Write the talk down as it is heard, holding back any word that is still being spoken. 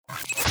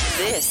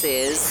This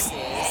is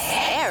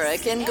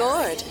Eric and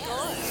Gord.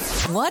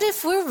 What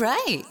if we're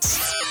right?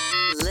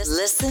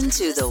 Listen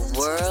to the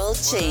world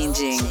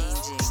changing.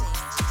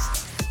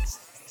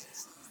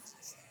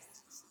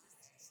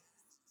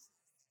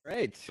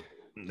 Right.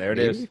 There it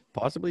is.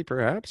 Possibly,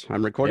 perhaps.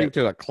 I'm recording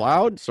to a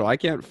cloud, so I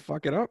can't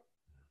fuck it up.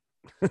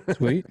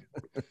 Sweet.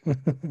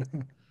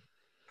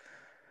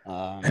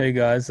 Hey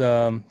guys,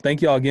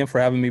 thank you all again for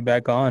having me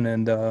back on.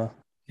 And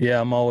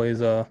I'm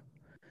always a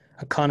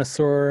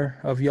connoisseur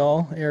of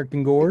y'all, Eric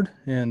and Gord.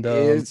 And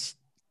it's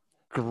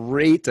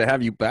great to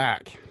have you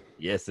back.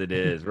 Yes, it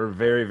is. We're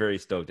very, very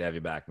stoked to have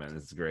you back, man.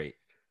 This is great.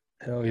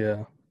 Hell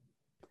yeah.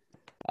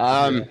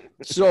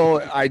 So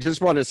I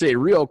just want to say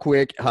real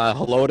quick,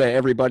 hello to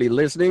everybody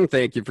listening.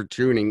 Thank you for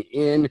tuning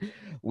in.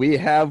 We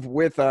have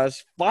with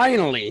us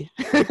finally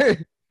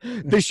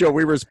the show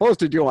we were supposed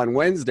to do on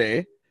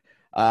Wednesday.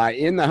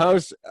 In the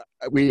house,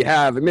 we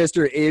have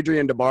Mr.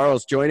 Adrian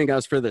DeBarros joining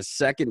us for the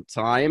second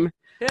time.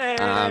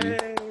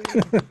 Yay!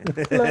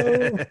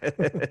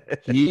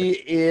 He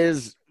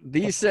is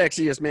the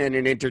sexiest man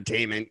in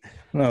entertainment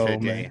today.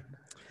 Man.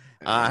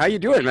 How you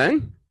doing,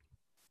 man?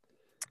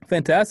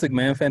 Fantastic,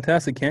 man.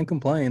 Fantastic. Can't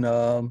complain.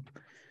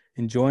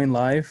 Enjoying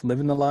life,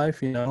 living the life,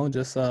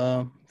 just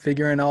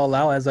figuring it all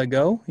out as I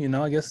go.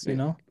 I guess,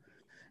 can't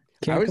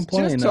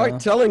complain.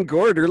 Just telling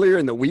Gord earlier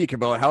in the week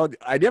about how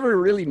I never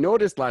really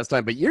noticed last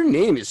time, but your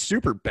name is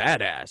super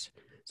badass.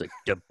 It's like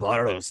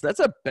DeBarros. That's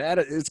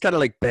it's kind of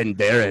like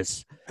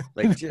Banderas.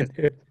 Like, just,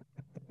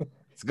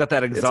 it's got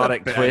that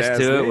exotic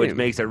twist to it, name. which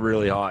makes it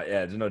really hot.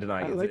 Yeah, there's no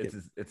denying it.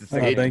 It's a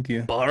thank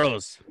you.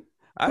 DeBarros.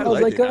 I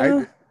was like,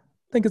 I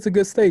think it's a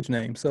good stage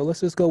name, so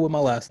let's just go with my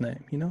last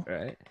name,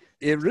 Right.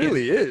 It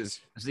really is.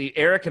 See,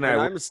 Eric and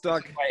I'm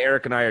stuck.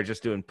 Eric and I are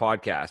just doing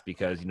podcasts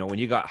because, when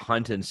you got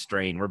Hunt and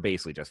Strain, we're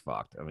basically just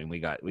fucked. I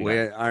mean,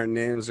 Our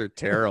names are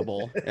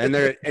terrible. and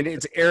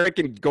it's Eric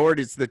and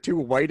Gord. It's the two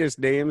whitest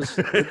names.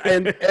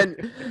 and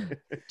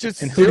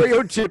just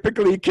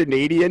stereotypically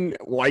Canadian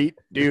white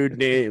dude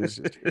names.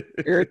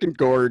 Eric and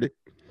Gord.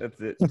 That's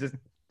it. Just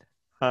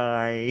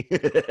hi.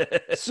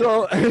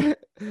 So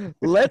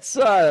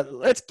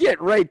let's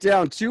get right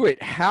down to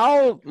it.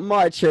 How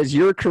much has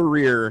your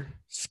career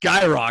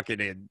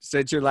skyrocketed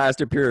since your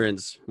last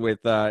appearance with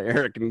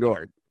Eric and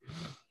Gord?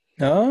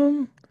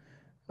 I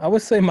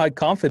would say my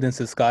confidence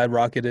has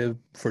skyrocketed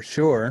for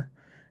sure,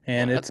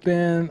 and it's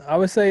been, I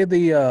would say,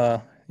 the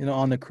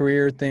on the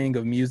career thing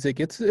of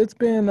music, it's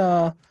been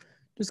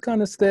just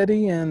kind of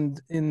steady, and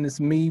in this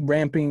me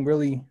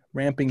really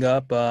ramping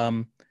up.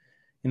 I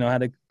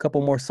had a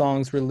couple more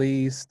songs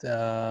released,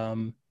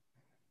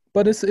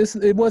 but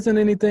it wasn't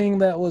anything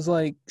that was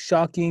like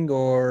shocking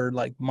or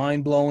like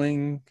mind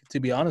blowing. To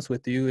be honest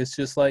with you, it's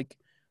just like,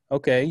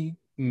 okay,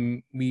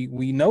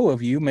 we know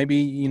of you.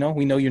 Maybe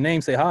we know your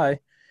name. Say hi,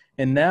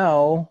 and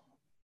now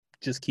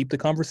just keep the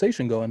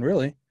conversation going.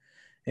 Really,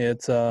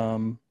 it's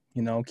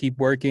keep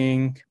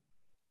working,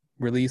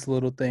 release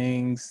little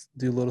things,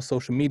 do little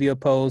social media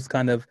posts,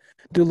 kind of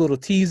do little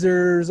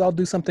teasers. I'll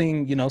do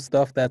something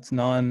stuff that's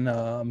non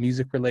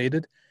music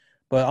related,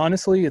 but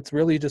honestly, it's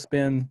really just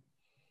been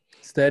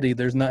steady.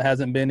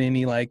 Hasn't been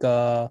any like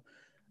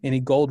any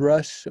gold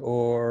rush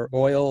or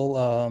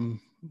oil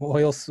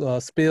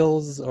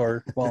spills,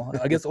 or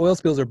I guess oil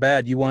spills are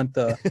bad. You want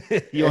the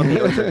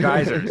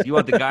geysers. You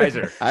want the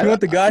geyser. You want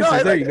the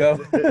geysers. There you go.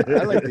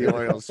 I like the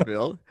oil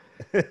spill.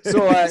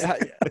 So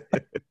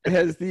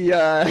has the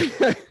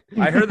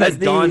I heard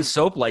that Dawn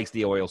soap likes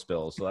the oil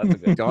spills, so that's a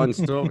good Dawn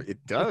soap.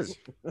 It does.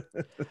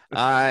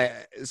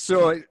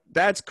 So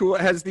that's cool.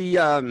 Has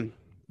the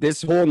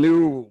this whole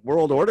new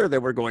world order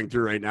that we're going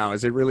through right now,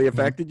 has it really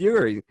affected you,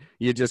 or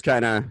you just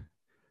kind of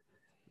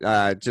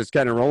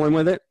rolling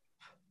with it?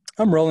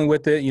 I'm rolling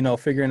with it,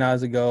 figuring out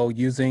as I go,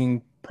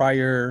 using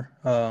prior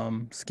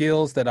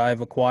skills that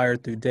I've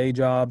acquired through day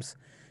jobs,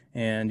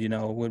 and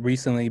with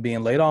recently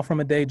being laid off from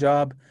a day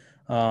job,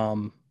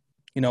 I'm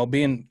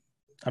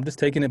just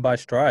taking it by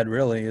stride.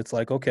 Really, it's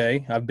like,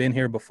 okay, I've been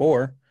here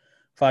before.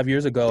 5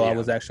 years ago, I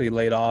was actually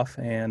laid off,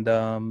 and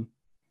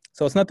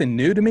so it's nothing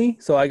new to me.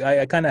 So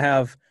I kind of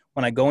have,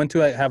 when I go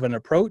into it, have an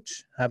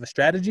approach, have a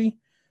strategy.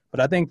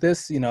 But I think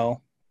this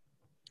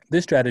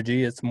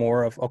strategy, it's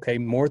more of, okay,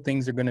 more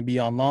things are going to be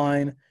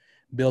online,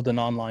 build an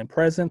online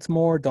presence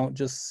more. Don't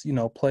just,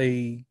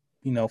 play,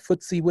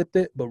 footsie with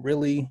it, but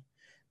really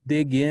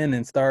dig in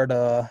and start,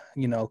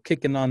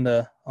 kicking on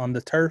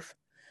the turf.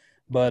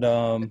 But,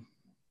 I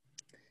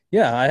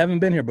haven't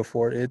been here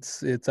before.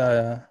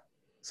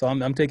 So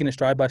I'm taking it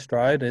stride by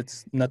stride.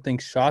 It's nothing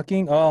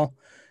shocking. Oh,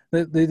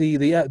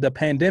 the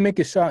pandemic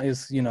is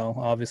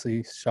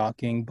obviously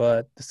shocking,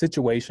 but the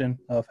situation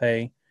of,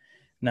 hey,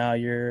 now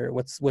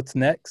what's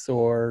next,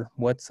 or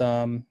what's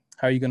how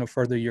are you going to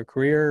further your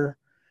career,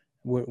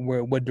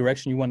 what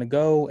direction you want to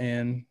go,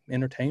 and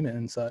entertainment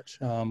and such,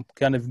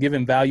 kind of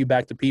giving value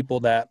back to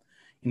people that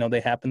they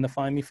happen to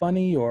find me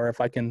funny, or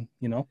if I can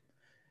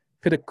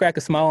crack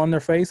a smile on their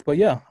face. But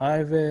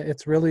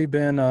it's really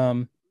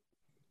been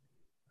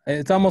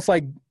it's almost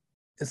like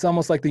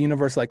the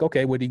universe, like,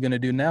 okay, what are you going to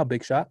do now,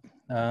 big shot?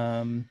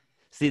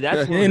 See,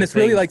 that's one of And the it's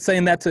really things- like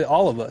saying that to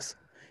all of us.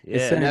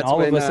 It's yeah, saying that's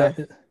all of when, us.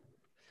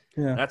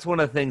 Yeah. that's one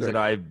of the things Sorry.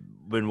 that I've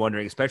been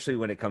wondering, especially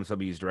when it comes to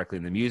somebody who's directly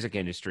in the music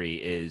industry,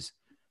 is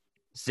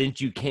since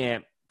you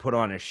can't put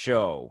on a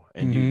show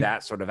and do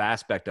that sort of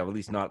aspect of, at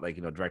least not like,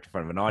 direct in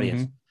front of an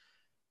audience,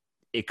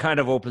 it kind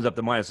of opens up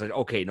the mind. It's like,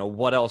 okay, now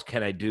what else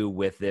can I do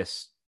with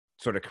this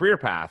sort of career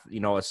path,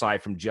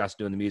 aside from just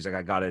doing the music?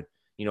 I got to,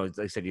 like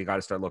I said, you got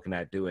to start looking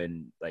at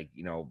doing like,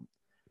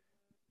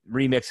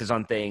 remixes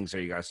on things,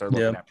 or you got to start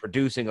looking at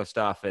producing of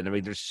stuff. And I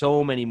mean, there's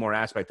so many more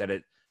aspects that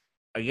it,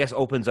 I guess,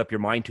 opens up your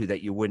mind to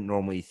that you wouldn't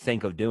normally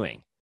think of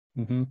doing,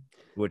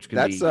 which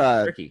can be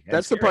tricky.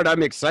 That's the part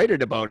I'm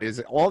excited about, is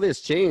all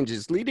this change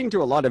is leading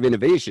to a lot of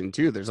innovation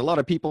too. There's a lot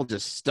of people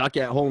just stuck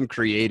at home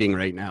creating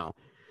right now.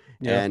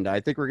 Yeah. And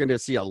I think we're going to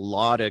see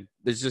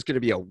there's just going to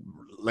be a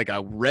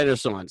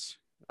renaissance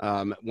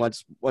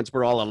once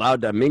we're all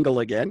allowed to mingle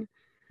again.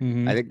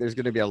 I think there's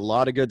going to be a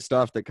lot of good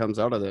stuff that comes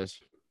out of this.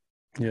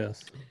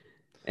 Yes.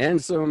 And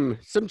some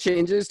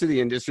changes to the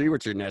industry,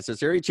 which are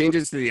necessary,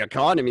 changes to the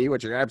economy,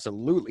 which are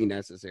absolutely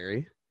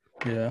necessary.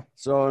 Yeah.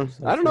 So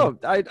I don't know.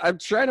 I'm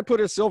trying to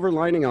put a silver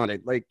lining on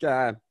it. Like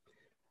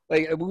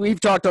we've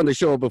talked on the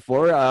show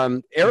before,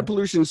 air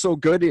pollution is so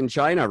good in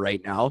China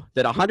right now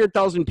that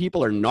 100,000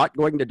 people are not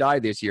going to die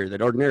this year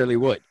that ordinarily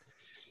would.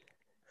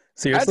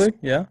 Seriously?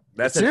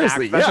 That's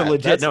seriously. That's a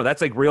legit.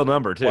 That's like real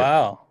number too.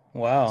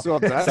 Wow. So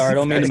Sorry, I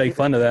don't mean to make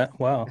fun of that.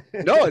 Wow.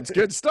 No, it's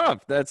good stuff.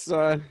 That's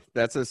a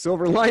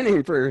silver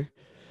lining for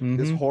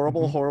this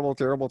horrible,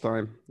 terrible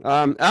time.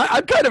 I'm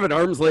kind of an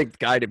arm's length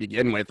guy to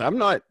begin with.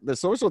 The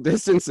social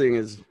distancing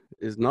is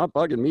not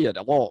bugging me at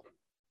all.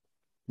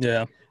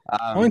 Yeah.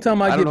 Only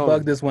time I get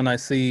bugged is when I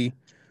see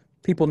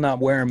people not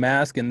wearing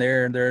masks and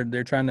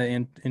they're trying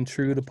to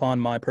intrude upon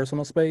my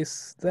personal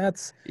space.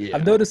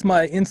 I've noticed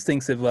my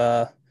instincts of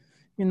I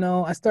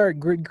start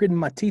gritting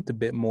my teeth a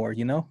bit more,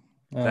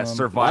 That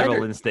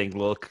survival instinct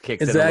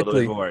kicks in a little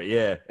bit more.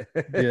 Yeah.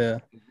 Yeah.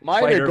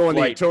 Mine are going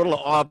the total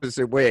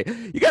opposite way.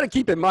 You got to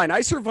keep in mind,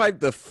 I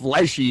survived the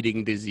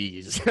flesh-eating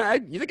disease.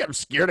 You think I'm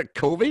scared of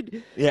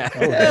COVID? Yeah.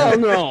 Hell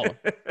no.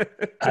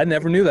 I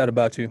never knew that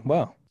about you.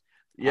 Wow.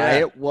 Yeah.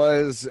 It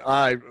was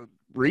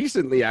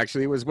recently,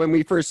 actually. It was when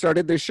we first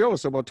started this show,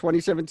 so about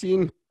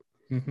 2017.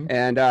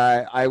 And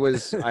I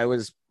was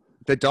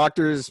the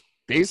doctors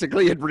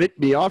basically had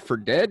written me off for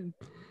dead.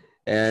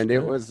 And it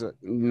was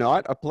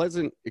not a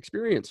pleasant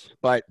experience,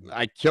 but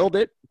I killed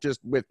it just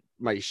with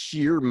my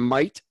sheer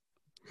might.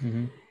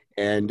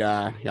 And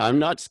I'm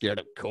not scared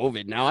of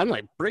COVID now. I'm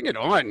like, bring it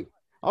on.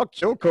 I'll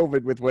kill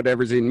COVID with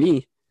whatever's in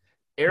me.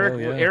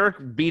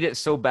 Eric beat it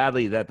so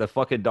badly that the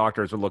fucking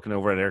doctors were looking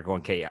over at Eric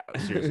going, okay,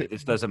 seriously,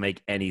 this doesn't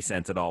make any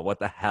sense at all. What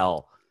the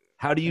hell?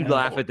 How do you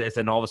laugh at this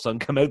and all of a sudden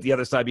come out the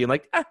other side being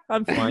like,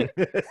 I'm fine.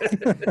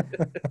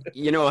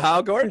 You know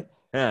how, Gord?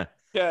 Yeah.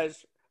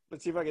 Guys.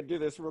 Let's see if I can do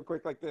this real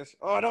quick like this.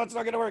 Oh, no, it's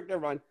not going to work. Never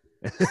mind.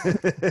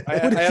 I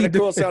had a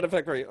cool sound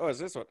effect for you. Oh, is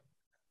this one?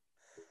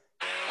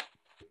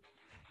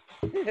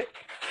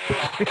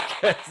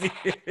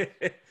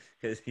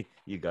 Because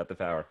you got the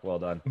power. Well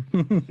done.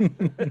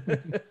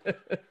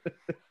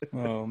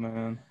 Oh,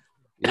 man.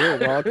 You're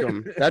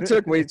welcome. That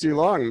took way too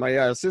long.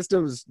 My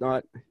system's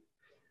not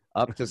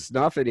up to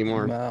snuff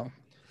anymore. Wow.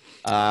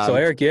 So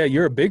Eric,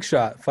 you're a big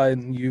shot.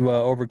 You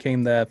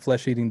overcame that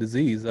flesh-eating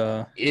disease.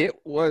 It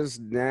was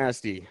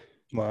nasty.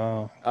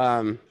 Wow.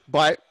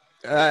 But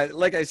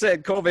like I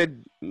said,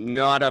 COVID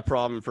not a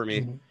problem for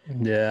me.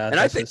 Yeah, and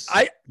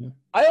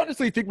I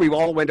honestly think we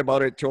all went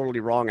about it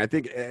totally wrong. I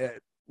think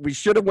we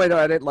should have went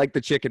at it like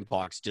the chicken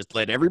pox. Just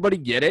let everybody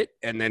get it,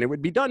 and then it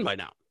would be done by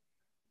now.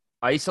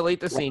 Isolate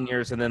the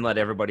seniors and then let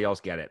everybody else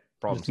get it.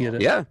 Problem solved.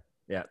 Yeah,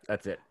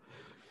 that's it.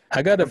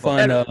 I got a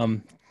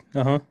fun.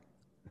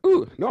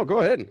 Ooh, no, go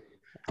ahead.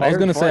 I was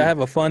going to say I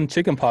have a fun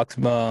chickenpox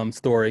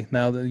story.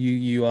 Now that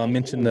you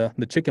mentioned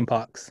the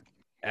chickenpox.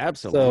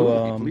 Absolutely,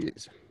 so,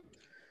 please.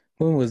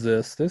 When was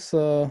this? This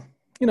was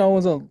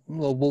a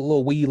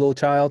little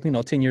child,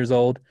 10 years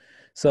old.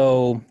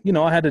 So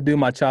I had to do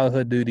my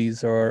childhood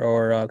duties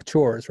or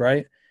chores,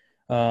 right?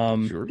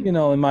 Sure.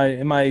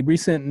 In my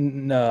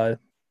recent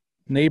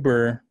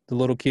neighbor, the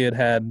little kid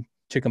had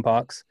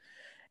chickenpox.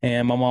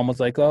 And my mom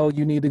was like, "Oh,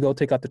 you need to go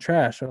take out the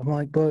trash." I'm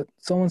like, "But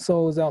so and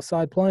so is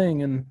outside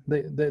playing, and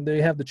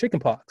they have the chicken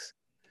pox."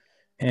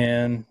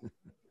 And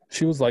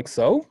she was like,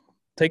 "So,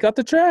 take out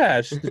the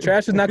trash. The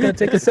trash is not going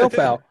to take itself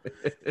out."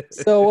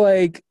 So,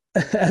 like,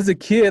 as a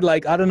kid,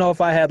 like, I don't know if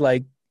I had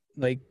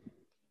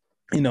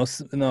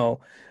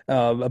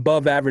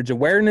above average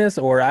awareness,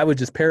 or I was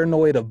just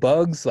paranoid of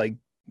bugs, like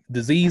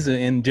disease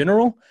in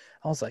general.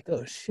 I was like,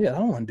 "Oh shit, I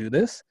don't want to do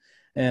this."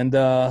 And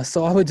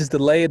so I would just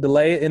delay it.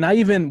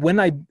 And when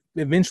I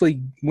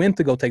eventually went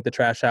to go take the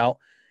trash out,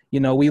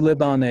 we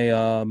lived on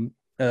a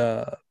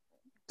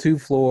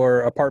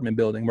 2-floor apartment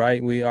building,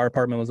 right? Our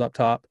apartment was up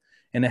top,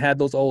 and it had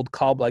those old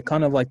that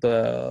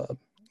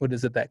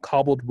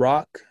cobbled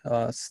rock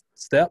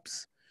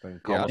steps.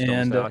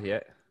 Cobblestone style, yeah.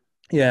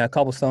 Yeah,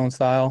 cobblestone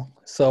style.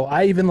 So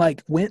I even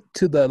like went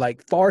to the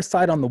like far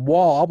side on the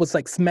wall. I was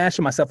like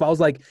smashing myself. I was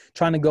like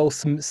trying to go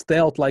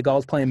stealth like I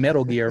was playing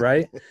Metal Gear,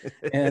 right?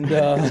 And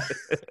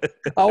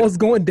I was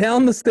going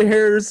down the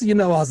stairs, I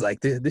was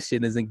like, this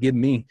shit isn't getting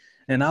me.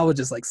 And I was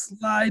just like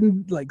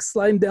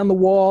sliding down the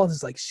wall.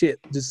 Just like shit,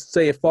 just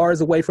say as far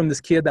as away from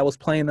this kid that was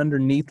playing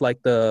underneath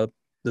like the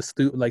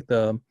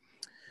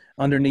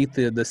underneath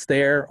the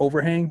stair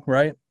overhang,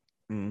 right?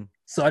 Mm.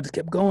 So I just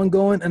kept going,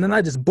 and then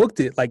I just booked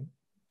it like,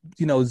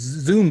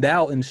 zoomed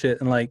out and shit,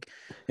 and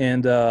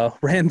ran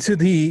to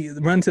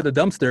the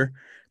dumpster,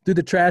 threw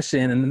the trash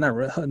in, and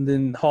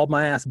then hauled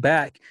my ass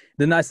back.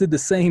 Then I did the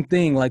same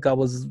thing, like I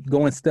was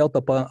going stealth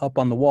up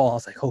on the wall. I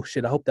was like, oh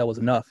shit, I hope that was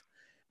enough.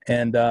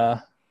 And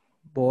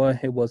boy,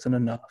 it wasn't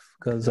enough,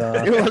 because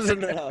it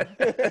wasn't enough.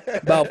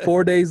 About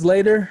 4 days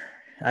later,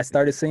 I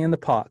started seeing the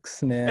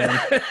pox, man.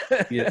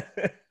 Yeah.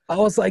 I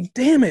was like,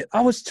 damn it,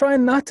 I was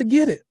trying not to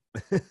get it.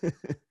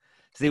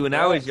 See, when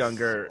I was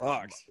younger,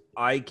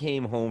 I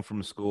came home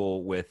from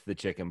school with the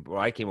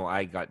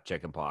I got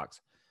chicken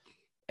pox.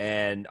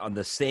 And on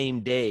the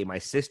same day, my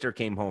sister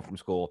came home from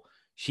school.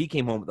 She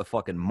came home with the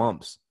fucking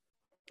mumps.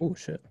 Oh,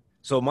 shit.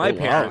 So my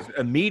parents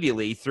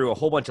immediately threw a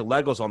whole bunch of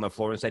Legos on the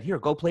floor and said, here,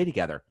 go play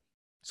together.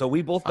 So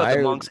we both got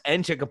the mumps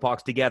and chicken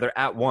pox together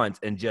at once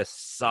and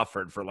just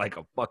suffered for like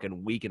a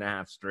fucking week and a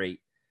half straight.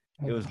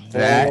 It was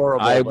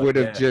horrible. I would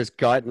have just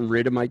gotten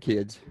rid of my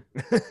kids.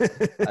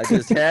 I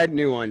just had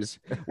new ones.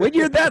 When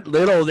you're that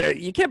little,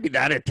 you can't be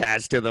that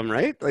attached to them,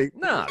 right? Like,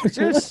 no,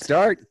 just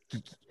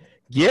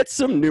get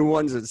some new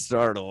ones and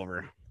start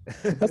over.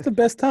 That's the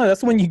best time.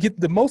 That's when you get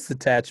the most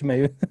attached,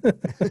 maybe.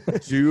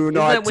 Do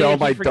not tell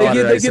my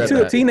daughter. They get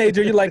to a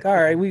teenager, you're like,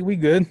 all right, we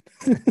good.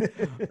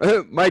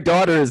 My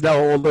daughter is now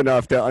old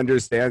enough to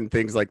understand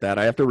things like that.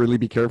 I have to really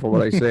be careful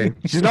what I say.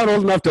 She's not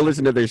old enough to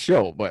listen to this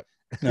show, but.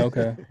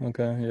 Okay,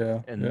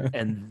 yeah.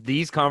 And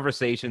these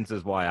conversations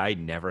is why I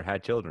never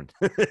had children.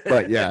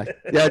 But yeah.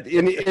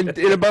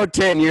 In about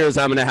 10 years,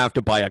 I'm gonna have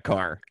to buy a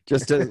car.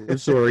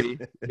 Sorry,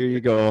 here you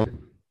go.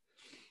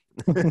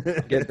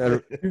 Get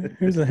that.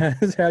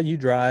 Here's how you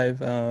drive.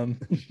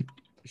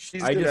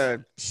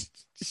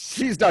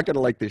 She's not gonna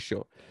like this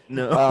show.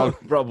 No,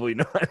 probably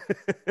not.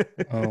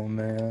 Oh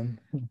man.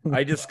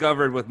 I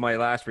discovered with my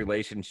last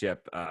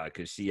relationship,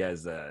 because she had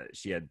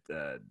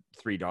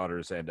 3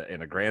 daughters and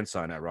a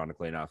grandson,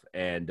 ironically enough.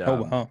 And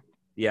oh wow.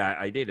 Yeah,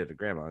 I dated a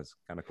grandma. It's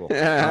kind of cool.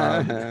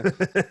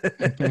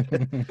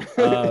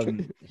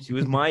 She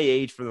was my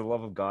age, for the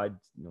love of God.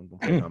 Don't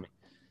put it on me.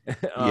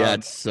 Yeah,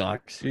 it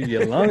sucks. She's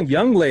a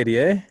young lady,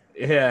 eh?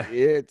 Yeah.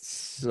 It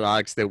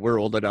sucks that we're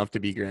old enough to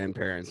be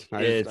grandparents.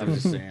 I'm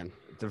just saying.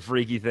 It's a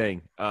freaky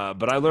thing.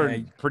 But I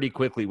learned pretty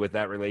quickly with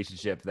that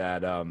relationship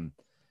that,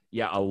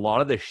 a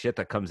lot of the shit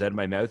that comes out of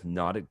my mouth,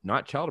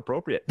 not child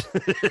appropriate.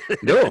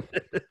 No,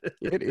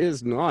 it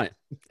is not.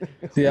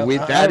 Yeah,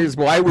 that is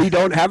why we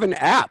don't have an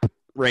app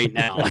right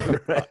now.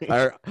 Right.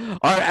 Our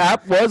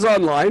app was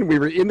online. We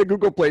were in the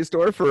Google Play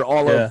Store for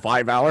all of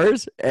 5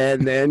 hours,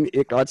 and then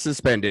it got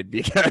suspended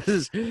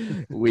because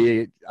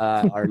we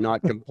are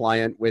not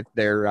compliant with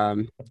their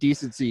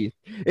decency.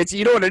 It's,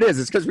 you know what it is?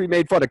 It's because we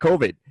made fun of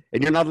COVID,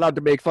 and you're not allowed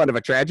to make fun of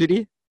a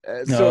tragedy.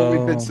 So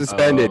we've been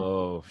suspended.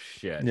 Oh,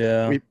 shit.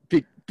 Yeah.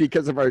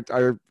 Because of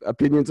our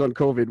opinions on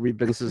COVID, we've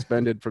been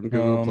suspended from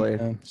Google Play.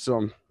 Man.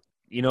 So,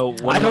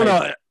 I don't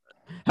know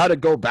how to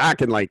go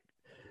back and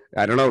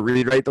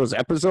rewrite those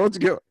episodes.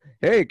 Go,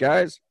 hey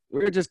guys, we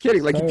were just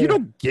kidding. Like, if you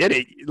don't get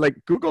it,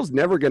 like, Google's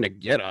never gonna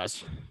get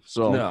us.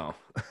 So no.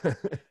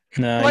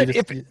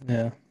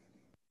 The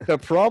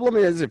problem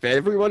is, if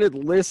everyone had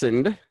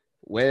listened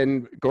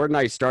when Gordon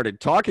and I started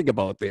talking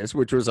about this,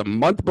 which was a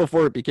month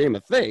before it became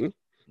a thing,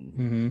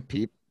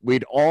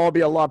 we'd all be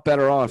a lot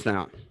better off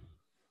now.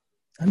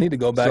 I need to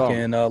go back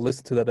and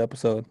listen to that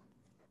episode.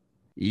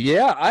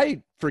 Yeah,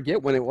 I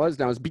forget when it was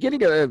now. It was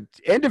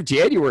end of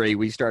January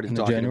we started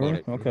talking about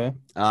it. Okay.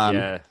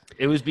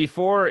 It was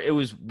before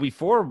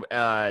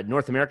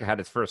North America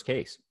had its first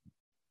case.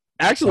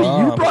 Actually,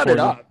 you brought it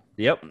up.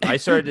 Yep. I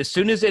started as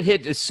soon as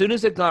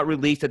it got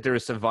released that there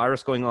was some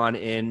virus going on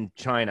in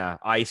China,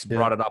 I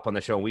brought it up on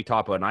the show and we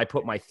talked about it, and I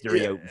put my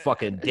theory out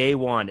fucking day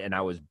one and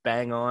I was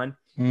bang on.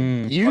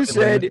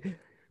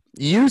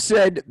 You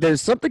said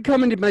there's something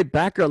coming in my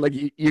background. Like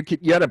you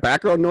had a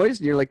background noise,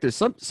 and you're like, "There's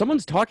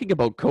someone's talking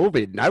about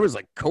COVID," and I was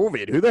like,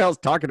 "COVID? Who the hell's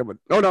talking about?"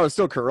 Oh no, it's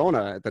still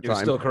Corona at the time. It was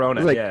still Corona.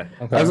 Okay.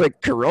 I was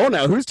like,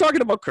 "Corona? Who's talking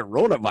about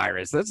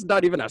coronavirus? That's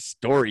not even a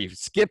story.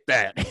 Skip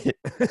that."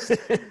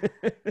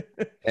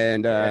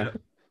 And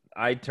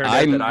I turned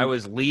out that I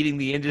was leading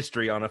the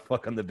industry on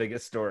the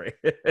biggest story.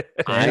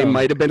 I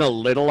might have been a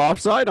little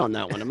offside on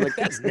that one. I'm like,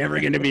 that's never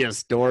going to be a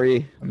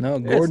story. No,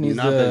 Gordon needs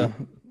to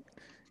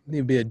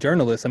be a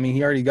journalist. I mean,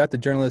 he already got the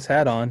journalist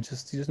hat on.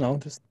 Just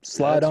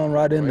slide on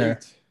right in there.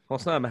 Well,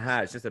 it's not a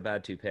hat. It's just a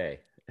bad toupee.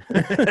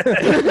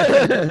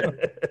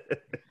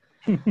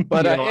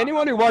 But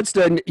anyone who wants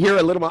to hear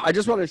a little more, I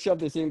just want to shove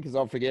this in because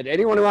I'll forget.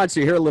 Anyone who wants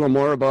to hear a little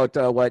more about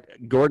what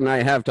Gordon and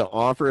I have to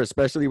offer,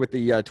 especially with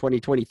the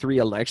 2023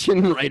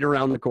 election right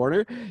around the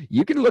corner,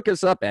 you can look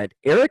us up at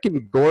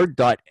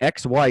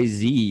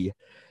ericandgord.xyz.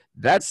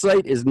 That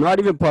site is not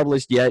even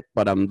published yet,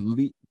 but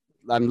I'm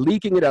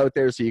leaking it out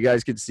there so you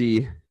guys can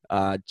see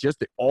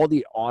just all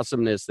the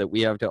awesomeness that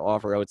we have to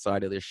offer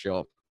outside of this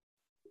show.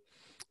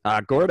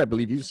 Gord, I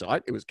believe you saw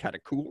it. It was kind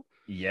of cool.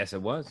 Yes,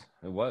 it was.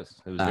 It was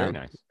very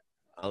nice.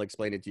 I'll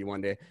explain it to you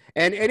one day.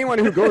 And anyone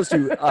who goes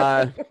to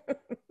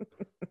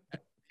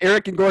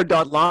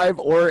ericandgord.live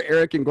or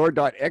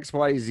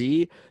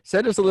ericandgord.xyz,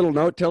 send us a little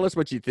note. Tell us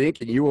what you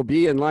think, and you will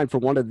be in line for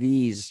one of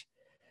these.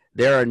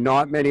 There are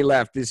not many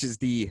left. This is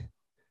the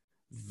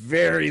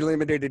very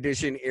limited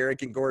edition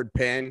Eric and Gord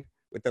pen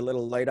with the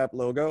little light up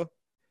logo.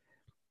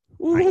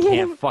 Ooh. I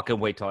can't fucking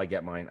wait till I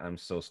get mine. I'm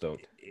so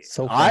stoked.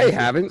 So I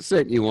haven't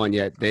sent you one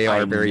yet. They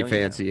are very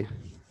fancy.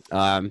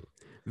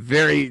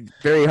 Very,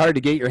 very hard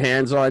to get your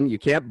hands on. You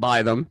can't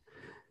buy them.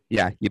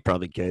 Yeah, you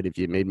probably could if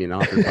you made me an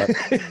offer. But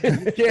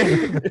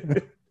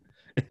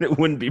it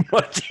wouldn't be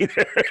much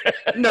either.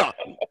 No.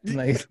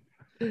 Nice.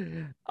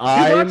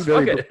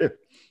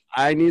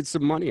 I need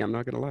some money. I'm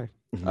not going to lie.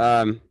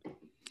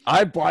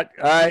 I bought,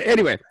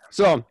 anyway.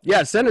 So,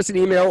 yeah, send us an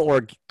email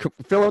or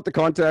fill out the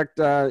contact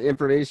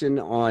information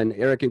on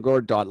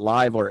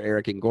ericandgord.live or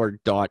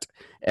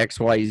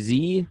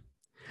ericandgord.xyz.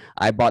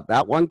 I bought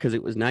that one because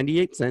it was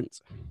 98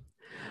 cents.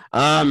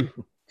 And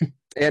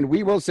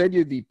we will send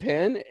you the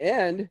pen.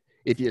 And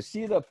if you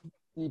see the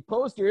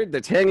poster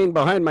that's hanging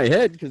behind my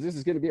head, because this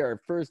is going to be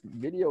our first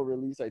video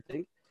release, I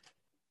think,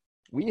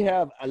 we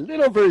have a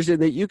little version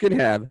that you can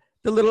have,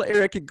 the little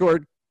Eric and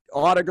Gord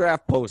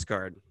autograph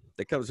postcard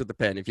that comes with the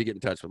pen if you get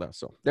in touch with us.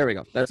 So there we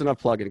go. That's enough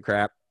plugging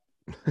crap.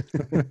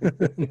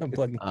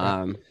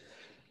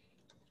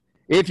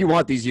 If you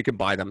want these, you can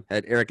buy them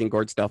at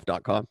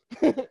ericandgordstuff.com.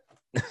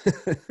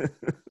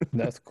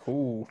 That's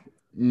cool.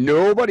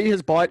 Nobody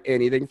has bought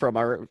anything from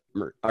our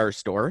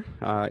store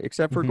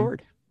except for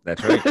Gord.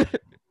 That's right.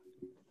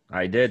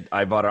 I did.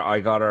 I got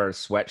our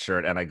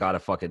sweatshirt, and I gotta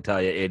fucking tell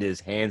you, it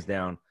is hands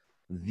down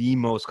the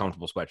most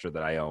comfortable sweatshirt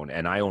that I own,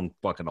 and I own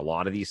fucking a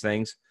lot of these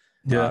things.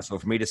 Yeah. So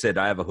for me to say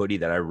I have a hoodie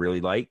that I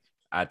really like,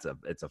 it's a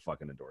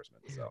fucking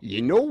endorsement. So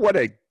you know what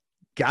a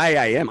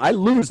guy I am. I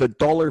lose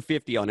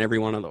 $1.50 on every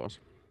one of those.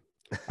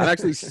 I'm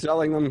actually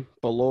selling them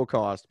below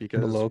cost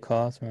because bro.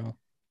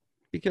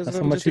 Because that's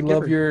how much you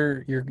love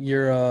your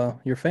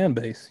fan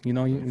base. You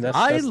know, that's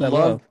that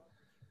love.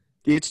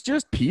 It's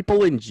just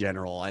people in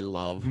general. I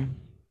love.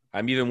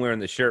 I'm even wearing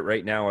the shirt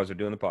right now as we're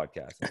doing the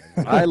podcast.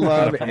 I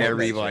love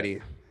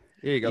everybody.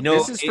 Here you go.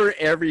 This is for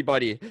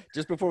everybody.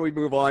 Just before we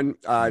move on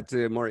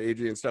to more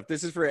Adrian stuff,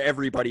 this is for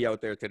everybody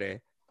out there today.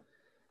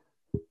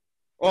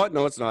 Oh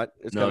no, it's not.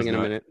 It's coming in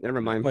a minute.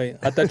 Never mind. Wait,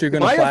 I thought you were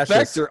going to flash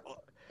this.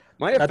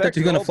 I thought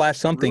you were going to flash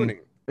something. Ruining.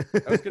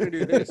 I was going to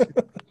do this.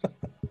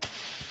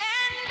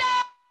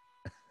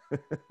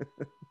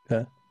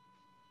 Okay.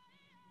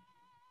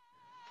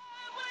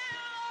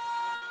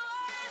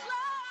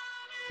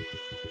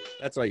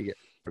 That's all you get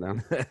for now.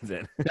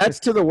 That's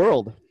to the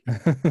world.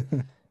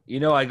 You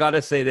know, I got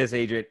to say this,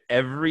 Adrian.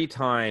 Every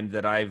time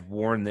that I've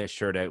worn this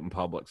shirt out in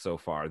public so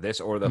far, this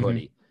or the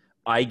hoodie,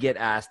 I get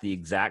asked the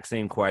exact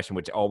same question,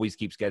 which always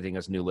keeps getting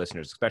us new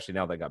listeners, especially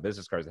now that I got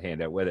business cards to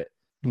hand out with it.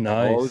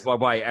 Nice.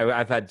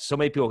 I've had so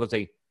many people go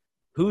say,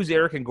 "Who's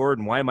Eric and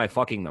Gordon? Why am I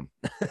fucking them?"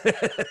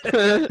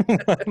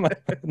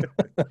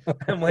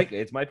 I'm like,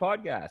 it's my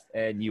podcast,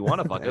 and you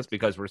want to fuck us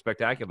because we're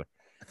spectacular.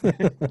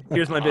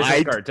 Here's my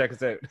business card. Check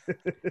us out.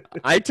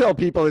 I tell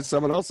people it's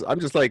someone else. I'm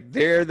just like,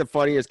 they're the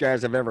funniest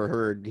guys I've ever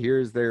heard.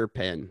 Here's their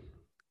pen.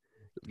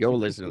 Go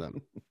listen to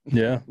them.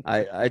 Yeah.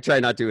 I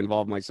try not to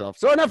involve myself.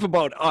 So enough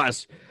about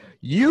us.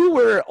 You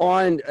were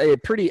on a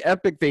pretty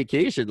epic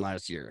vacation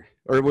last year,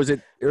 or was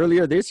it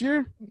earlier this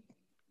year?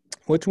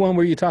 Which one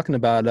were you talking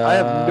about? I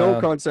have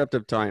no concept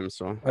of time,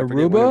 so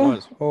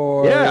Aruba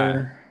or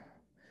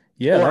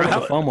yeah, that was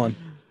a fun one.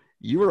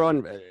 You were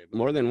on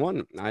more than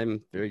one.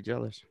 I'm very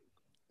jealous.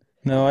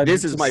 No,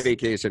 this is my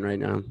vacation right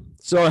now.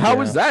 So how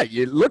was that?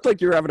 You looked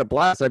like you were having a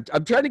blast.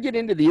 I'm trying to get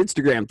into the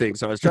Instagram thing,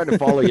 so I was trying to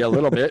follow you a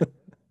little bit.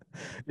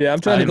 Yeah, I'm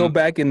trying to go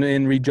back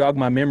and re-jog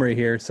my memory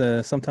here.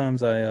 So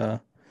sometimes I.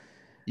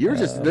 You're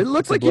just. It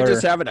looks like you're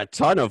just having a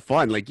ton of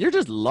fun. Like you're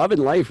just loving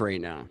life right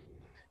now.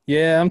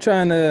 Yeah, I'm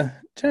trying to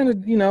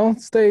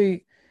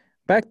stay.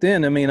 Back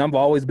then, I mean, I've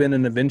always been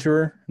an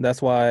adventurer.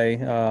 That's why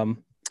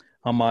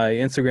on my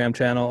Instagram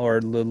channel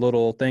or the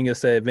little thing it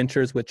said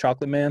 "Adventures with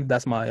Chocolate Man."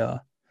 That's my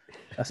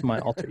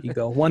alter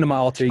ego. One of my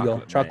alter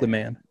ego, Chocolate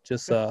Man.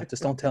 Just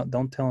don't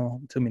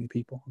tell too many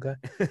people, okay?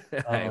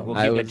 We'll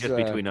keep it just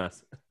between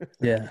us.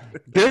 Yeah.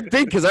 Good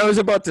thing, because I was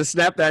about to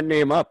snap that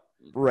name up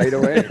right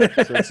away.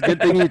 So it's a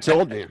good thing you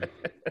told me.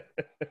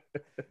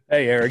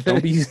 Hey, Eric,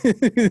 don't be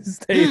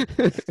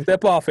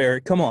step off,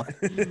 Eric. Come on.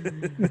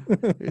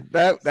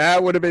 That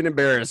would have been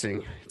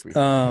embarrassing if we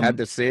had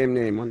the same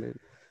name one day.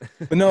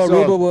 But no,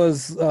 Aruba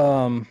was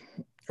a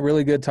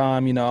really good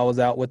time. You know, I was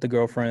out with the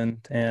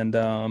girlfriend, and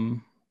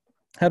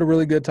had a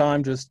really good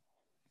time just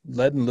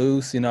letting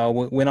loose.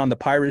 Went on the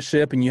pirate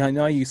ship, and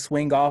you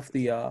swing off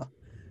the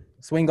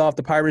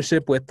pirate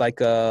ship with like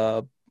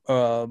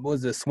what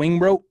was it, swing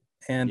rope,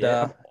 and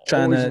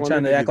trying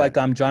to act like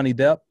I'm Johnny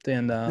Depp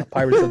in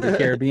Pirates of the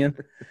Caribbean.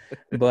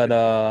 But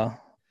I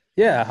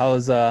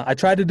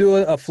tried to do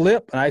a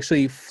flip, and I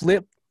actually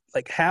flipped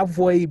like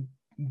halfway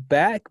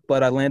back,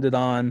 but I landed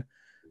on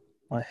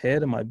my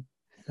head and my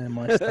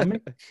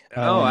stomach.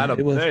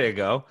 There you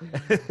go.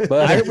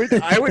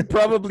 But I would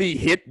probably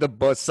hit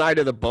the side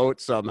of the boat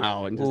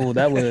somehow. And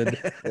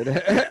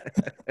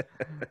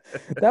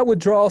that would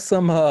draw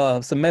some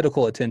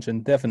medical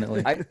attention,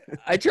 definitely.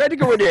 I try to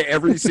go into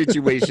every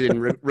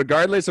situation,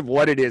 regardless of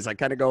what it is. I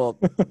kind of go,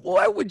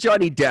 what would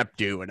Johnny Depp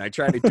do? And I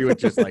try to do it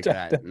just like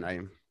that.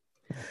 And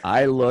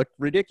I look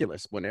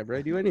ridiculous whenever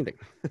I do anything.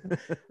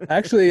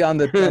 Actually, on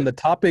the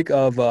topic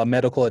of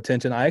medical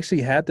attention, I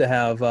actually had to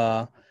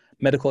have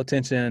medical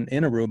attention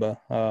in Aruba.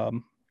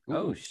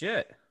 Oh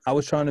shit! I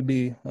was trying to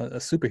be a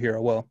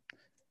superhero. Well,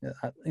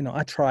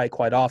 I try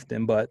quite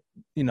often, but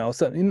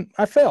so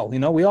I fell.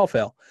 We all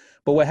fell.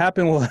 But what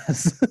happened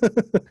was,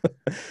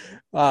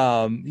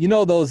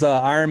 those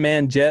Iron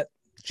Man jet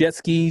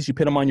skis. You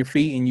put them on your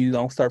feet, and you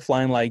don't start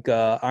flying like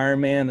Iron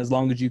Man as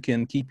long as you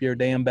can keep your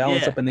damn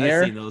balance up in the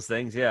air. I've seen those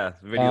things. Yeah,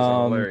 the videos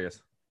are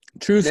hilarious.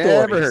 True story.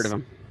 Never heard of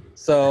them.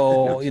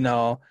 So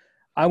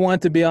I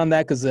want to be on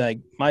that because like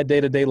my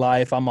day-to-day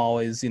life, I'm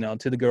always,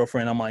 to the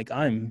girlfriend, I'm like,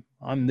 I'm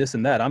this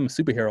and that. I'm a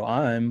superhero.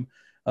 I'm,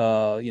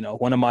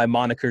 one of my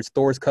monikers,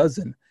 Thor's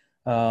cousin.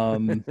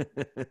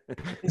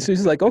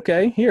 She's like,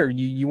 okay, here,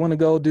 you want to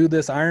go do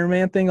this Iron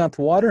Man thing on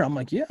the water? I'm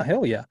like, yeah,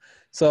 hell yeah.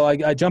 So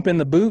I jump in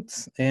the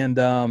boots, and,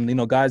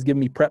 guys give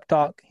me prep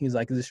talk. He's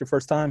like, is this your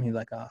first time? He's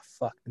like,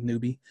 fuck,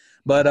 newbie.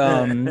 But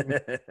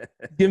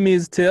give me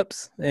his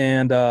tips,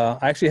 and I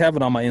actually have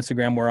it on my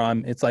Instagram where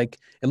it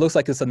looks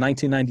like it's a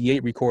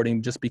 1998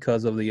 recording just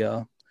because of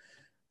the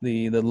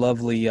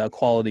lovely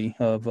quality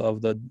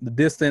of the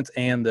distance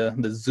and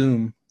the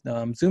zoom.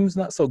 Zoom's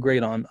not so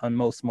great on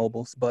most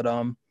mobiles, but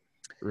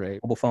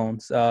right. mobile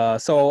phones.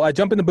 So I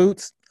jump in the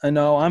boots. I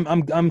know I'm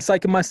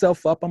psyching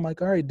myself up. I'm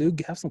like, all right,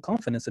 dude, have some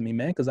confidence in me,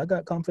 man, because I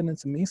got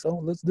confidence in me. So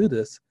let's do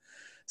this.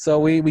 So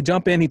we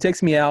jump in. He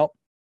takes me out.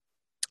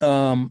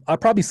 I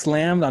probably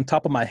slammed on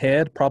top of my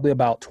head probably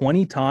about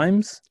 20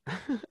 times.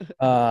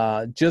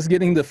 Just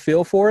getting the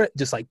feel for it.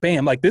 Just like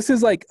bam, like this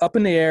is like up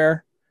in the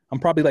air. I'm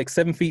probably like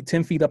 7 feet,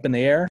 10 feet up in the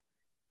air.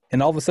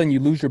 And all of a sudden you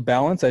lose your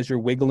balance as you're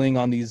wiggling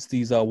on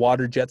these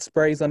water jet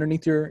sprays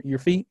underneath your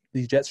feet,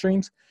 these jet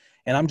streams.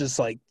 And I'm just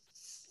like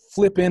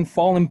flipping,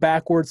 falling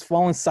backwards,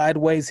 falling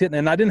sideways, hitting.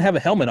 And I didn't have a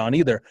helmet on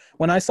either.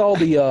 When I saw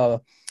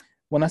the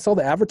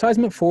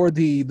advertisement for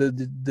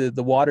the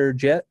water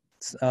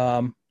jets,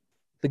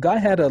 the guy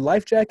had a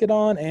life jacket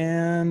on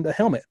and a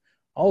helmet.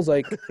 I was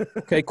like,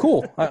 okay,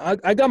 cool.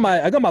 I got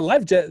my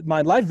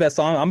life vest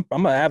on.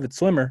 I'm an avid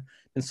swimmer.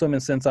 Been swimming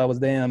since I was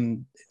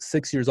damn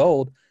 6 years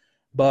old.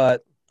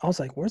 But I was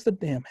like, where's the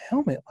damn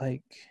helmet?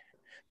 Like,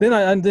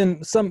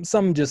 then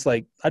some just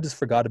like, I just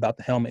forgot about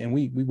the helmet and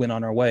we went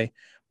on our way.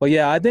 But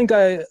yeah, I think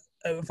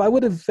if I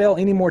would have fell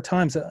any more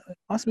times, I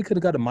possibly could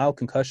have got a mild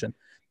concussion.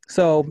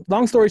 So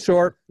long story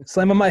short,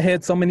 slamming my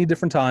head so many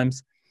different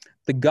times.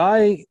 The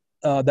guy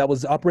that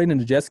was operating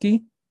the jet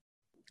ski,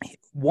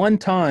 one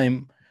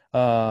time,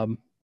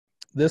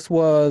 this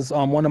was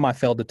on one of my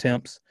failed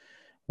attempts,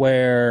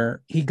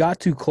 where he got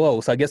too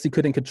close. I guess he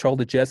couldn't control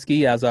the jet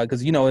ski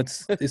because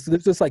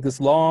it's just like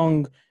this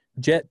long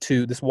jet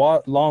tube, this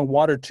long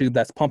water tube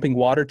that's pumping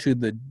water to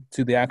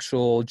the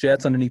actual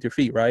jets underneath your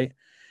feet, right?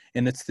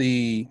 And it's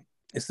the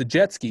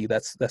jet ski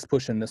that's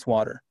pushing this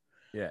water.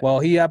 Yeah.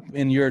 Well,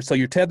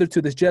 you're tethered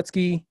to this jet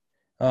ski.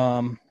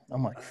 I'm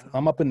like,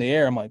 I'm up in the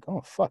air. I'm like,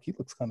 oh fuck, he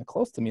looks kind of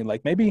close to me.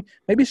 Like maybe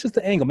it's just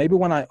the angle. Maybe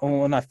when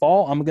I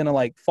fall, I'm gonna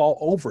like fall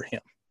over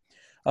him.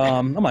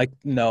 I'm like,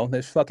 no,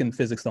 there's fucking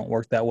physics don't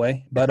work that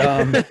way. But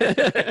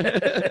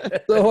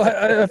so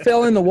I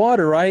fell in the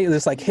water, right?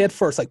 It's like head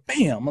first, like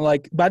bam.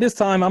 Like by this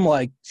time, I'm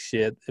like,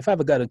 shit. If I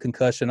ever got a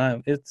concussion,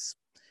 I'm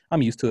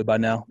used to it by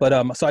now.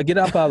 But so I get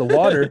up out of the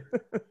water,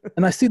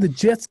 and I see the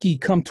jet ski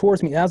come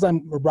towards me as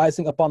I'm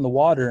rising up on the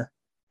water,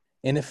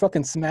 and it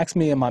fucking smacks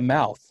me in my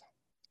mouth.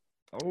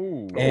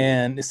 Oh.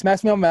 And it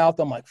smacks me in my mouth.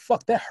 I'm like,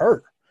 fuck, that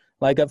hurt.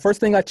 Like, first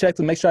thing I checked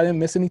to make sure I didn't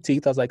miss any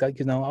teeth. I was like, I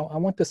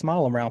want this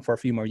smile around for a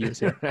few more years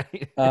here.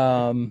 Right.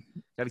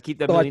 Got to keep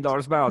that $1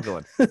 million smile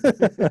going.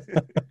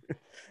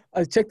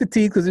 I checked the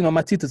teeth because,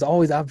 my teeth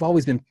I've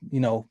always been,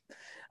 I'm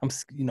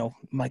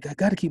like, I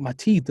got to keep my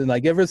teeth. And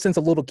like, ever since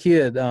a little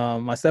kid,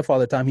 my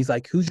stepfather time, he's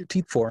like, who's your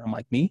teeth for? I'm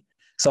like, me.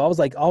 So I was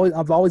like,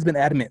 I've always been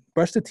adamant,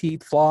 brush the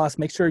teeth, floss,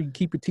 make sure you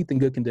keep your teeth in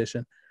good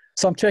condition.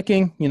 So I'm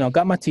checking,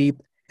 got my teeth.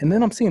 And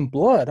then I'm seeing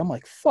blood. I'm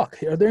like,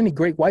 fuck, are there any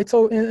great whites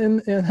out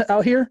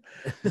here?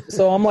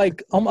 So I'm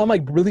like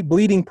really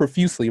bleeding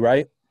profusely,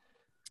 right?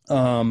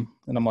 And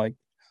I'm like,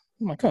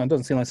 oh my God, it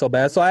doesn't seem like so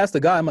bad. So I asked the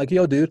guy, I'm like,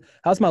 yo, dude,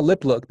 how's my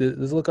lip look?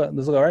 Does it look all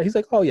right? He's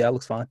like, oh yeah, it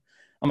looks fine.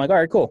 I'm like, all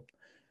right, cool.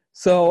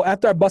 So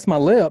after I bust my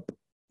lip,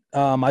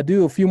 I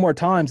do a few more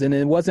times, and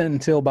it wasn't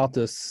until about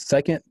the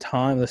second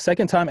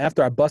time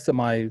after I busted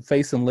my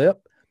face and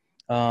lip,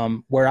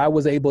 where I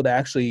was able to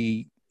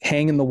actually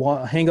hang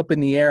up in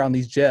the air on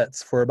these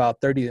jets for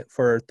about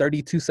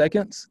 32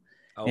 seconds.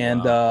 Oh,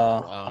 And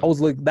wow. I was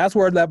like, that's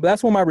where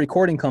my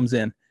recording comes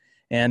in.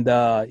 And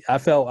I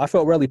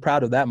felt really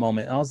proud of that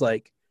moment. I was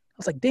like,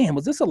 damn,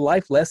 was this a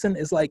life lesson?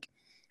 It's like,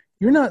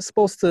 you're not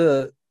supposed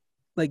to,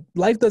 like,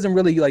 life doesn't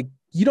really, like,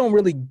 you don't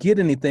really get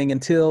anything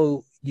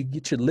until you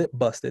get your lip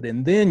busted,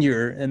 and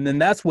then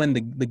that's when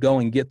the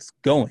going gets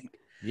going.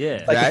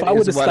 Yeah. Like, if I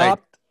would have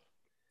stopped.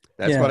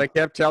 That's what I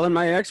kept telling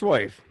my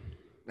ex-wife.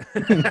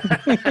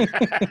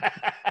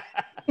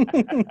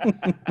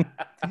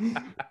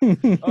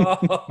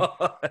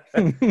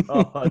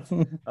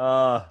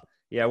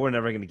 Yeah, we're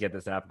never gonna get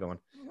this app going.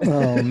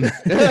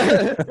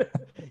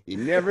 You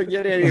never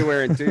get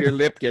anywhere until your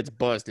lip gets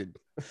busted.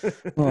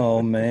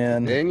 Oh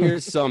man, then you're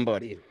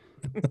somebody.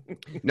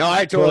 No,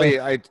 I totally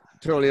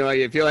know how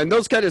you feel. And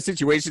those kind of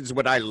situations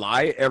when I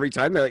lie every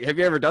time, they're like, have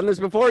you ever done this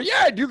before?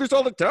 Yeah, I do this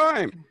all the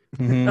time.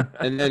 Mm-hmm.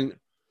 And then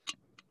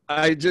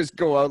I just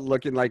go out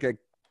looking like a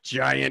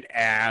giant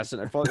ass,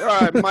 and I fall. All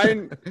right,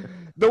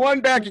 the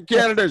one back in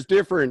Canada is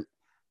different.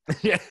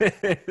 Yeah,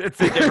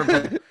 it's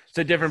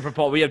a different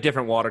propulsion. We have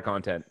different water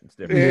content. It's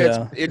different.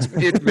 Yeah.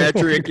 It's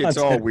metric. It's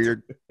all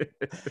weird.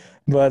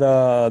 But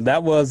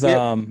that was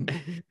I was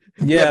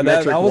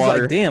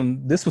water. Like,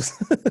 damn, this was.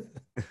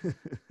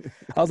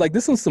 I was like,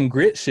 this was some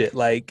grit shit.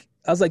 Like,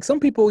 I was like, some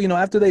people,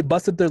 after they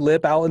busted their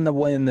lip out in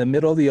the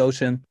middle of the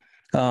ocean,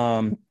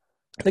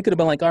 they could have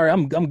been like, all right,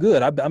 I'm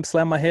good. I'm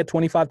slammed my head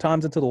 25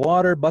 times into the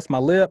water, bust my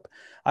lip.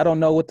 I don't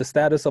know what the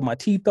status of my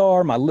teeth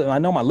are. I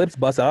know my lips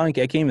busted. I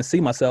can't even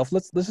see myself.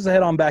 Let's just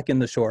head on back in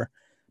the shore.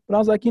 But I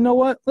was like, you know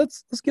what?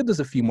 Let's give this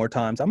a few more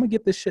times. I'm gonna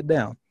get this shit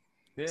down.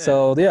 Yeah.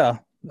 So yeah,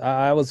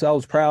 I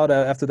was proud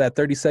after that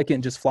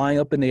 30-second just flying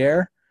up in the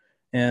air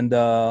and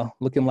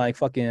looking like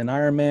fucking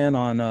Iron Man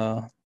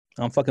on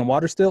fucking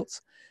water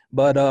stilts.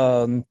 But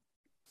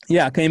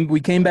yeah, we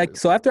came back.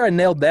 So after I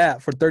nailed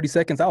that for 30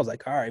 seconds, I was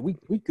like, all right, we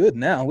good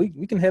now.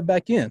 We can head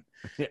back in.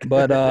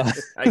 But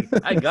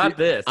I got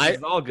this.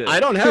 It's all good. I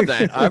don't have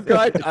that. I've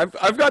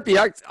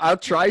got I'll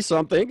try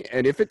something,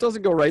 and if it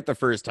doesn't go right the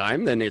first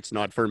time, then it's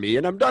not for me,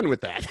 and I'm done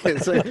with that.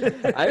 It's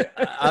like,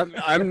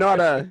 I'm not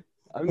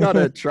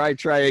a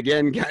try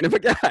again kind of a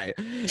guy.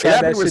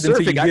 Try that shit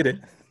until you get it.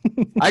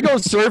 I go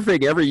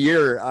surfing every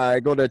year.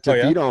 I go to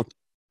Tofino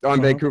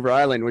on Vancouver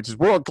Island, which is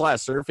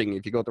world-class surfing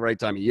if you go at the right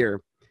time of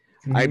year.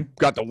 Mm-hmm. I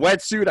got the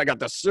wetsuit. I got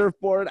the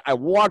surfboard. I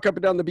walk up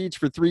and down the beach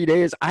for 3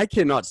 days. I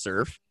cannot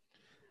surf.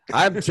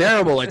 I'm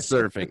terrible at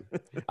surfing.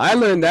 I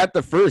learned that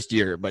the first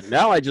year, but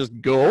now I just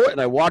go and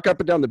I walk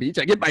up and down the beach.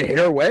 I get my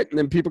hair wet, and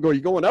then people go,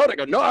 "You going out?" I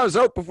go, "No, I was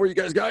out before you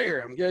guys got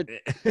here. I'm good.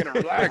 Gonna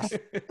relax."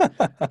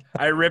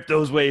 I ripped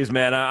those waves,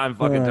 man. I'm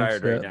fucking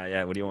tired right now.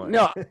 Yeah, what do you want?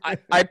 No,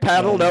 I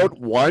paddled out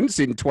once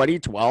in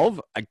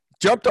 2012. I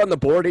jumped on the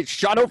board. It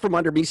shot out from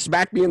under me,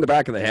 smacked me in the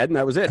back of the head, and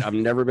that was it. I've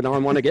never been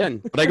on one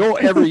again. But I go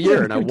every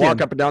year, and I walk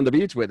up and down the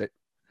beach with it.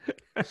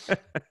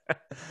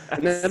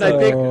 And then I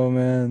think, oh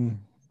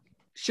man.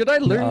 Should I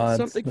learn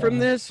something from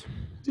this?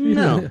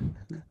 No.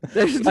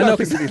 There's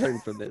nothing to be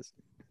learned from this.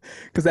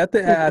 Because at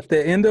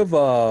the end of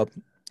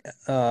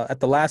at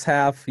the last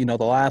half, the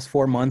last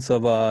 4 months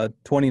of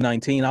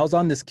 2019, I was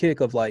on this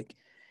kick of like,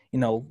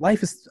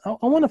 life is. I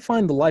want to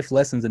find the life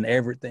lessons in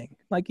everything.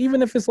 Like,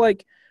 even if it's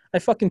like I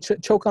fucking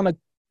choke on a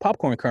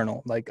popcorn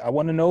kernel, like I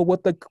want to know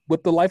what the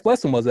life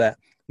lesson was at.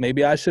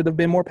 Maybe I should have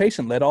been more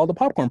patient, let all the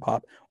popcorn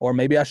pop, or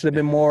maybe I should have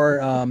been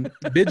more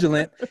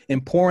vigilant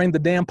in pouring the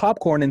damn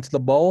popcorn into the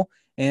bowl.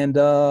 And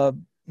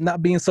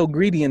not being so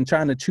greedy and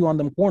trying to chew on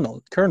them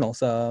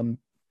kernels. I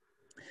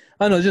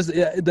don't know, just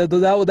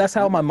that's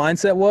how my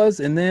mindset was.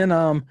 And then,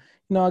 I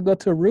go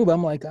to Aruba.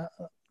 I'm like,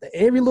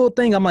 every little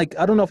thing. I'm like,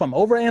 I don't know if I'm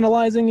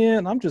overanalyzing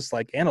it. I'm just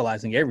like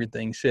analyzing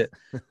everything. Shit.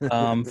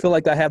 Feel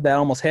like I have that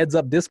almost heads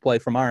up display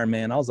from Iron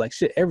Man. I was like,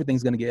 shit,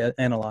 everything's gonna get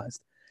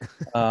analyzed.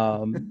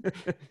 So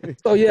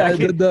yeah,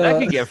 that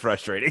can get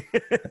frustrating.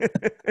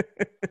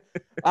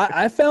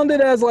 I found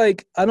it as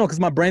like, I don't know, because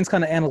my brain's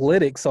kind of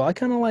analytic, so I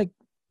kind of like,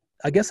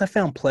 I guess I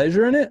found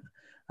pleasure in it.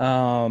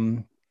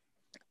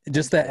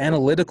 Just that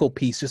analytical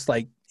piece, just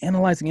like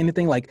analyzing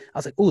anything. Like I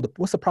was like, oh,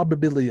 what's the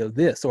probability of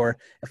this? Or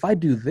if I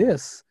do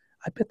this,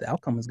 I bet the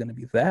outcome is going to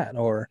be that.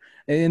 And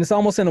it's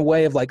almost in a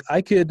way of like,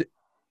 I could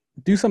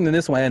do something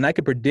this way and I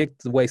could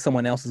predict the way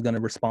someone else is going to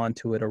respond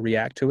to it or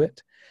react to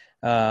it.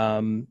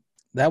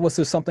 That was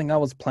just something I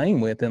was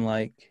playing with, and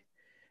like,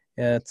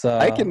 it's.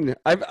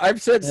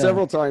 I've said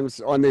several times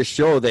on this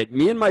show that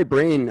me and my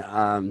brain,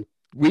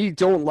 we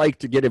don't like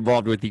to get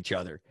involved with each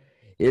other.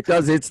 It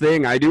does its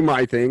thing, I do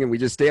my thing, and we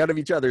just stay out of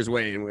each other's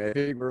way, and I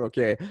think we're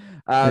okay.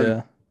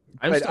 I'm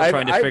still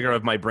trying to figure out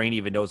if my brain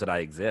even knows that I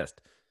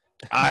exist.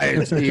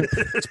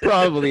 It's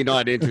probably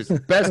not interesting.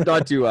 Best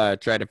not to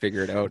try to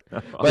figure it out.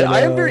 But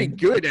I am very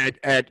good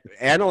at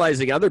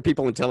analyzing other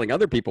people and telling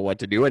other people what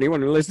to do.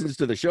 Anyone who listens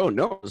to the show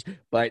knows.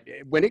 But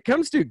when it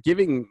comes to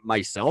giving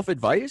myself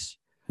advice,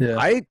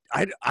 Yeah.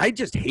 I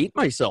just hate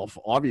myself,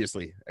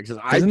 obviously, because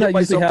I Isn't give that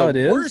usually myself how the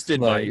it is? worst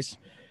advice.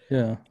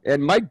 Yeah.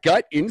 And my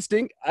gut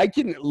instinct, I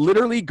can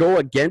literally go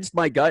against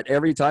my gut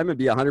every time and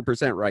be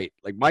 100% right.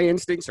 Like, my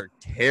instincts are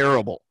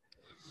terrible.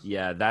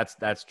 Yeah,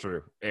 that's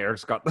true.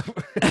 Eric's got the.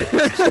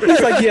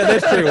 He's like, yeah,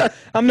 that's true.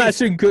 I'm not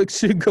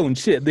sugarcoating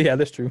shit. Yeah,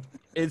 that's true.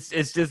 It's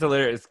just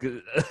hilarious. 'Cause,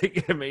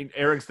 like, I mean,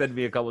 Eric said to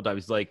me a couple of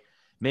times, he's like,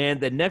 man,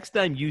 the next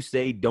time you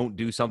say don't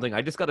do something,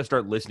 I just got to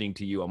start listening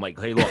to you. I'm like,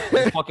 hey, look,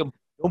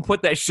 don't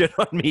put that shit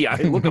on me. I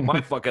look at my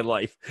fucking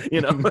life,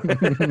 you know.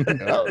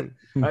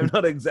 I'm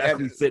not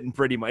exactly sitting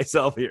pretty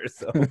myself here,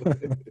 so.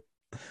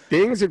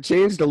 Things have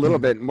changed a little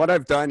bit. And what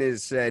I've done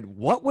is said,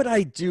 what would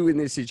I do in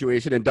this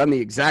situation? And done the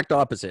exact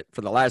opposite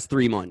for the last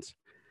 3 months.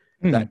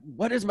 That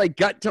what does my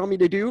gut tell me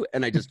to do?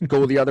 And I just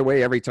go the other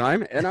way every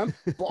time. And I'm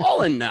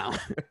balling now.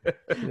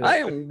 I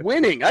am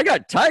winning. I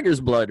got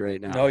tiger's blood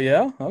right now. Oh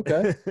yeah?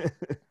 Okay.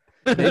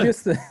 Maybe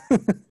it's the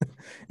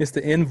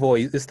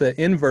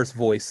inverse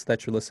voice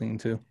that you're listening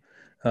to.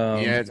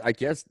 Yeah, I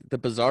guess the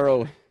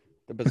bizarro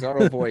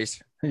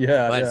voice.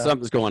 Yeah. But yeah.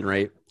 something's going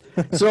right.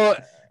 So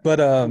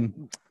But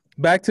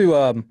back to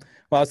I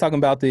was talking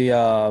about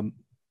the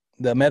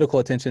medical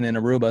attention in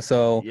Aruba.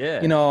 So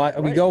Yeah, you know, I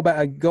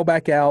go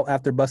back out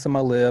after busting my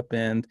lip,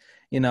 and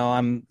you know,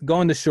 I'm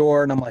going to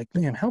shore, and I'm like,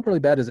 man, how really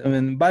bad is it? I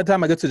mean, by the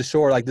time I get to the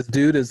shore, like this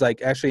dude is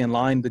like actually in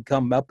line to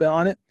come up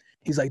on it.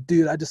 He's like,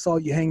 dude, I just saw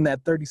you hang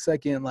that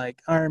 30-second like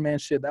Iron Man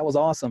shit. That was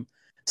awesome.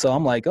 So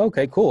I'm like,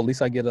 okay, cool. At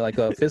least I get like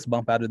a fist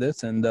bump out of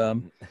this. And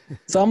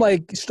so I'm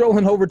like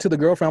strolling over to the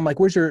girlfriend. I'm like,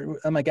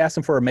 I'm like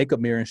asking for a makeup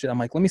mirror and shit. I'm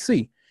like, let me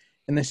see.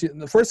 And then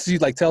she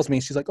like tells me,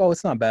 she's like, oh,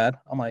 it's not bad.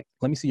 I'm like,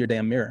 let me see your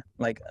damn mirror.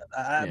 Like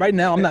right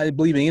now, I'm not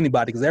believing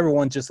anybody because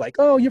everyone's just like,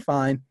 oh, you're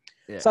fine.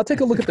 Yeah. So I take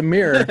a look at the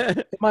mirror,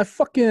 my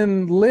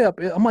fucking lip.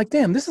 I'm like,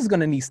 damn, this is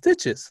going to need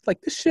stitches. Like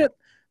this shit,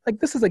 like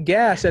this is a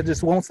gash that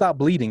just won't stop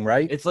bleeding,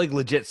 right? it's like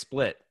legit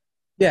split.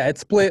 Yeah,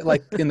 it's split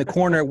like in the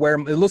corner where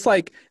it looks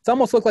like, it's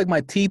almost looked like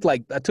my teeth,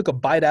 like I took a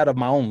bite out of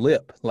my own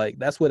lip. Like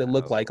that's what it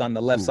looked like on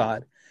the left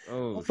side.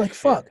 Oh, I was like,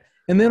 fuck.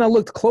 And then I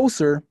looked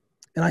closer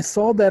and I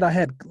saw that I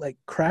had like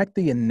cracked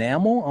the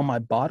enamel on my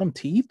bottom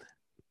teeth.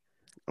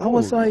 I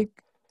was like,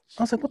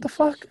 what the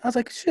fuck? I was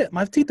like, shit,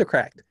 my teeth are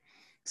cracked.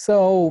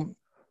 So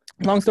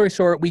long story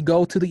short, we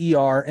go to the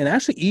ER, and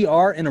actually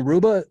ER in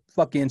Aruba,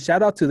 fucking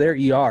shout out to their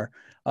ER.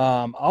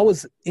 I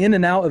was in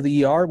and out of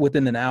the ER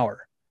within an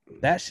hour.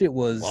 That shit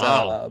was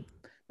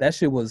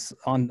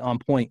on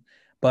point.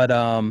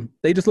 But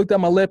they just looked at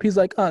my lip. He's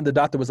like, the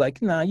doctor was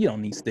like, nah, you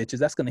don't need stitches.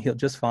 That's gonna heal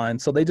just fine.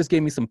 So they just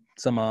gave me some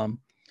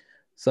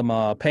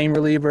pain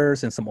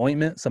relievers and some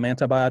ointment, some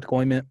antibiotic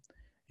ointment,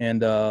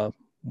 and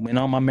went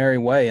on my merry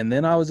way. And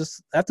then I was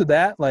just, after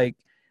that, like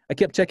I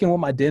kept checking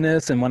with my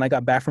dentist. And when I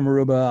got back from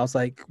Aruba, I was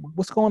like,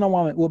 what's going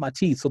on with my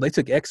teeth? So they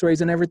took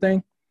x-rays and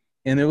everything.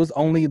 And it was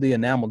only the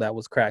enamel that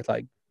was cracked.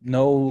 Like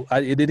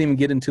it didn't even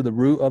get into the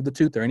root of the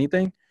tooth or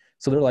anything.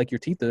 So they're like, your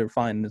teeth are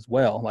fine as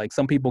well. Like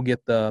some people get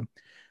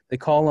they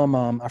call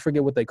them, I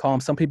forget what they call them.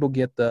 Some people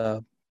get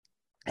the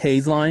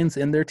haze lines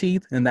in their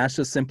teeth, and that's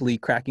just simply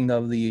cracking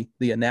of the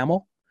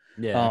enamel.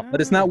 Yeah.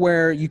 But it's not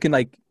where you can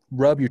like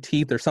rub your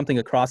teeth or something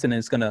across it and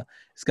it's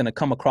gonna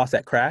come across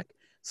that crack.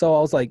 So I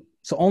was like,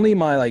 so only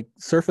my like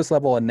surface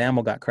level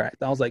enamel got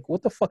cracked. I was like,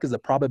 what the fuck is the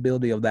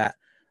probability of that?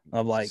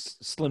 Of like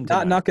slim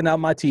not knocking out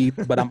my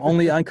teeth, but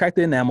I cracked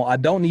the enamel. I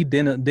don't need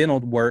dental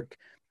work.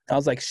 I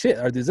was like, shit,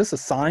 is this a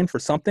sign for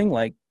something?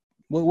 Like,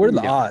 what are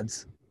the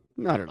odds?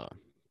 Not at all.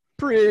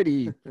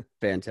 Pretty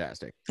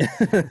fantastic.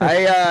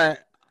 Yeah,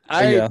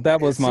 that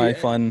was my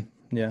fun.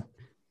 Yeah.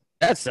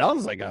 That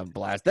sounds like a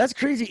blast. That's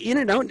crazy. In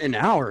and out in an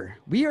hour.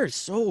 We are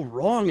so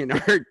wrong in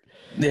our.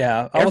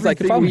 Yeah, I was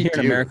like, if I'm here in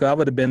America, I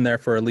would have been there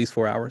for at least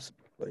 4 hours.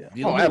 But yeah.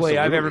 The only way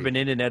I've ever been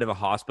in and out of a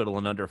hospital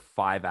in under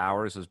 5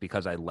 hours was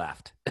because I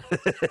left.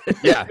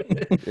 Yeah.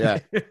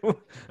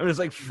 I'm just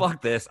like,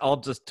 fuck this. I'll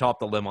just top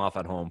the limb off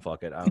at home.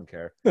 Fuck it. I don't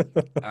care.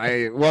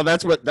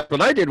 That's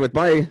what I did with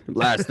my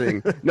last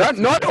thing.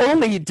 Not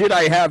only did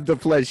I have the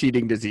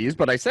flesh-eating disease,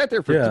 but I sat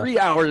there for 3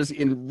 hours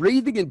in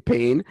writhing in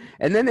pain,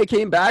 and then they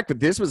came back, but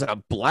this was a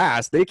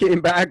blast. They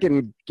came back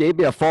and gave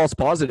me a false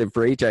positive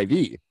for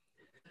HIV.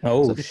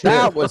 Oh, so shit.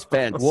 That was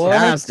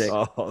fantastic.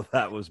 Oh,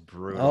 that was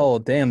brutal. Oh,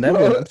 damn.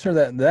 I'm sure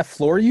that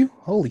floored you?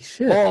 Holy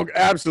shit. Oh,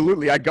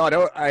 absolutely. I got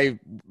out. I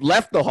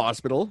left the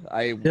hospital.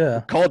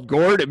 I called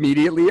Gord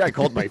immediately. I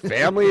called my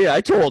family.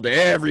 I told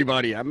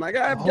everybody. I'm like,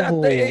 I've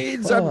got the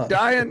AIDS. Fuck. I'm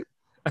dying.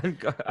 I've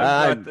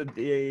got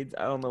the AIDS.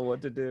 I don't know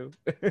what to do.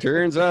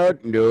 Turns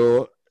out,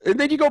 no. And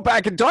then you go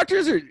back, and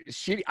doctors are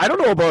shitty. I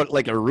don't know about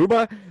like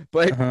Aruba,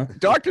 but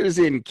doctors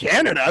in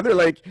Canada, they're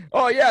like,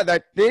 oh, yeah,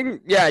 that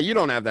thing. Yeah, you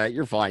don't have that.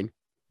 You're fine.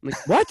 I'm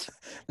like, what?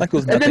 Like it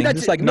was nothing,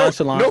 just like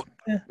nonchalant.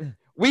 No,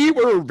 we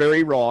were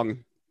very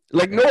wrong.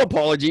 Like no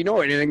apology,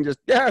 no anything. Just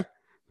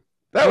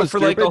That was for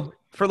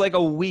stupid. like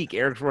a week.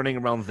 Eric's running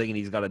around thinking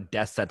he's got a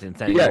death sentence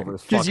hanging over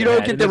his because you fucking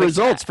don't head. get the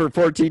results for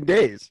 14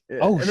 days.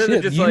 Oh And then they're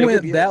shit! just You like,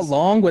 went that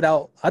long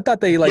without? I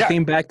thought they like Yeah.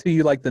 came back to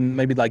you like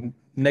maybe like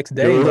next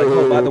day. Like,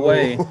 oh, by the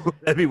way,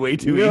 that'd be way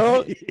too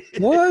No. easy.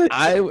 what?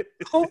 I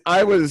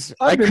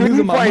I've been couldn't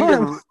losing my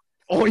find mind.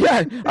 Oh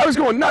yeah, I was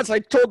going nuts. I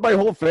told my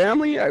whole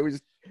family. I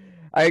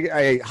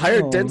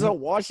hired Oh. Denzel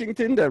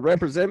Washington to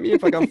represent me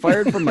if I got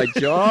fired from my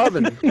job,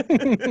 and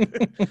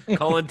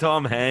Calling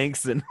Tom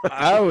Hanks and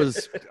I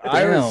was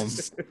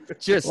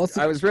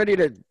ready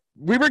to.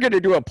 We were going to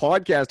do a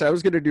podcast. I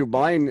was going to do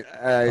mine,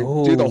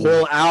 do the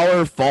whole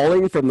hour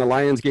falling from the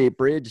Lionsgate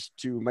Bridge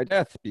to my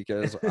death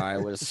because I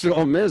was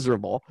so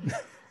miserable.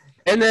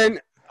 And then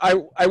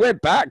I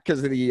went back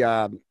because of the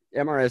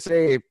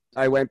MRSA.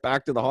 I went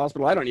back to the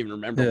hospital. I don't even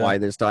remember why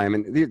this time.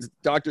 And the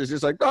doctor's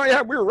just like, "Oh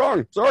yeah, we were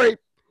wrong. Sorry."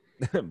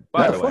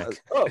 by the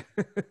way,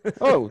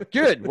 oh,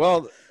 good.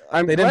 Well,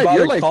 They didn't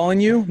bother calling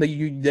you. They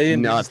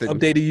didn't just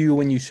updated you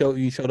when you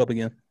showed up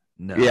again.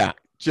 no. Yeah,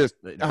 just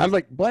I'm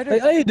like, what?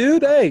 Hey,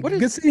 dude. Hey,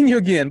 good seeing you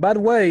again. By the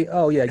way,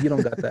 oh yeah, you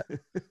don't got that.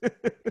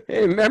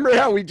 Hey, remember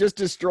how we just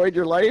destroyed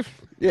your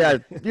life? Yeah,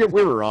 we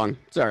were wrong.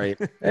 Sorry.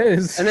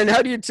 And then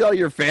how do you tell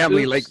your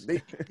family? Like,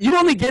 you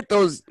only get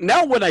those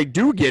now. When I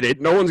do get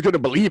it, no one's going to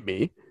believe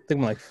me.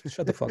 I'm like,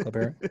 shut the fuck up,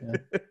 Eric.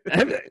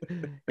 Yeah.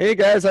 Hey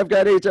guys, I've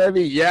got HIV.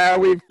 Yeah,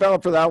 we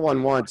fell for that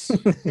one once.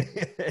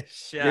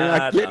 You're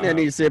not getting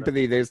any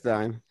sympathy this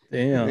time.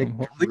 Damn.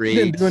 Well, you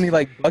didn't do any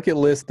like bucket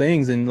list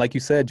things, and like you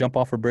said, jump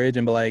off a bridge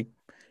and be like,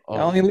 I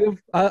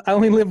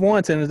only live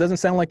once, and it doesn't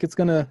sound like it's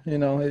gonna,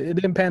 it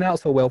didn't pan out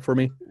so well for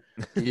me.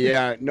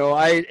 Yeah, no,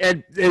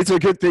 and it's a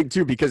good thing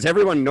too because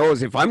everyone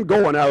knows if I'm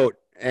going out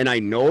and I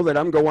know that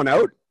I'm going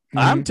out.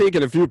 I'm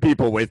taking a few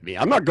people with me.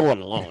 I'm not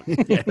going alone.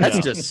 That's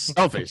just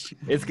selfish.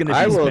 It's going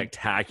to be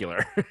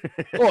spectacular.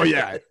 Oh,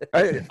 yeah.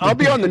 I'll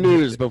be on the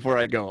news before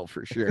I go,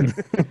 for sure.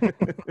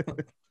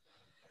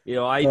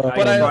 I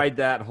tried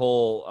that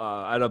whole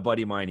I had a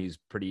buddy of mine who's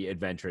pretty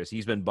adventurous.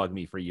 He's been bugging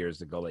me for years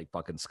to go like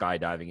fucking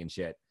skydiving and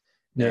shit.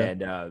 Yeah.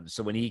 And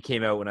so when he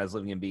came out, when I was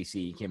living in BC,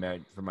 he came out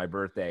for my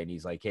birthday and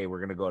he's like, hey, we're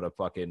going to go to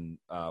fucking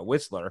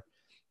Whistler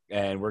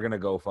and we're going to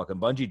go fucking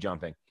bungee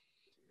jumping.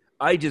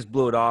 I just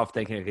blew it off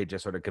thinking I could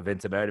just sort of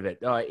convince him out of it.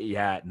 Oh,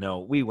 yeah, no,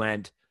 we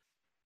went.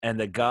 And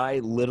the guy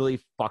literally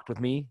fucked with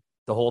me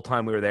the whole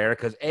time we were there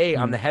because,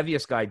 I'm the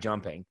heaviest guy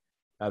jumping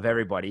of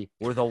everybody.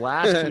 We're the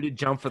last two to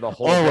jump for the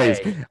whole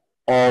day.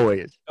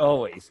 Always.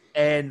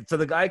 And so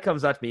the guy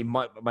comes up to me,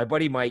 my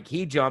buddy Mike,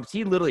 he jumps.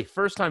 He literally,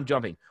 first time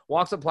jumping,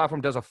 walks up the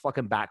platform, does a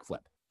fucking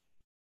backflip.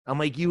 I'm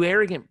like, you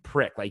arrogant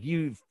prick. Like,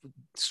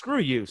 screw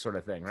you sort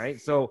of thing, right?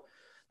 So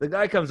the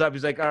guy comes up.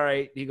 He's like, all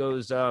right. He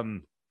goes,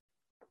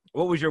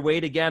 what was your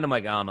weight again? I'm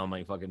like, I don't know, I'm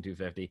like fucking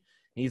 250.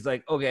 He's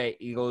like, okay.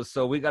 He goes,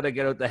 so we got to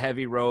get out the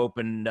heavy rope.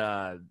 And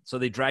so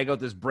they drag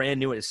out this brand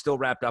new, it's still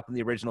wrapped up in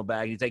the original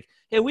bag. He's like,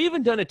 hey, we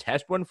haven't done a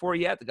test run for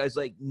it yet. The guy's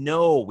like,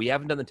 no, we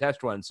haven't done the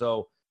test run.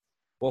 So,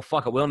 well,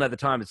 fuck it. We don't have the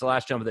time. It's the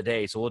last jump of the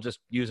day. So we'll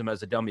just use him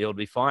as a dummy. It'll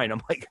be fine.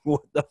 I'm like,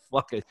 what the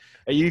fuck?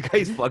 Are you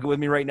guys fucking with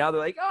me right now?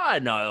 They're like, oh,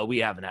 no, we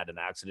haven't had an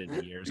accident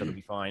in years. It'll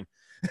be fine.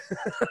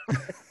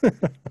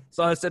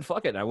 So I said,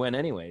 fuck it. I went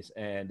anyways.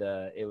 And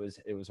it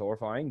was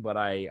horrifying, but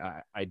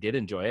I did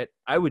enjoy it.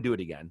 I would do it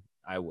again.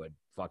 I would.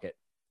 Fuck it.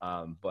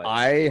 But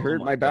I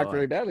hurt my back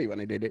very badly when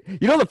I did it.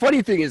 The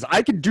funny thing is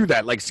I could do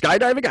that. Like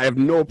skydiving, I have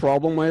no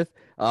problem with.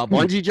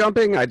 Bungee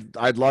jumping,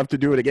 I'd love to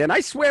do it again.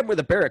 I swam with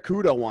a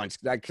barracuda once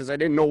because I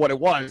didn't know what it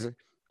was.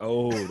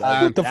 Oh,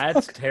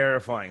 that's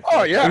terrifying.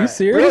 Oh yeah. Are you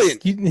serious?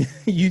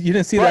 You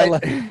didn't see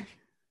that?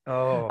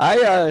 Oh.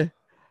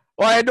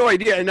 I had no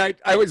idea, and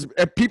I was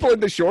people in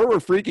the shore were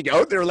freaking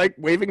out. They were like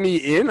waving me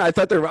in. I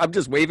thought I'm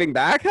just waving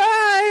back.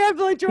 Hi, I'm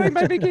enjoying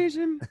my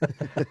vacation.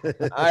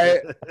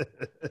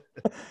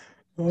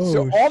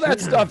 So all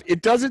that stuff,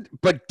 it doesn't.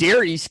 But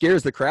dairy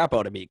scares the crap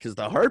out of me because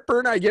the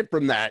heartburn I get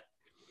from that.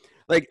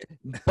 Like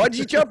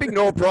bungee jumping,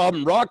 no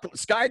problem.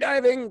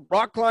 Skydiving,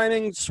 rock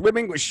climbing,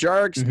 swimming with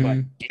sharks.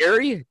 But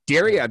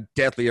dairy, I'm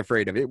deathly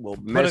afraid of. It will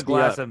mess me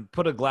up.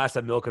 Put a glass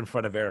of milk in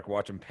front of Eric.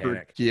 Watch him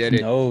panic. Get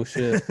it? Oh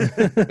shit!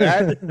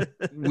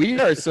 We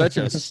are such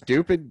a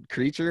stupid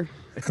creature.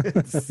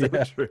 So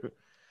true.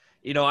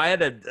 I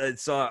had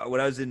when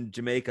I was in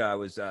Jamaica, I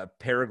was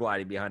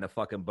paragliding behind a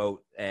fucking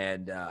boat,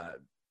 and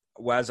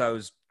as I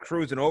was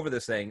cruising over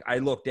this thing, I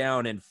looked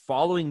down, and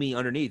following me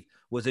underneath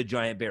was a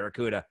giant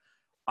barracuda.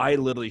 I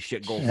literally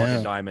shit gold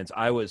fucking diamonds.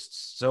 I was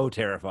so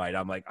terrified.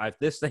 I'm like, if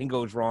this thing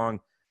goes wrong,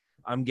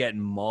 I'm getting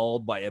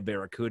mauled by a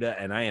barracuda,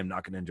 and I am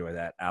not going to enjoy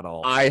that at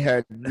all. I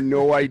had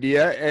no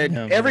idea,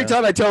 and every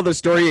time I tell the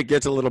story, it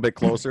gets a little bit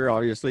closer,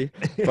 obviously.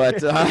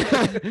 But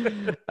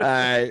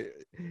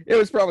it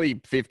was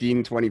probably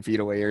 15, 20 feet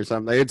away or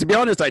something. To be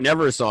honest, I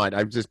never saw it.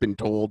 I've just been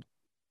told.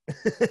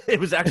 It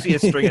was actually a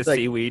string of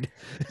seaweed.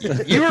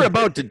 You were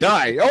about to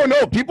die. Oh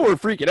no, people were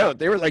freaking out.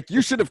 They were like,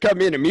 you should have come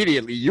in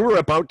immediately. You were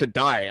about to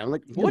die. I'm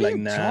like, what are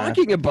you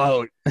talking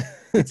about?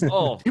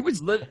 It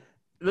was let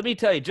me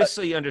tell you, just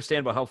so you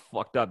understand about how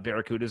fucked up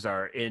barracudas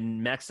are.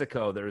 In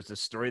Mexico, there was a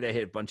story that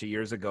hit a bunch of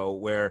years ago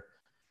where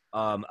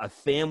a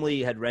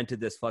family had rented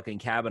this fucking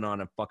cabin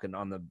on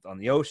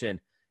the ocean,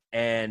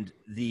 and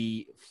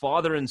the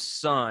father and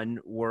son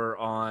were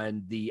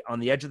on the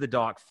edge of the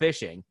dock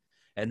fishing,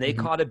 and they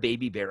caught a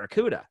baby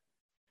barracuda.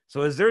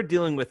 So as they're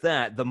dealing with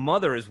that, the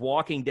mother is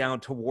walking down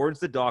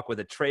towards the dock with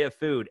a tray of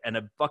food, and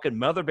a fucking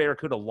mother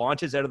barracuda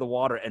launches out of the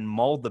water and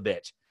mauled the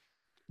bitch.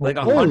 Like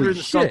 100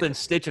 something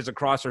stitches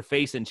across her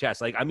face and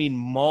chest. Like, I mean,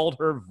 mauled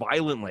her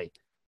violently.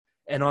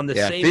 And on the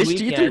same fish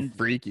weekend, teeth are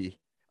freaky.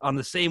 On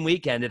the same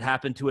weekend, it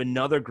happened to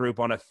another group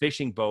on a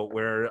fishing boat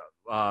where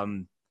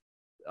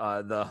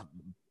the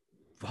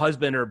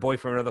husband or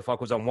boyfriend or whatever the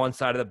fuck was on one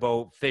side of the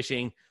boat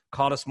fishing,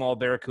 caught a small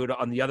barracuda.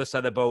 On the other side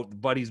of the boat, the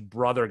buddy's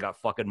brother got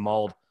fucking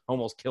mauled,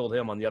 almost killed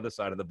him on the other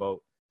side of the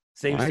boat.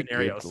 Same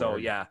scenario. So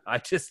yeah,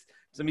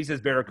 somebody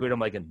says barracuda, I'm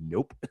like,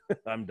 nope,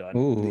 I'm done.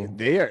 Ooh.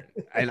 They are,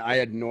 and I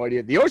had no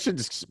idea. The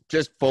ocean's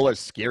just full of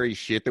scary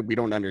shit that we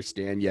don't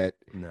understand yet.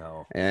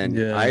 No.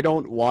 And I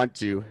don't want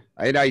to.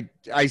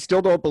 I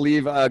still don't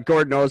believe,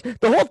 Gordon knows. The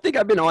whole thing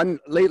I've been on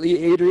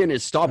lately, Adrian,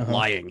 is stop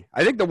lying.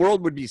 I think the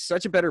world would be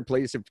such a better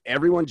place if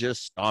everyone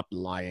just stopped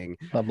lying.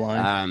 Stop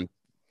lying.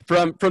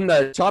 From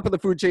the top of the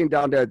food chain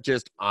down to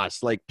just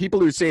us. Like people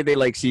who say they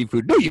like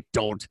seafood. No, you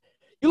don't.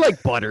 You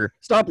like butter.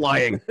 Stop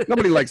lying.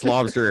 Nobody likes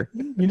lobster.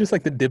 You just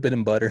like to dip it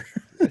in butter.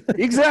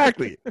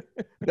 Exactly.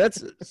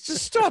 Just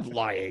stop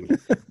lying.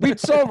 We'd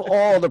solve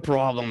all the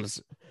problems.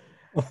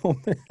 Oh,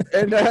 man.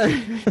 And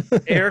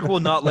Eric will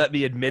not let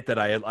me admit that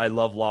I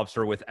love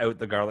lobster without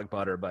the garlic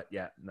butter, but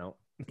yeah, no.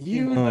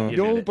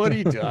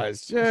 Nobody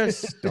does.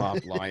 Just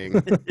stop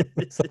lying.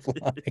 Stop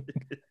lying.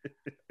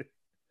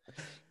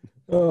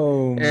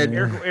 Oh, and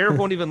Eric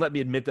won't even let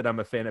me admit that I'm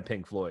a fan of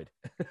Pink Floyd.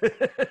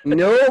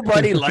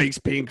 Nobody likes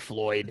Pink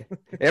Floyd.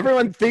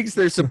 Everyone thinks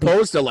they're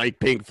supposed to like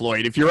Pink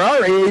Floyd. If you're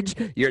our age,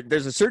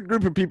 there's a certain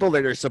group of people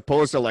that are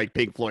supposed to like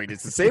Pink Floyd.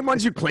 It's the same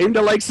ones who claim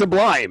to like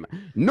Sublime.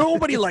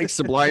 Nobody likes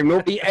Sublime.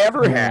 Nobody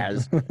ever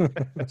has.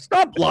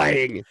 Stop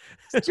lying.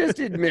 Just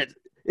admit.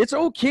 It's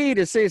okay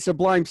to say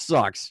Sublime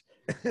sucks.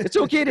 It's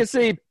okay to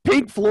say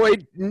Pink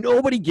Floyd,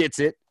 nobody gets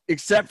it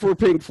except for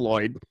Pink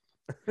Floyd.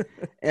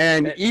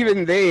 And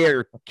even they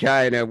are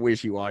kind of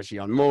wishy-washy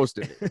on most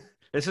of it.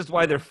 This is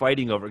why they're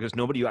fighting over it, because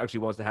nobody actually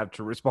wants to have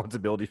true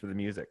responsibility for the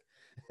music.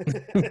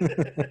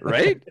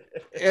 Right?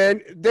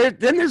 And then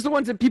there's the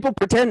ones that people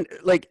pretend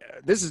like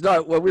this is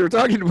not what we were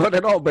talking about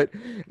at all, but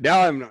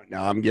now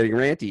I'm getting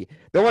ranty.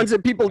 The ones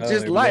that people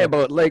just lie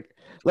about, like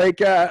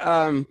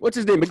what's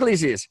his name?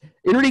 Iglesias.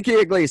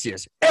 Enrique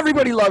Iglesias.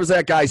 Everybody loves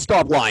that guy.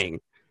 Stop lying.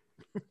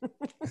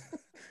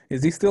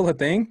 Is he still a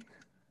thing?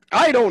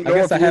 I don't know. I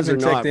guess if I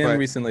haven't checked not, in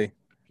recently.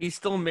 He's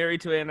still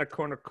married to Anna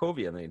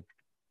Kournikova, I mean.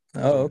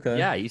 Oh, okay.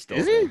 Yeah, he's still.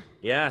 Is he?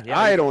 Yeah.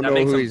 I don't know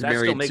who he's married to.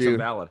 That still makes him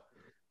valid.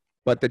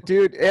 But the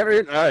dude,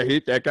 I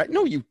hate that guy.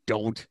 No, you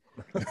don't.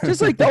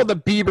 Just like all the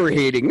Bieber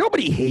hating.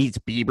 Nobody hates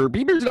Bieber.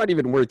 Bieber's not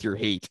even worth your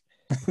hate.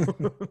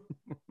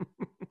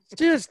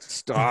 Just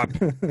stop.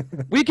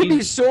 We could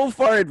be so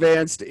far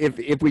advanced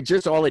if we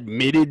just all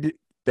admitted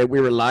that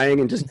we were lying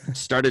and just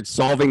started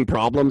solving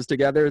problems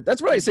together.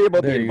 That's what I say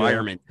about the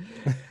environment.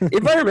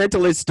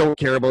 Environmentalists don't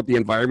care about the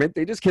environment.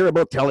 They just care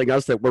about telling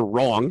us that we're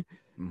wrong.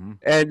 Mm-hmm.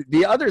 And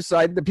the other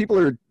side, the people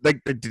are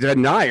like the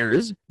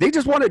deniers. They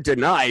just want to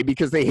deny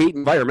because they hate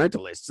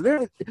environmentalists.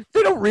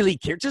 They don't really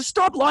care. Just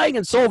stop lying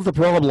and solve the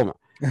problem.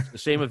 The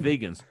same with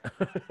vegans.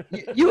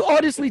 You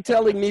honestly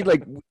telling me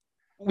like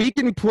we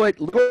can put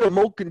little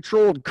remote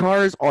controlled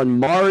cars on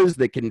Mars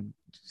that can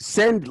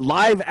send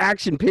live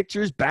action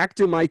pictures back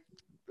to my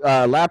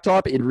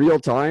laptop in real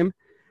time,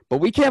 but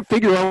we can't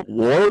figure out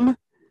warm?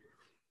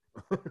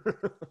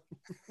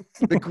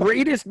 The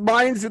greatest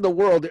minds in the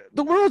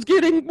world's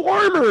getting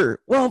warmer.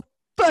 Well,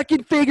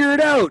 fucking figure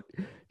it out.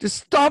 Just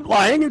stop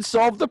lying and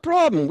solve the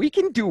problem. We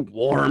can do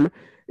warm.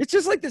 It's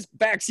just like this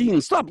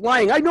vaccine. Stop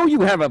lying. I know you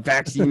have a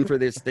vaccine for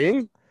this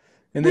thing.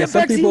 And there's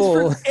vaccines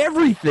for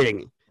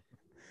everything.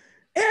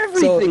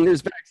 Everything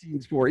there's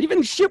vaccines for.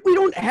 Even shit we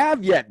don't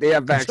have yet, they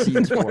have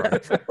vaccines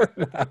for.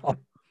 Wow.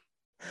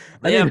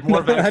 They have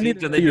more vaccines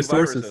than they do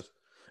viruses.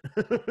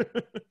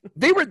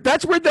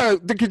 That's where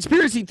the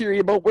conspiracy theory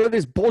about where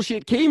this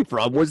bullshit came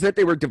from was that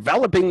they were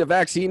developing the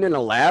vaccine in a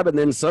lab, and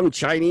then some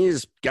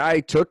Chinese guy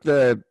took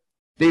they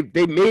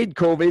made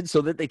COVID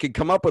so that they could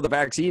come up with a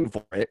vaccine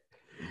for it.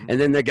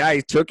 And then the guy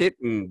took it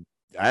and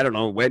I don't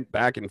know, went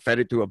back and fed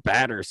it to a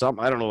bat or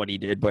something. I don't know what he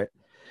did, but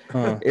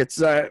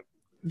it's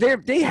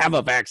they have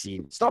a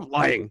vaccine. Stop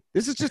lying.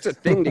 This is just a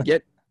thing to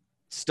get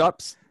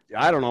stops.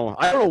 I don't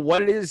know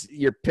what it is.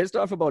 You're pissed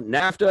off about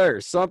NAFTA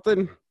or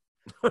something.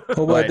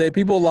 Well,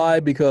 people lie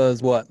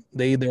because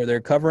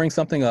they're covering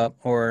something up,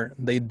 or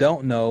they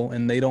don't know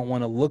and they don't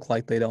want to look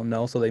like they don't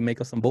know, so they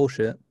make up some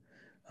bullshit.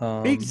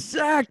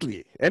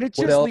 Exactly, and it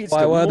just leads to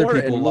more more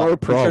and more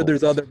problems. I'm sure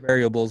there's other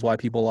variables why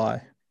people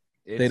lie.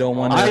 They don't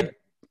want to.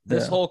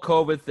 This whole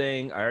COVID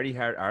thing, I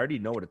already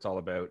know what it's all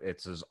about.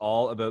 It's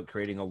all about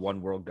creating a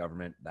one world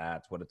government.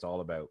 That's what it's all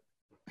about.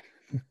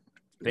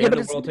 Band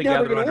the world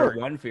together under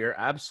one fear.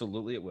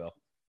 Absolutely, it will.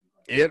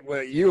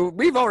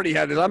 We've already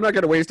had it. I'm not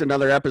going to waste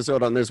another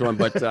episode on this one,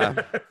 but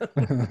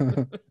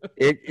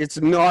It's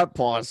not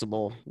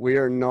possible. We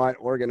are not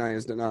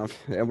organized enough,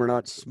 and we're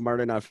not smart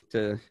enough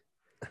to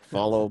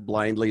follow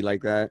blindly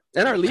like that.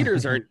 And our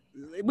leaders aren't.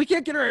 We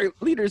can't get our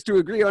leaders to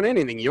agree on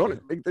anything. You want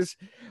to make this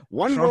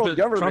one world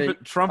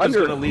government? Trump is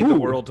going to lead the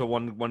world to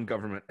one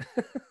government.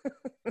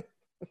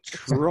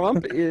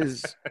 Trump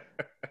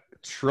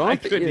I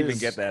couldn't even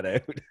get that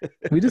out.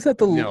 We just have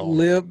to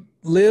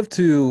live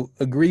to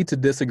agree to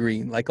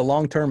disagree, like a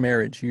long-term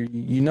marriage.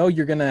 You know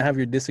you're gonna have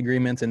your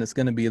disagreements, and it's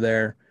gonna be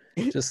there.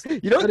 Just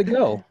let it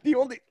go.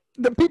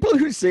 The people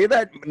who say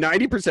that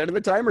 90% of the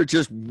time are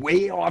just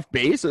way off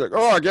base. They're like,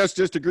 oh, I guess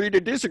just agree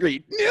to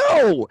disagree.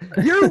 No,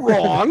 you're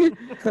wrong,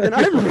 and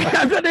I'm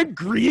not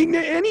agreeing to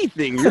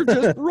anything. You're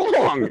just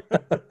wrong.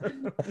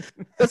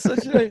 That's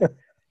such a,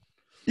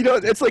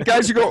 it's like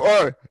guys who go,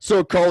 oh,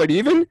 so call it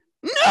even.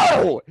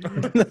 No.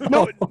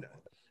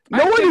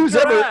 No one who's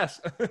ever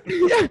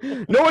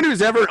no one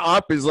who's ever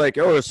up is like,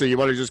 oh, so you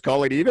want to just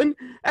call it even?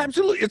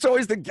 Absolutely. It's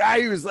always the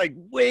guy who's like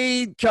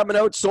way coming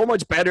out so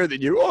much better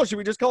than you. Oh, should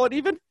we just call it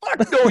even?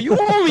 Fuck no, you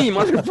owe me,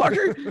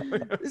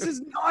 motherfucker. This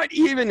is not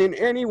even in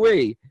any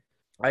way.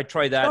 I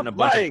tried that in a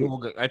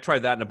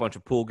bunch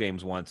of pool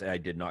games once, and I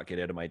did not get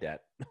out of my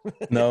debt.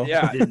 No.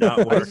 Yeah, it did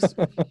not work.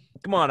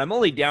 Come on, I'm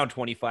only down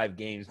 25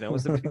 games now.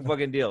 What's the big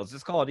fucking deal? Let's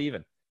just call it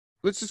even.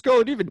 Let's just call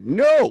it even.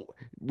 No,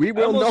 we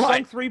will not.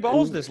 Sunk 3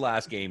 balls this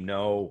last game.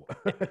 No.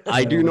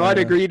 I do not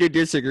agree to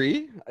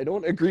disagree. I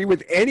don't agree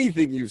with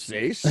anything you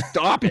say.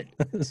 Stop it.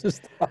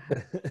 Stop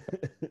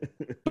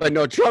it. But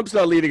no, Trump's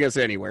not leading us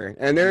anywhere.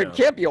 And there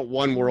can't be a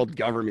one world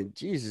government.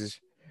 Jesus.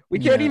 We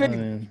can't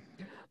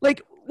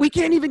we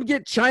can't even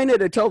get China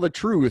to tell the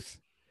truth.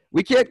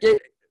 We can't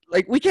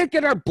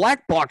get our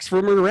black box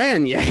from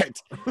Iran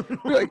yet.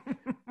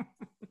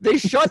 They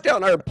shut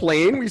down our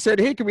plane. We said,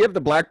 hey, can we have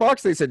the black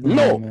box? They said,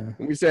 no.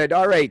 And we said,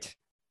 all right.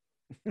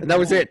 And that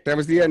was it. That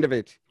was the end of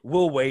it.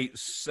 We'll wait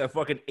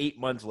fucking 8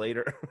 months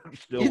later.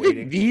 Still waiting.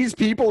 Think these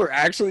people are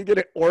actually going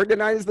to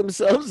organize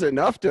themselves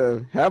enough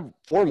to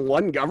form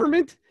one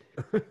government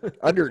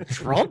under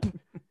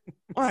Trump?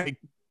 My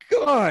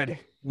God.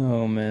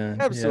 Oh, man.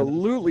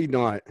 Absolutely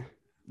not.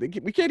 We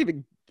can't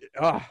even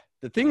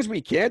the things we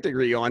can't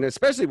agree on,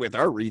 especially with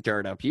our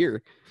retard up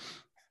here.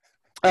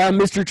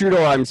 Mr.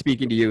 Trudeau, I'm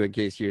speaking to you in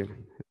case you're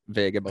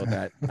vague about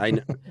that.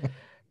 I'm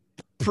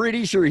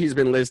pretty sure he's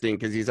been listening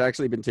because he's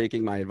actually been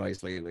taking my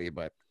advice lately.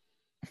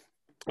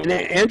 And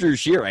Andrew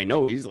Scheer, I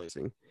know he's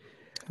listening.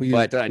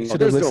 Should have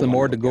listened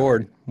more to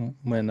Gord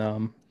when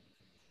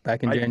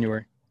back in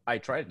January. I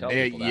tried to tell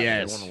people that.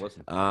 Yes. They want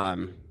to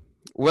listen.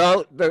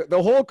 Well,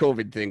 the whole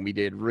COVID thing we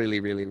did really,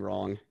 really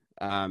wrong.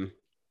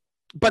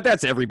 But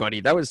that's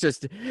everybody. That was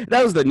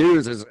the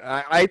news.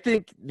 I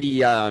think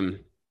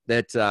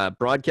that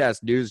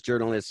broadcast news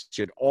journalists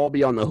should all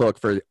be on the hook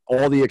for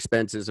all the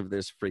expenses of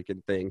this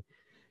freaking thing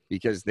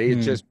because they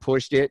just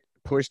pushed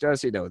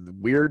us in a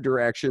weird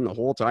direction the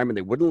whole time, and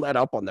they wouldn't let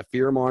up on the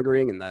fear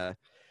mongering and the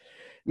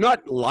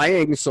not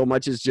lying so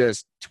much as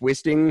just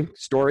twisting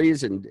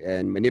stories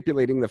and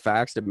manipulating the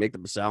facts to make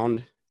them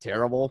sound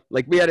terrible.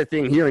 Like we had a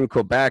thing here in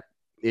Quebec,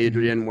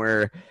 Adrian,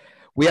 where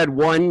we had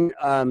one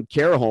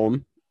care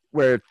home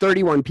where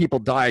 31 people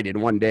died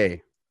in one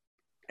day.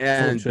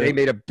 And they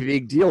made a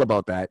big deal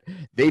about that.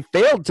 They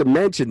failed to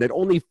mention that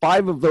only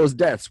 5 of those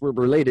deaths were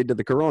related to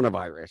the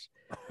coronavirus.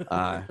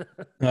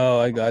 Oh,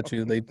 I got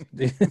you. They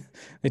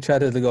tried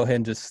to go ahead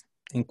and just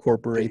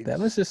incorporate that.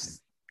 Let's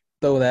just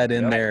throw that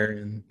in there.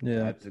 And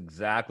that's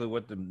exactly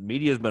what the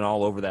media's been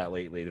all over that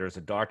lately. There's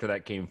a doctor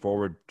that came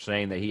forward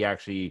saying that he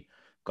actually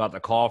got the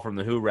call from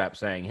the WHO rep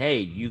saying, hey,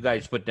 you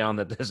guys put down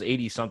that this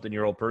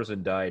 80-something-year-old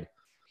person died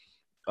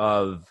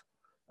of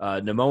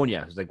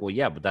pneumonia. It's like, well,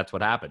 yeah, but that's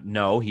what happened.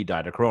 No, he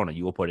died of corona.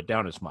 You will put it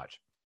down as much.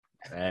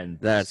 And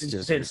that's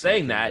just since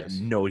saying that,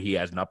 no, he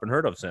has not been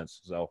heard of since.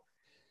 So,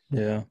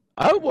 yeah,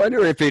 I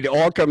wonder if it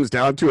all comes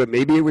down to it.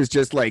 Maybe it was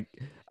just like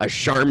a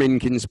Charmin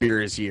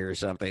conspiracy or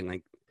something.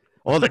 Like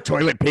all the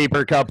toilet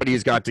paper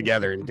companies got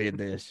together and did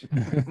this.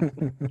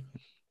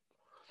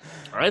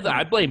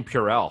 I blame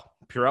Purell.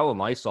 Purell and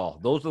Lysol.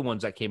 Those are the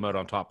ones that came out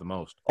on top the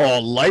most. Oh,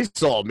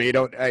 Lysol made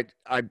out.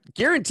 I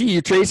guarantee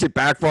you trace it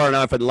back far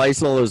enough, and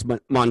Lysol is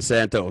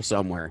Monsanto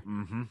somewhere.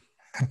 Mm-hmm.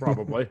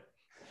 Probably.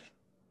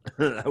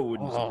 That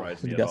wouldn't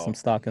surprise me you at got all. some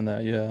stock in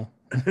that, yeah.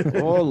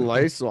 Oh,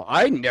 Lysol.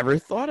 I never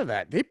thought of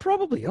that. They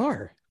probably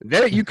are.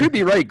 You could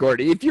be right,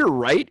 Gordy. If you're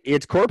right,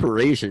 it's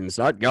corporations,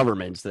 not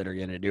governments, that are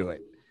going to do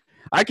it.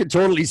 I could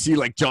totally see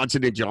like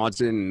Johnson &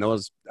 Johnson and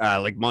those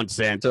like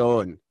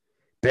Monsanto and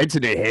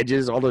Benson and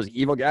Hedges, all those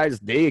evil guys,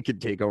 they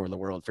could take over the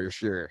world for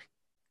sure.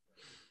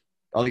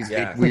 All these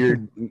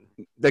weird,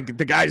 the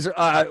guys,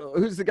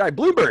 who's the guy?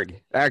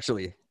 Bloomberg,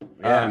 actually.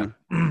 Yeah.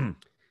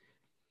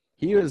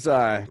 He was,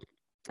 and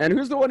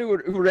who's the one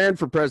who ran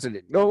for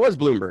president? No, it was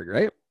Bloomberg,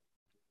 right?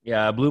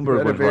 Yeah,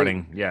 Bloomberg was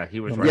running. Yeah,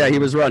 he was running. Yeah, he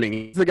was running.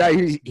 He's the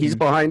guy he's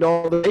behind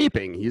all the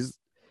vaping. He's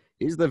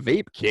the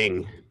vape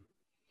king.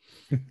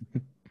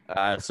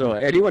 So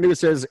anyone who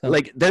says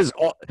like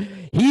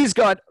he's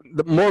got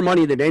more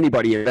money than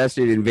anybody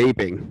invested in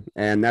vaping,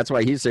 and that's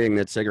why he's saying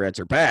that cigarettes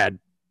are bad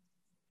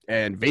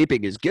and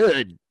vaping is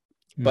good.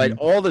 But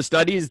all the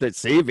studies that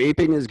say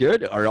vaping is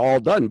good are all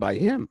done by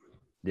him.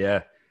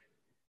 Yeah.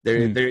 There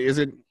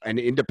isn't an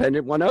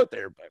independent one out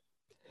there. But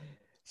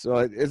so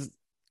it's,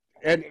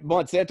 and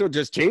Monsanto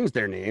just changed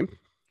their name.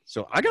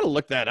 So I got to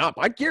look that up.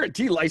 I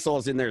guarantee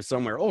Lysol's in there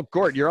somewhere. Oh,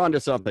 Gord, you're onto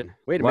something.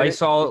 Wait a minute.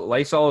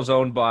 Lysol is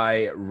owned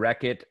by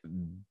Reckitt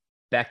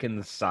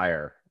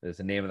Beckensire is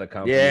the name of the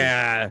company.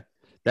 Yeah.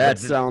 That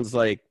sounds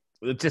like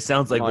it just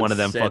sounds like Monsanto. One of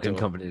them fucking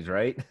companies,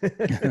 right?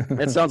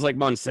 It sounds like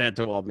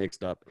Monsanto all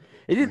mixed up.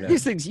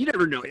 These things, you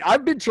never know.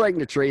 I've been trying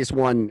to trace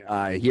one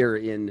here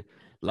in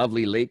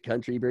lovely Lake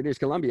Country, British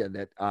Columbia,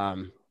 that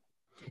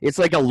it's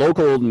like a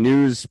local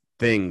news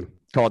thing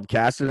called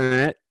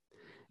Castanet.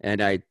 And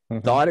I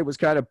thought it was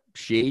kind of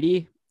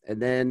shady.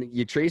 And then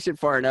you trace it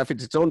far enough,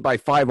 it's owned by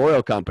 5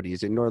 oil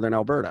companies in northern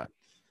Alberta.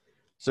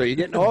 So you're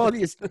getting all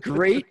these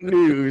great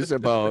news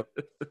about.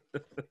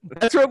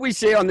 That's what we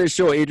say on this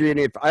show, Adrian.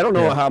 If I don't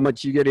know how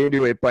much you get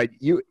into it, but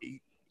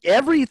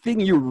everything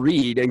you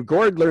read, and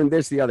Gord learned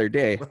this the other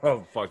day.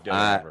 Oh fuck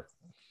yeah!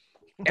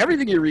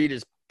 Everything you read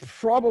is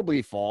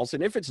probably false,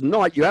 and if it's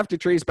not, you have to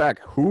trace back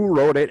who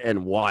wrote it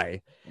and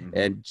why. Mm-hmm.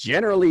 And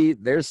generally,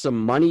 there's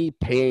some money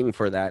paying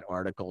for that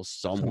article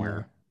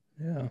somewhere.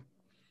 Yeah,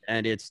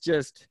 and it's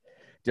just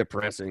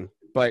depressing.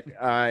 But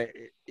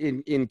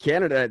in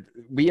Canada,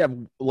 we have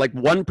like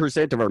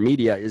 1% of our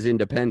media is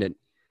independent.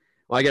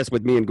 Well, I guess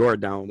with me and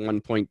Gord now,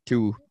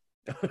 1.2.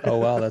 Oh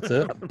wow, that's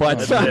it.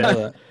 But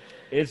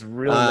it's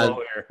real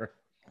low here.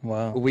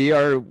 Wow.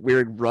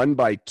 We're run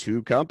by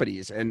 2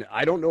 companies, and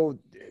I don't know.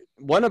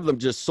 One of them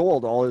just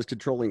sold all his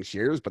controlling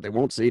shares, but they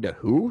won't say to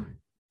who.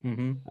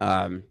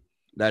 Mm-hmm.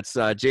 That's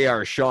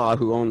J.R. Shaw,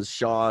 who owns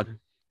Shaw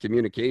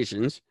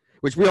Communications,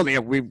 which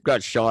we've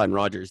got Shaw and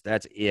Rogers.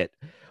 That's it.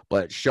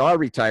 But Shaw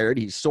retired.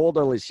 He sold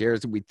all his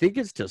shares, and we think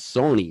it's to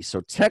Sony.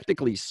 So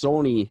technically,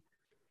 Sony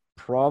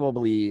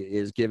probably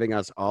is giving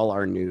us all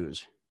our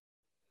news,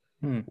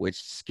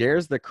 which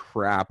scares the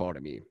crap out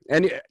of me.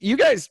 And you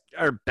guys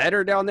are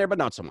better down there, but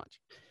not so much.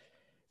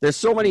 There's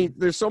so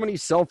many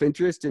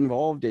self-interest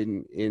involved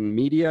in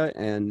media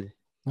and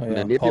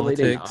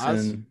manipulating politics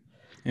us. And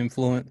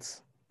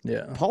influence.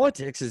 Yeah.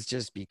 Politics has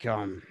just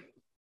become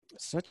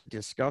such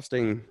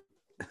disgusting,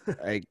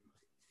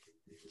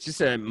 it's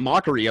just a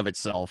mockery of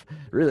itself,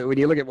 really, when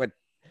you look at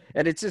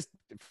and it's just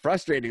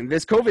frustrating.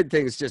 This COVID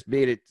thing has just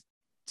made it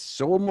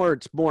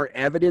it's more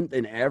evident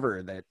than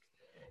ever that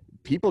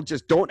people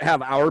just don't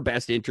have our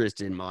best interest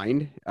in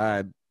mind,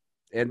 and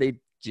they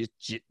just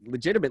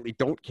legitimately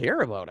don't care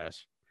about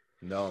us.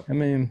 No. I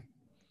mean,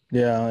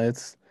 yeah,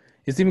 it's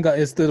to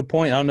the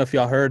point. I don't know if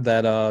y'all heard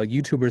that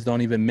YouTubers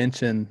don't even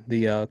mention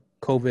the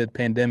COVID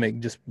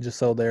pandemic just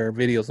so their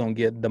videos don't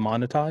get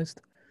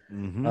demonetized.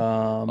 Mm-hmm.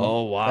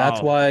 Oh wow!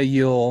 That's why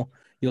you'll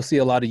see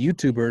a lot of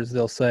YouTubers.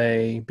 They'll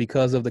say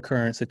because of the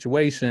current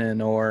situation,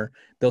 or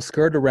they'll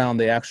skirt around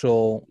the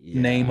actual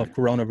name of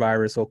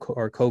coronavirus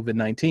or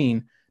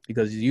COVID-19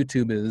 because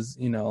YouTube is,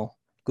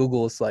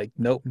 Google is like,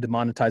 nope,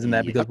 demonetizing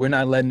that because we're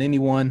not letting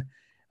anyone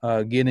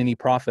get any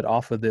profit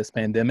off of this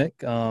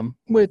pandemic.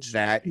 Which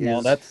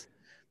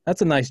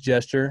that's a nice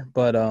gesture,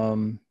 but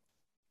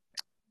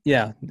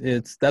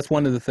that's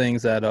one of the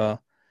things that.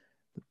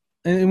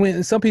 And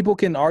when some people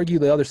can argue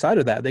the other side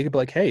of that, they could be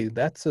like, "Hey,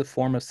 that's a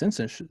form of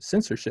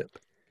censorship."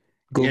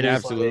 It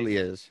absolutely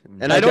is,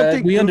 and I don't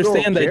think we Google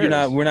understand cares.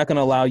 that we're not going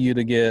to allow you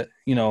to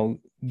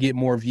get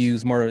more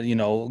views,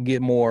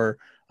 get more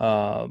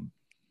the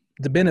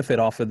benefit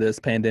off of this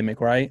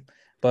pandemic, right?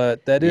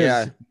 But that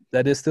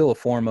is still a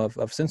form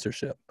of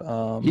censorship.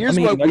 Here's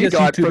what we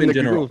got from the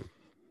general.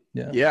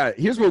 Google. Yeah,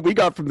 here's what we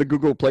got from the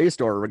Google Play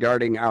Store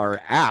regarding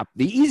our app,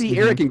 the Easy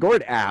Eric and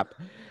Gord app.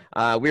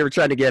 We were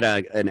trying to get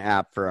an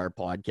app for our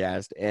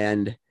podcast,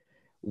 and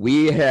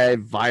we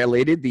have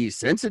violated the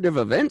sensitive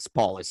events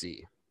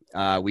policy.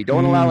 We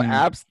don't allow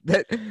apps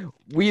that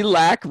we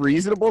lack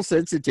reasonable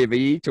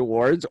sensitivity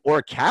towards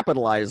or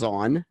capitalize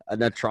on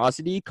an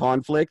atrocity,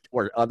 conflict,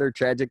 or other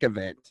tragic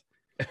event.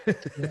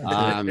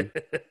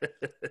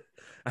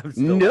 I'm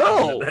still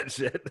laughing at that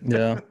shit.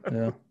 Yeah.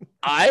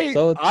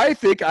 I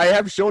think I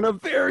have shown a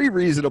very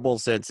reasonable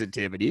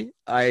sensitivity.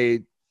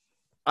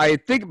 I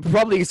think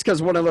probably it's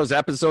because one of those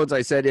episodes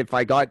I said if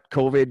I got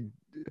COVID,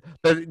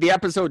 the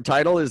episode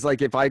title is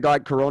like if I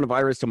got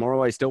coronavirus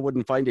tomorrow, I still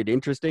wouldn't find it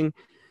interesting.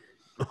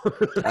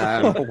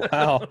 Oh,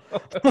 wow.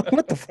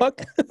 What the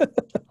fuck?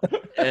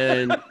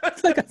 And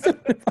it's like I said,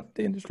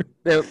 the industry.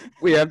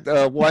 We have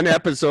one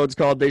episode's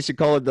called, they should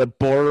call it the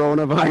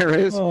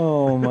Boronavirus.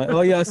 Oh, my.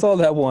 Oh, yeah, I saw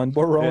that one.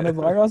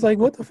 Boronavirus. I was like,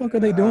 what the fuck are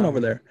they doing over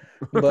there?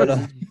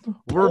 But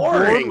we're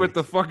bored with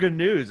the fucking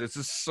news. It's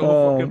just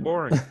so fucking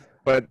boring.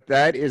 But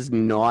that is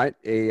not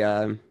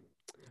a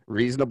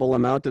reasonable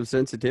amount of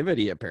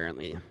sensitivity,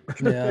 apparently.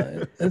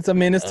 Yeah, it's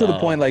to the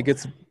point like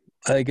it's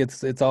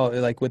all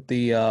like with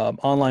the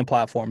online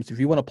platforms. If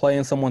you want to play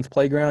in someone's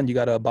playground, you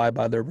got to abide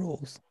by their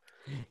rules.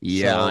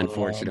 Yeah, so,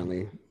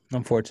 unfortunately.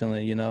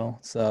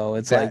 So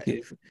it's like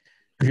if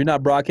you're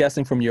not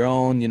broadcasting from your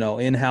own,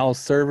 in-house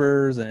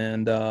servers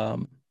and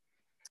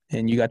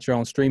you got your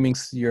own streaming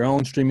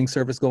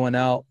service going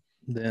out,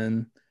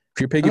 then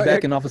If you're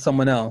piggybacking off of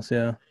someone else,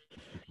 yeah.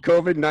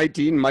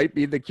 COVID-19 might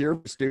be the cure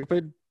for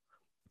stupid.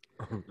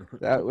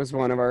 That was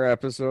one of our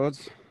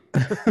episodes.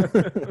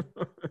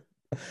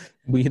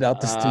 Weed out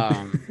the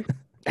stupid.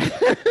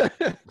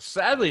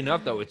 Sadly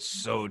enough, though, it's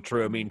so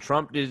true. I mean,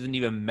 Trump doesn't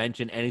even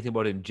mention anything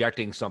about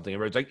injecting something.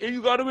 Everybody's like, hey,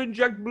 you got to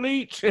inject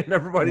bleach. And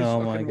everybody's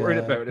fucking worried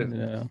about it.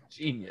 Yeah.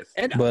 Genius.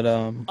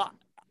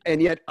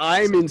 And yet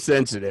I'm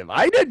insensitive.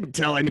 I didn't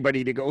tell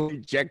anybody to go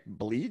inject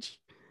bleach.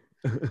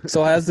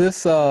 So has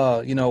this,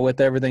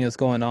 with everything that's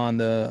going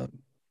on,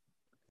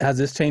 has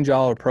this changed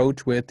y'all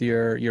approach with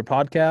your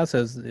podcast?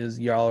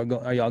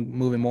 Are y'all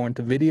moving more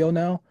into video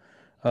now?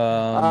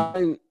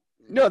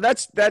 No,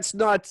 that's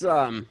not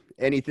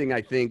anything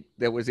I think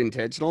that was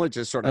intentional. It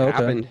just sort of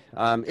happened.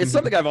 It's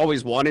something I've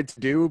always wanted to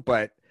do,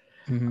 but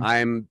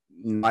I'm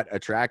not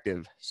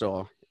attractive,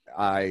 so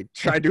I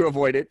tried to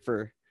avoid it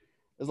for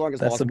as long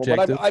as possible.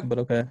 But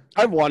okay.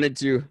 I've wanted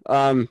to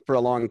for a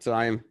long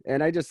time,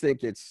 and I just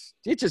think it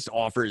just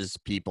offers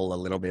people a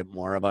little bit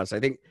more of us. I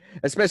think,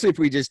 especially if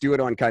we just do it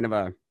on kind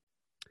of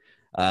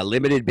a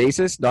limited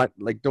basis, not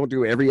like don't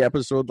do every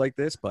episode like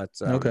this, but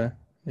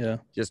yeah,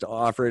 just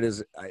offer it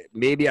as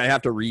maybe I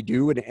have to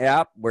redo an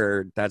app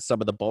where that's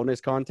some of the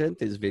bonus content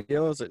is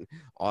videos and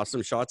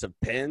awesome shots of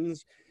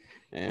pens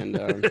and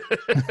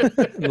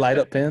light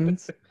up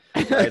pens.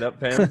 Light up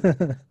pens.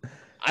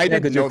 I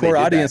didn't know your core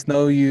audience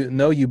know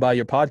you by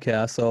your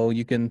podcast, so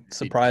you can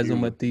surprise them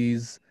with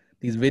these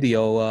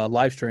video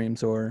live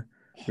streams or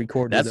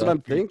recorded. That's what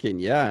I'm thinking.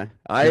 Yeah,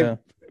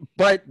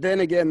 But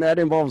then again, that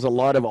involves a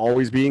lot of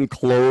always being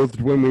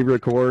clothed when we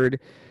record,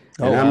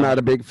 and I'm not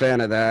a big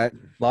fan of that.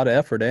 A lot of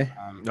effort, eh?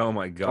 Oh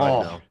my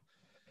God, no.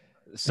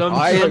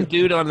 Some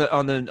dude on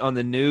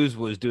the news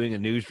was doing a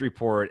news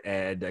report,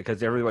 and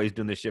because everybody's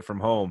doing this shit from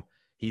home.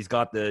 He's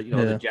got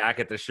the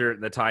jacket, the shirt,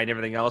 and the tie, and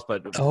everything else.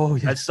 But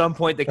at some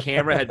point, the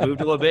camera had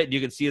moved a little bit, and you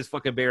could see his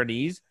fucking bare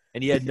knees.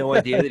 And he had no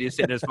idea that he was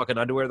sitting in his fucking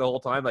underwear the whole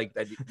time. Like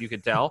that, you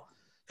could tell.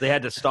 They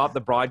had to stop the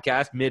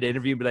broadcast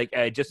mid-interview and be like,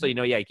 hey, just so you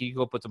know, can you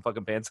go put some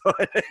fucking pants on?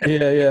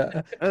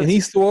 Yeah. And he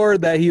swore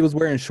that he was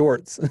wearing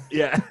shorts.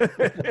 Yeah.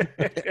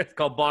 It's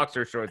called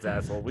boxer shorts,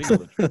 asshole. We know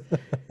the truth.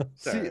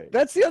 See,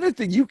 that's the other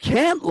thing. You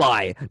can't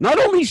lie. Not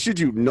only should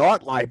you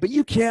not lie, but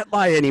you can't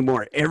lie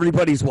anymore.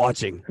 Everybody's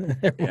watching.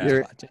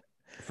 Everybody's watching.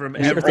 From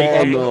every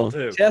angle,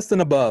 too. Chest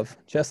and above.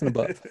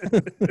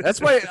 That's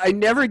why I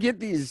never get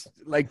these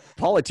like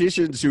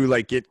politicians who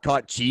like get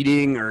caught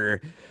cheating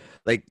or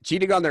like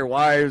cheating on their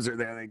wives or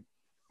they're like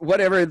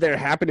whatever they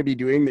happen to be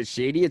doing that's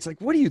shady. It's like,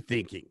 what are you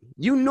thinking?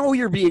 You know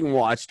you're being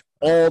watched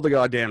all the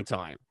goddamn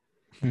time.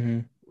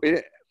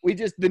 We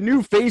just the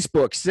new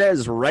Facebook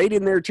says right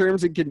in their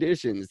terms and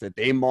conditions that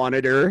they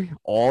monitor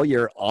all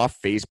your off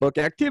Facebook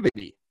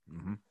activity.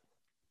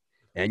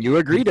 And you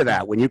agree to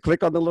that when you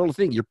click on the little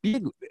thing.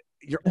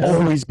 You're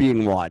always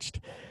being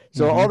watched.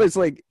 So all this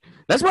like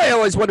that's why I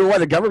always wonder why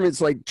the government's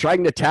like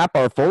trying to tap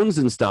our phones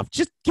and stuff.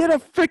 Just get a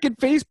freaking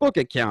Facebook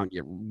account,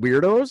 you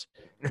weirdos.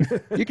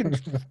 You can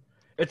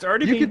it's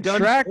already being done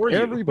track for you.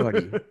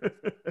 Everybody.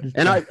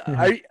 And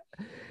I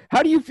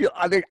how do you feel?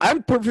 I think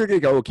I'm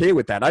perfectly okay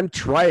with that. I'm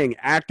trying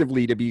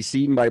actively to be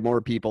seen by more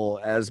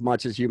people as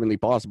much as humanly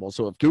possible.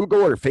 So if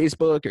Google or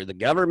Facebook or the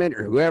government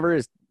or whoever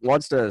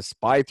wants to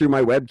spy through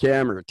my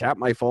webcam or tap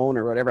my phone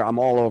or whatever, I'm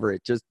all over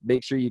it. Just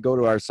make sure you go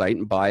to our site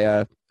and buy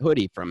a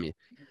hoodie from me.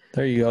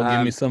 There you go.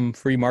 Give me some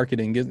free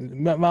marketing.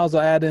 Might as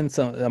well add in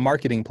a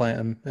marketing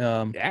plan.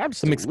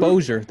 Some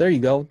exposure. There you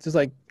go. Just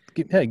like,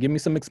 give me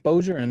some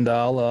exposure, and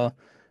I'll.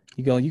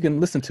 You can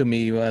listen to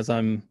me as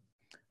I'm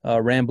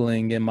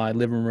rambling in my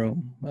living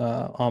room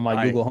on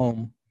my Google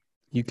Home.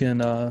 You can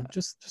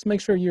just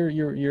make sure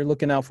you're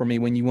looking out for me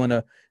when you want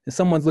to. If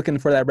someone's looking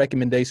for that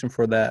recommendation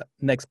for that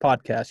next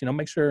podcast,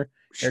 make sure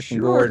Eric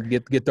and Gord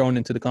get thrown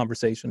into the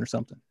conversation or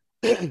something.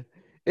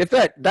 If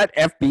that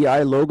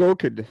FBI logo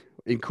could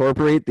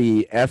incorporate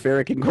the F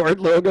Eric and Gord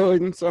logo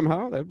in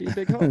somehow, that'd be a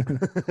big help.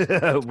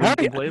 We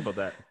complain about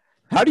that.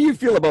 How do you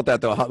feel about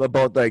that though? How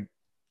about like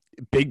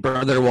Big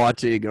Brother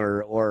watching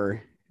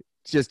or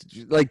just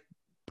like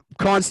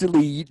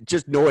constantly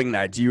just knowing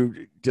that?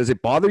 Does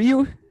it bother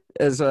you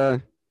as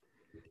a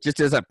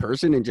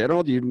person in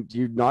general? Do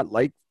you not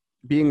like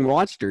being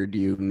watched, or do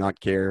you not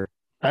care?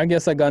 I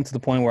guess I got to the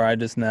point where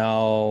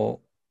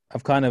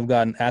I've kind of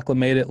gotten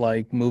acclimated,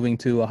 like moving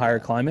to a higher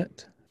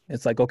climate.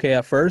 It's like, okay,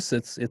 at first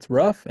it's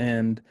rough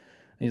and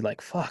you're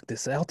like, fuck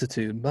this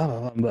altitude, blah,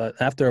 blah, blah. But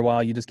after a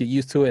while you just get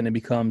used to it and it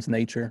becomes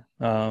nature.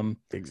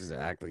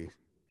 Exactly.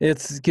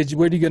 It's because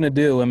what are you going to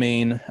do? I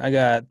mean, I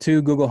got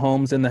 2 Google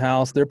Homes in the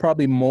house. They're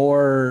probably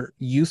more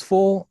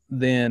useful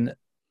than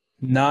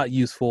not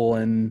useful,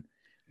 and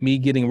me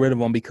getting rid of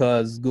them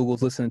because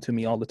Google's listening to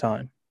me all the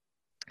time.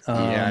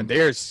 Yeah,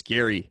 they're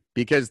scary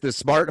because the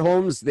smart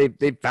homes,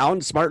 they've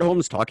found smart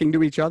homes talking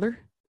to each other.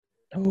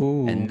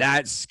 Ooh. And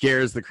that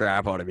scares the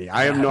crap out of me.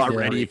 I am not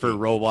ready for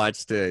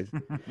robots to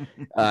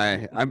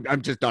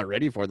I'm just not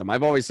ready for them.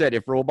 I've always said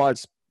if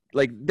robots,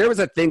 like there was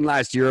a thing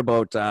last year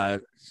about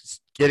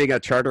getting a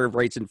charter of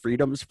rights and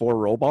freedoms for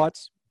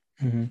robots.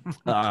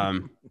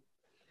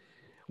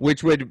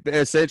 which would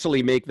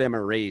essentially make them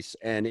a race.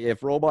 And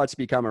if robots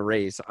become a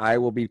race, I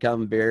will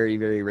become very,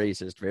 very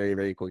racist very,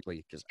 very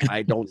quickly because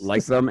I don't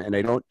like them and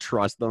I don't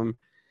trust them.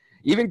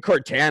 Even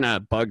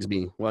Cortana bugs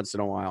me once in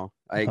a while.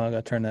 I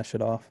gotta turn that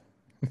shit off.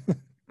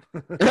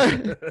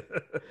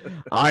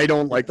 I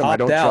don't like them. I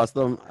don't Opt out. trust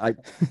them.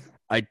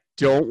 I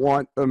don't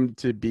want them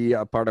to be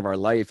a part of our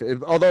life.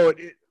 Although,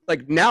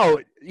 like now,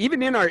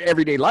 even in our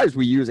everyday lives,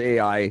 we use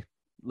AI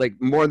like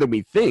more than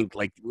we think.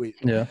 Like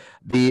the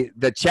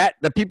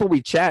people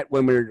we chat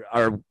when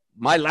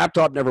my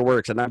laptop never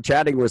works and I'm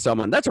chatting with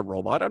someone. That's a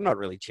robot. I'm not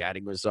really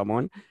chatting with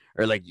someone.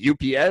 Or like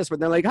UPS when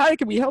they're like, "Hi,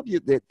 can we help you?"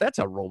 That's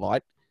a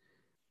robot.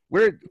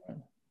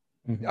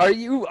 Are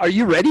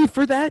you ready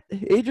for that,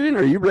 Adrian?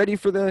 Are you ready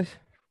for the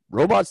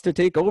robots to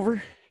take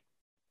over?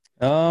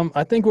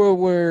 I think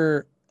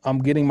I'm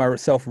getting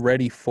myself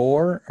ready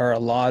for are a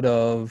lot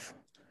of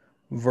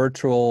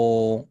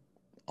virtual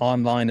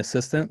online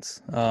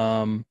assistants.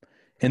 And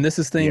this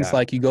is things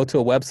like you go to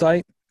a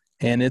website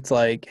and it's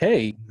like,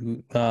 hey,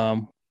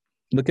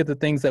 look at the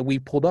things that we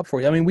pulled up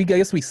for you. I mean, I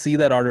guess we see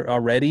that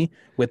already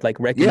with like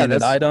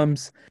recommended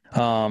items.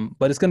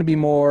 But it's going to be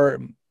more,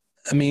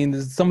 I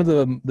mean, some of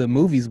the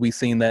movies we've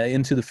seen that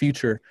into the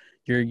future,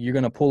 you're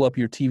going to pull up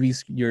your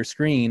your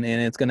screen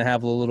and it's going to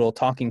have a little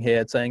talking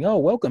head saying, "Oh,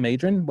 welcome,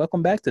 Adrian.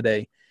 Welcome back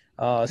today.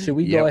 Should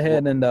we go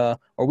ahead and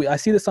I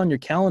see this on your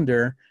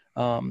calendar.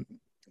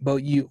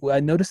 But I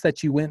noticed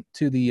that you went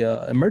to the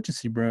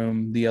emergency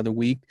room the other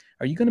week.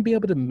 Are you going to be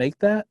able to make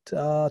that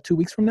 2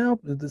 weeks from now?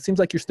 It seems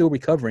like you're still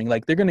recovering.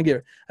 Like I think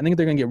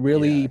they're going to get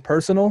really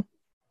personal,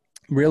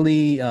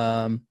 really.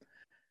 I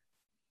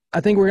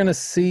think we're going to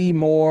see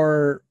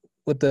more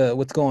with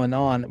what's going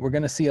on. We're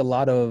going to see a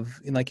lot of,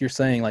 like you're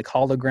saying, like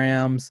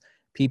holograms,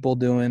 people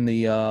doing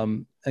the,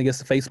 I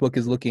guess Facebook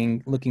is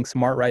looking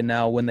smart right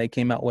now when they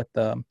came out with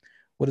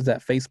what is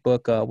that,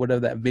 Facebook,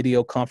 whatever that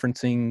video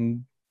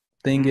conferencing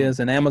thing is.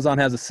 And Amazon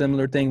has a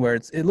similar thing where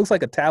it looks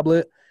like a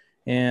tablet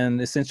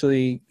and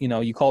essentially,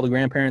 you call the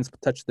grandparents,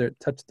 touch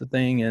the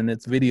thing and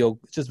it's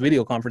just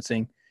video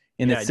conferencing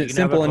and it's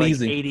simple and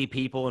easy. 80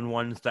 people in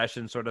one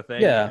session sort of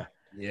thing. Yeah.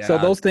 So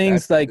those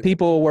things like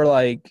people were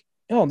like,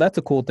 oh, that's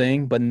a cool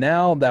thing. But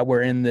now that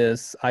we're in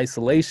this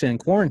isolation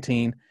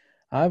quarantine,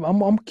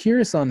 I'm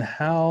curious on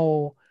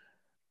how,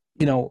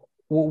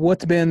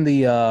 what's been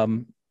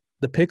the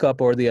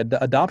pickup or the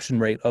adoption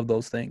rate of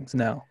those things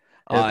now.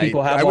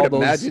 People have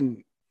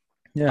imagine.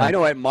 Yeah, I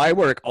know at my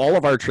work, all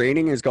of our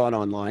training has gone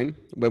online.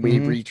 When we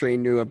retrain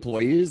new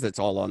employees, that's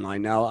all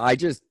online now. I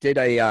just did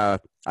I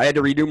had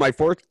to redo my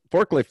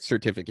forklift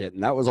certificate,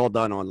 and that was all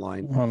done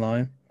online.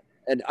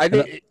 And I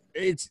think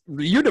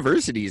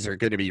universities are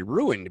going to be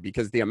ruined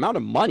because the amount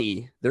of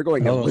money they're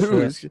going to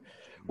lose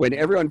when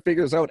everyone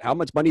figures out how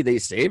much money they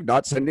saved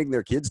not sending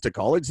their kids to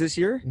college this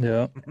year.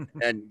 Yeah.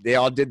 And they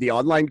all did the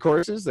online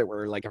courses that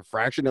were like a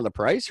fraction of the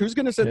price. Who's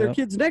going to send their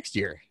kids next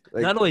year?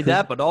 Like, not only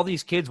that, but all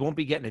these kids won't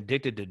be getting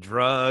addicted to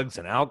drugs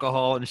and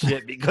alcohol and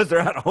shit because they're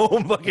at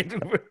home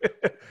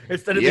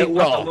instead of being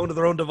left alone to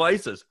their own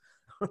devices.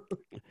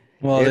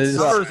 Well, the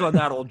numbers on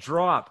that will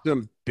drop.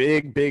 Some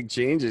big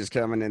changes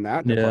coming in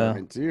that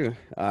department too.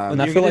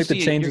 And I feel like the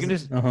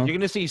changes you're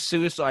going to see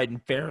suicide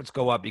and parents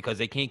go up because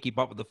they can't keep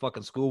up with the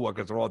fucking schoolwork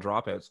because they're all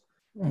dropouts.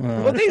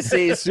 Well, they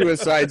say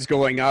suicide's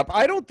going up.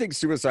 I don't think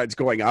suicide's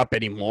going up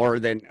anymore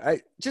than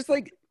just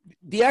like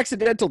the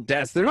accidental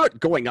deaths. They're not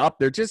going up.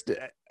 They're just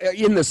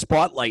in the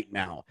spotlight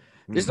now.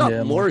 There's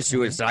not more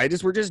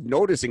suicides. We're just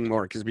noticing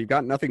more because we've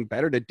got nothing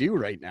better to do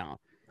right now.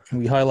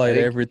 We highlight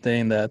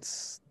everything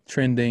that's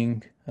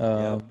trending.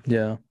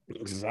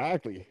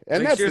 Exactly.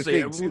 And like, that's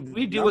seriously, the thing.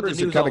 we deal with the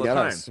news all the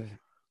time.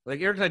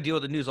 Like Eric and I deal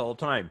with the news all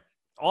the time.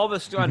 All of a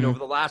sudden, over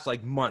the last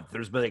month,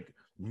 there's been like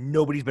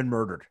nobody's been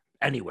murdered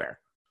anywhere,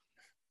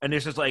 and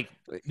it's just like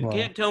you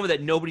can't tell me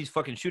that nobody's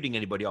fucking shooting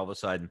anybody all of a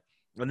sudden.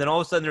 And then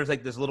all of a sudden, there's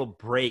like this little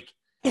break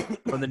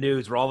from the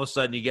news where all of a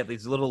sudden you get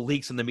these little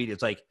leaks in the media.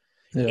 It's like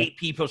 8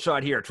 people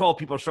shot here, 12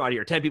 people shot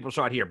here, 10 people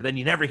shot here, but then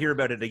you never hear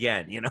about it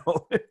again,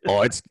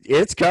 Oh,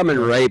 it's coming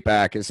right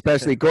back.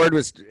 Especially Gord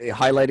was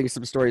highlighting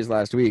some stories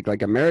last week.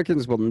 Like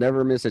Americans will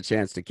never miss a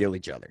chance to kill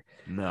each other.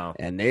 No.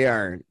 And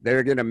they're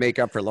going to make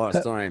up for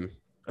lost time.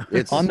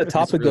 It's on the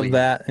topic of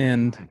that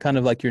and kind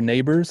of like your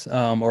neighbors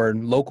or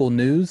local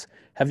news.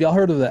 Have y'all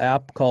heard of the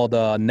app called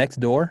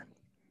Nextdoor?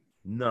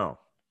 No.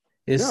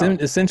 It's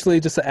essentially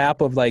just an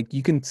app of like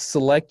you can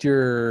select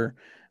your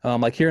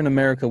like here in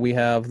America we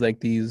have like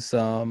these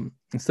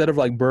instead of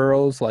like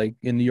boroughs like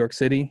in New York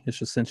City, it's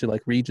just essentially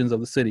like regions of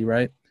the city,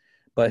 right?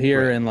 But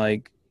here in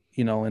like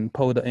in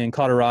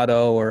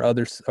Colorado or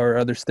other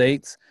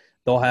states,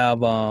 they'll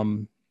have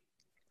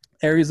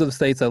areas of the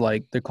states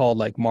that they're called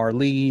like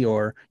Marlee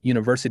or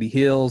University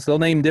Hills. They'll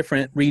name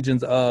different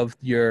regions of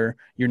your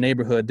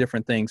neighborhood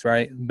different things,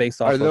 right?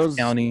 Based off of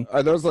county.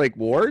 Are those like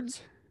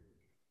wards?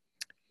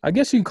 I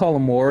guess you can call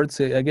them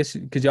wards. I guess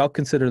because y'all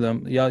consider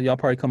them, y'all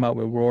probably come out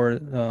with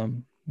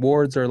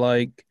wards are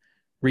like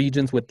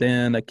regions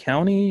within a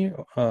county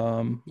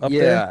up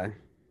there.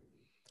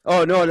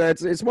 Oh no,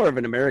 it's more of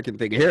an American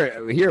thing.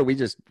 Here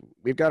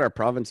we've got our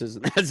provinces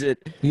and that's it.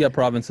 You got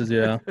provinces,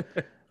 yeah.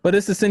 But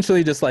it's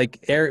essentially just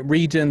like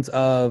regions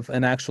of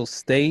an actual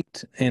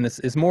state, and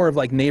it's more of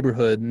like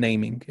neighborhood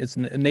naming. It's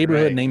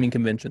neighborhood Right. naming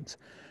conventions.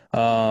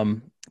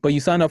 But you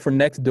sign up for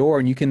Nextdoor,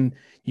 and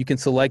you can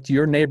select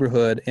your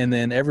neighborhood, and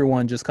then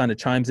everyone just kind of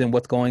chimes in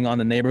what's going on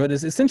in the neighborhood.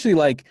 It's essentially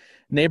like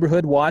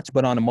Neighborhood Watch,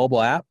 but on a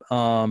mobile app.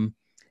 So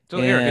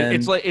Eric,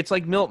 And it's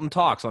like Milton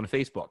Talks on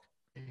Facebook.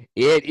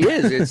 It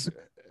is. It's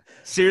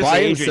Seriously, buy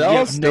and Adrian, you sell,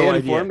 have stay no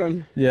informed idea.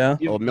 on. yeah,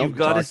 Milton You've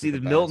got to Talks see is the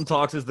the Milton best.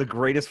 Talks is the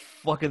greatest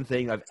fucking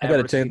thing I've I gotta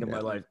ever check seen in that. my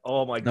life.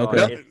 Oh my god,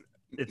 Okay.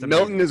 it's amazing.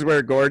 Milton is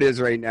where Gord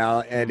is right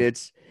now, and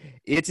it's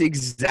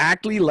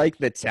exactly like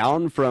the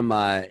town from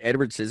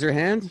Edward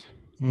Scissorhands.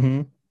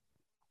 Mm-hmm.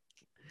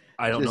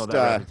 I don't know Just,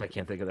 that reference. I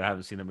can't think of that. I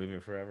haven't seen that movie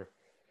in forever.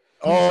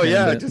 Oh Been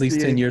yeah, at just least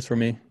 10 the, years for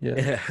me.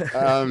 Yeah.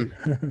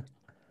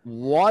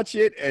 watch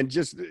it and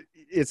just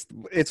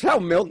it's how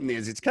Milton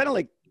is. It's kind of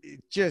like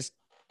just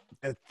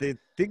the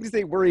things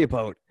they worry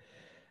about.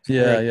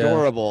 Yeah, They're yeah.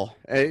 adorable.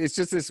 It's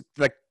just this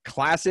the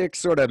classic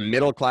sort of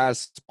middle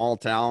class small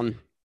town.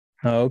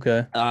 Oh,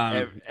 okay.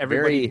 Everybody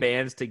Very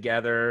bands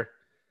together.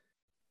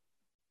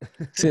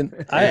 See,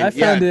 I and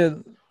find it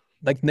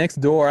like next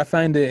door. I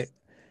find it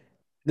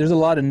there's a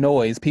lot of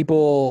noise.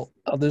 People,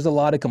 there's a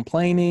lot of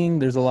complaining.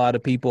 There's a lot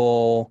of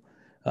people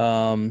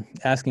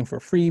asking for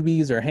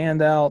freebies or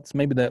handouts.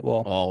 Maybe that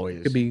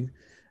always could be,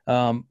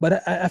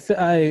 but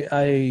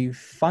I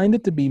find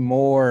it to be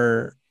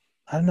more,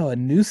 I don't know, a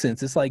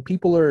nuisance. It's like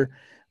people are,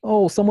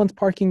 oh, someone's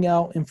parking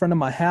out in front of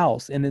my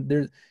house, and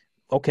there's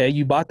okay,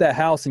 you bought that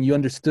house and you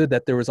understood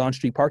that there was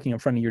on-street parking in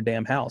front of your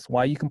damn house.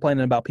 Why are you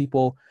complaining about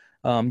people?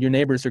 Your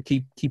neighbors are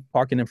keep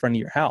parking in front of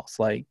your house.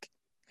 Like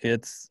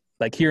it's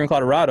like here in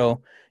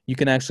Colorado, you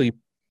can actually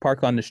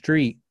park on the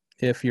street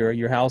if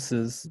your house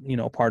is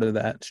part of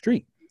that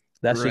street.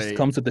 That's just Right.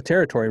 comes with the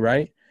territory,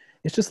 right?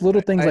 It's just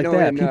little things I like know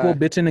that. in, People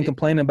bitching and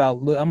complaining about.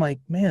 I'm like,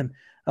 man,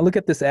 I look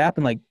at this app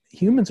and like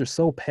humans are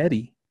so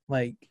petty.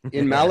 Like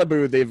in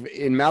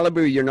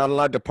Malibu you're not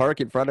allowed to park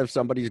in front of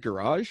somebody's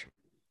garage.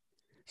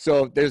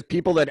 So there's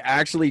people that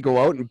actually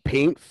go out and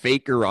paint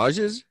fake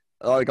garages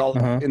like all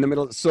in the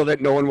middle so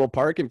that no one will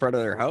park in front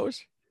of their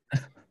house.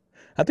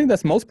 I think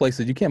that's most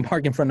places. You can't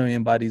park in front of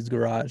anybody's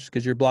garage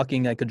because you're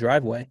blocking like a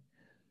driveway.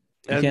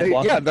 You And can't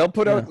block it. they'll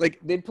put out like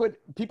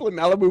people in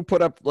Malibu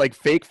put up like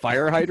fake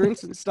fire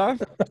hydrants and stuff.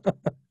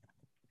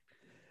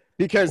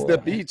 Because the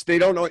beach, they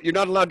don't know, you're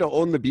not allowed to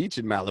own the beach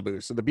in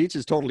Malibu. So the beach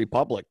is totally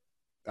public.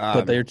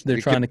 But they're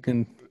trying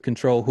to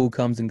control who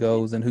comes and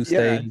goes and who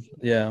stays.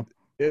 Yeah.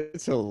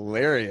 It's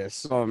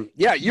hilarious.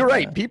 Yeah, you're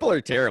right. People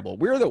are terrible.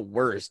 We're the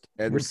worst.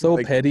 And We're so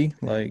like, petty.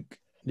 Like,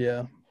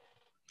 yeah.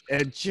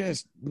 and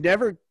just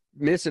never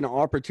miss an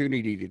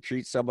opportunity to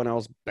treat someone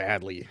else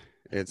badly.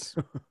 It's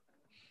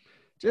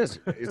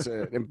it's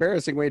an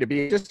embarrassing way to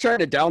be. Just trying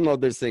to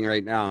download this thing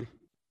right now.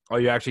 Oh,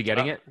 you're actually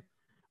getting it?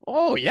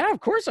 Oh yeah,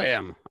 of course I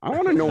am. I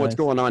want to know what's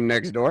Nice. going on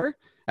next door.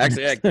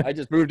 Actually, I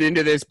just moved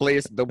into this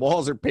place. The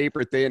walls are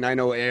paper thin. I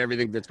know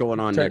everything that's going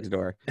on next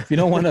door. If you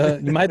don't want to,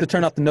 you might have to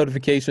turn off the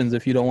notifications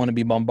if you don't want to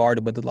be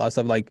bombarded with a lot of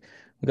stuff. Like,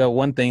 we got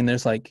one thing,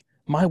 there's like,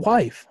 my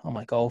wife. I'm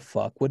like, oh,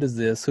 fuck. What is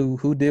this?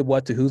 Who did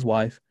what to whose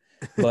wife?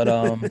 But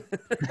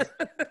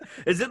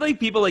Is it like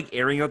people like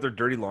airing out their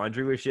dirty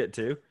laundry with shit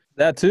too?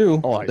 that too.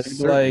 Oh, I There's,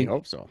 certainly like,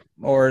 hope so.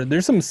 or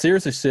there's some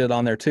serious shit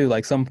on there too.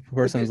 Like some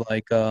person's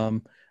like,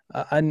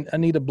 I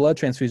need a blood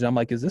transfusion. I'm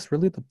like, is this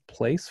really the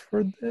place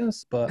for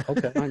this? But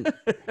okay. I'm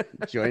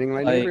joining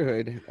my Like-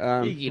 neighborhood.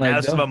 You can like,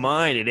 have some don't- of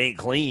mine. It ain't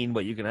clean,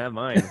 but you can have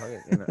mine.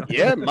 You know?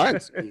 Yeah,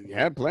 mine's. You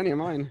have plenty of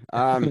mine.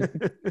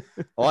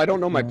 Oh, I don't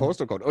know my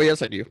postal code. Oh,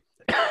 yes, I do.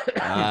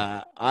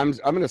 I'm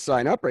going to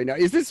sign up right now.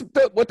 Is this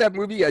what that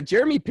movie?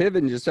 Jeremy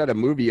Piven just had a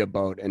movie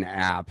about an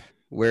app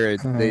where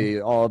they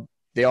all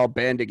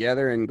band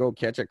together and go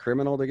catch a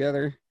criminal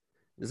together.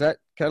 Is that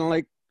kind of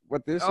like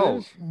what this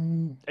is?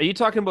 Are you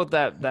talking about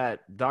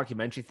that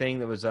documentary thing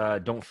that was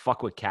Don't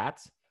Fuck with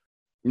Cats?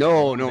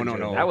 No.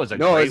 That was a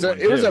no. great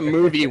It was one, a too.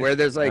 movie where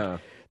there's like Oh.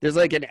 there's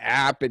like an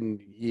app, and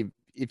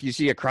if you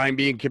see a crime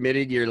being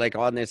committed, you're like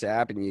on this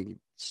app and you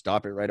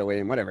stop it right away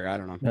and whatever. I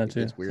don't know.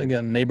 Gotcha. It's weird. Like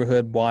a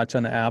neighborhood watch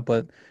on the app,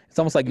 but it's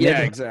almost like Yeah,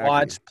 neighborhood exactly.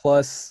 watch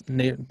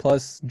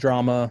plus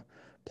drama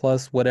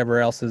plus whatever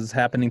else is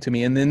happening to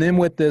me. And then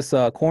with this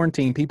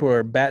quarantine, people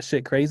are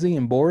batshit crazy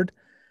and bored.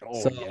 Oh,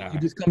 So yeah.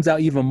 it just comes out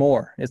even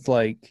more. It's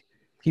like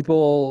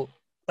people,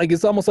 like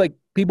it's almost like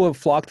people have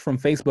flocked from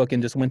Facebook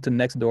and just went to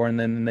Nextdoor and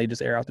then they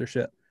just air out their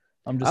shit.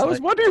 I'm just I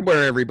was wondering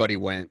where everybody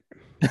went.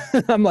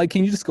 I'm like,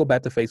 can you just go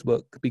back to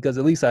Facebook? Because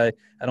at least I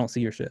don't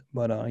see your shit.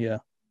 But yeah.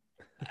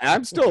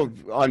 I'm still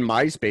on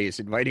MySpace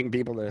inviting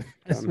people to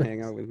come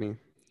hang out with me.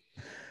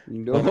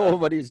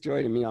 Nobody's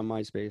joining me on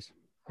MySpace.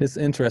 It's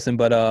interesting,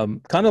 but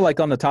kind of like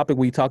on the topic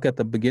we talked at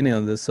the beginning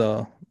of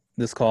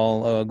this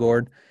call,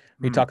 Gord,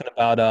 we're talking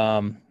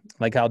about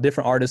like how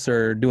different artists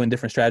are doing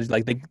different strategies.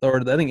 Like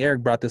I think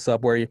Eric brought this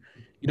up where you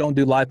don't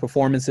do live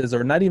performances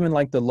or not even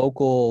like the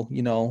local,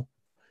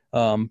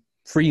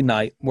 free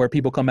night where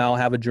people come out,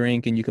 have a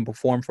drink, and you can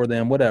perform for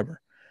them,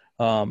 whatever.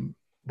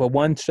 But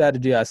one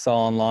strategy I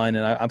saw online,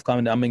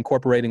 and I'm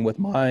incorporating with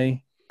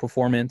my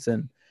performance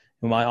and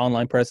my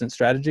online presence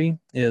strategy,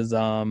 is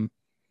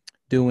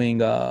doing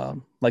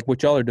like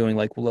what y'all are doing,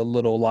 like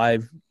little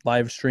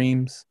live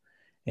streams,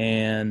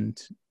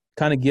 and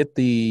kind of get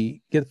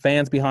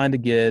fans behind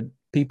it, get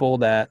people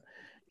that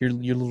your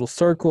little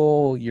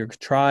circle, your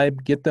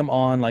tribe, get them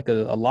on like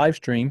a live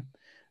stream,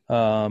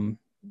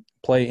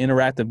 play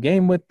interactive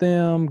game with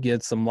them,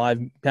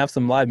 have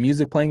some live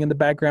music playing in the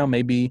background.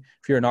 Maybe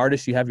if you're an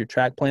artist, you have your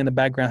track playing in the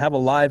background, have a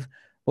live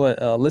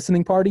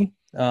listening party,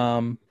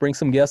 bring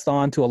some guests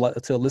on to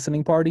a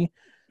listening party.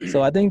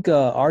 So I think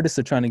artists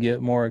are trying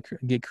to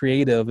get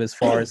creative as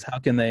far as how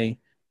can they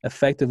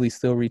effectively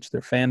still reach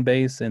their fan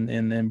base and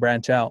then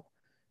branch out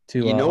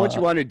to. You know what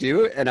you want to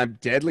do, and I'm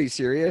deadly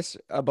serious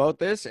about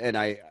this, and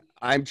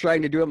I'm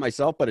trying to do it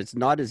myself, but it's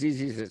not as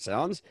easy as it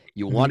sounds.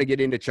 You want to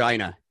get into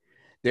China.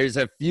 There's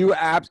a few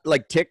apps,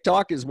 like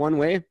TikTok is one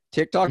way.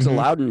 TikTok's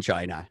allowed in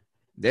China.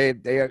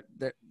 The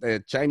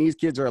Chinese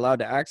kids are allowed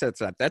to access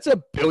that. That's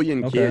 1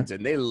 billion kids,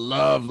 and they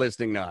love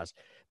listening to us.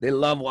 They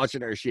love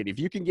watching our shit. If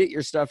you can get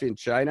your stuff in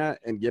China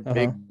and get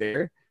big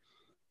there,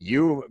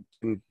 you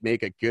can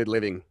make a good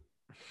living.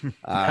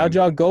 How'd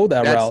y'all go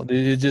that route?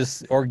 Did you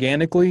just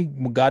organically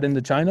got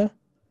into China?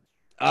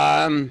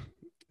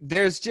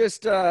 There's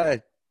just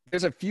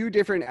there's a few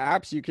different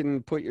apps you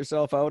can put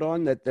yourself out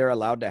on that they're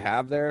allowed to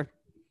have there.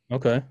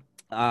 Okay.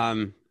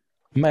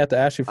 I might have to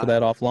ask you for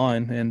that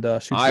offline and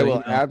shoot. I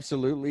will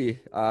absolutely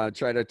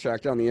try to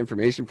track down the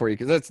information for you,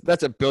 because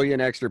that's 1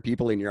 billion extra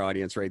people in your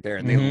audience right there,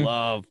 and they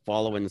love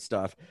following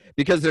stuff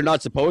because they're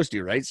not supposed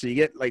to, right? So you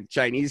get like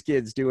Chinese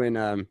kids doing,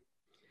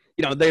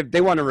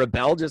 they want to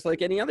rebel just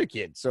like any other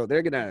kid, so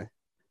they're gonna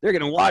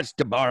watch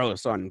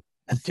DeBarros on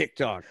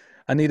TikTok.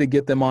 I need to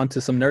get them onto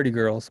some nerdy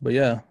girls, but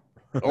yeah.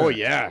 Oh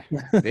yeah,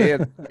 they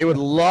would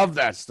love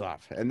that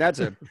stuff, and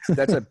that's 1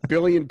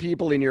 billion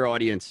people in your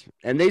audience,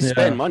 and they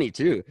spend money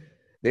too.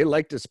 They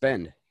like to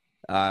spend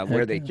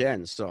where they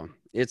can. So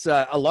it's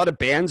a lot of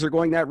bands are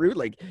going that route.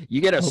 Like you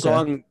get a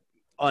song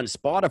on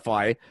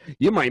Spotify,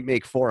 you might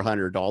make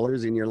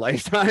 $400 in your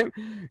lifetime.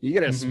 You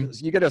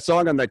get a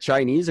song on the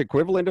Chinese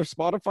equivalent of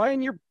Spotify,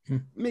 and you're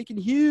making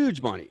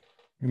huge money.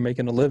 You're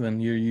making a living.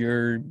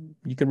 You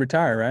can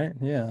retire, right?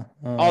 Yeah.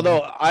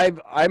 Although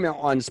I'm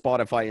on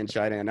Spotify in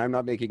China and I'm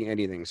not making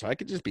anything, so I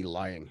could just be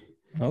lying.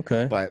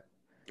 Okay.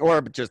 Or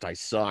just I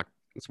suck.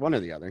 It's one or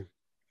the other.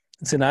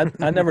 See,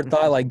 I never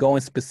thought like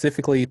going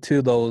specifically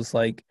to those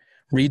like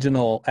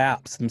regional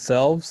apps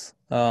themselves,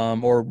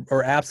 or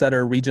apps that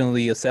are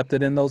regionally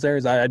accepted in those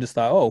areas. I just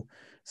thought,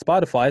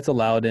 Spotify, it's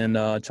allowed in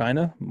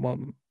China.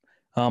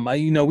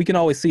 We can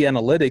always see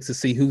analytics to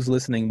see who's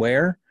listening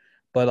where,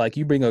 but like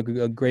you bring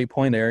a great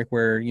point, Eric,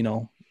 where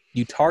you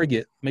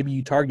target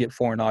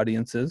foreign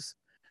audiences,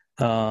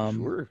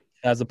 Sure.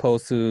 as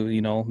opposed to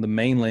the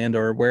mainland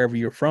or wherever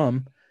you're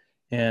from,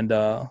 and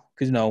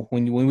because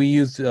when we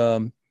use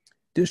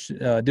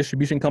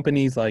distribution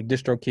companies like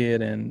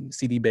DistroKid and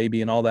CD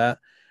Baby and all that,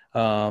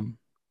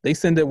 they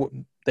send it.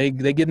 They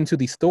get into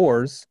these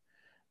stores,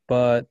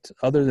 but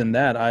other than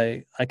that,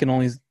 the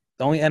only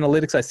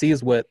analytics I see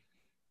is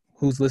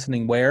who's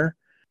listening where.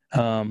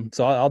 So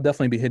I'll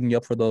definitely be hitting you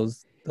up for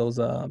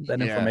that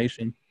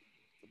information.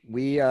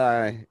 The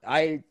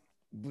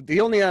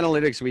only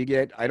analytics we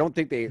get, I don't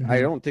think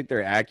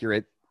they're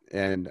accurate,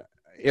 and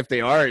if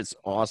they are, it's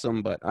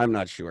awesome, but I'm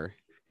not sure.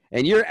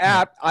 And your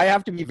app, I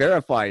have to be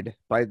verified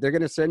they're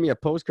going to send me a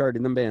postcard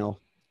in the mail.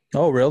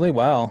 Oh, really?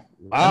 Wow.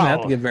 I'm going to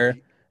have to get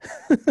verified.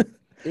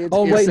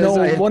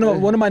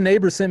 One of my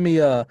neighbors sent me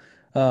a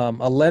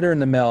letter in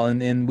the mail,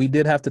 and we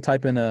did have to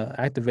type in a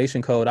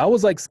activation code. I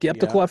was like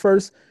skeptical at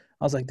first.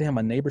 I was like, damn,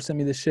 my neighbor sent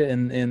me this shit.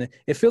 And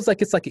it feels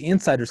like it's like an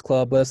insider's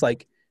club, but it's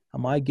like,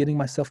 am I getting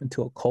myself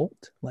into a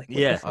cult? Like, what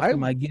the fuck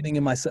am I getting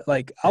in myself?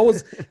 Like came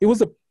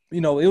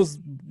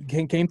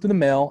through the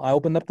mail. I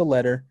opened up the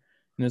letter.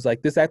 And it was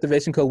like, this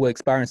activation code will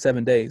expire in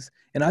 7 days.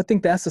 And I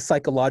think that's a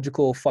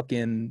psychological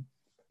fucking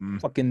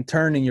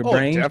turn in your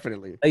brain.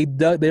 Definitely.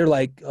 They're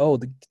like, tell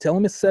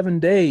them it's 7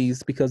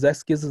 days, because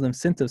that gives them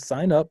incentive to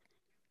sign up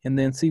and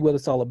then see what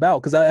it's all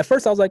about. Because at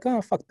first I was like,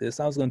 oh, fuck this.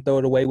 I was going to throw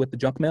it away with the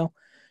junk mail.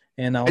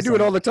 And I do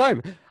it all the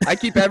time. I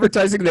keep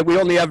advertising that we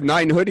only have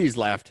 9 hoodies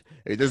left.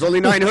 There's only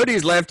 9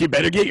 hoodies left. You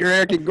better get your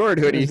Eric and Gord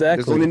hoodie.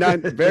 Exactly. There's only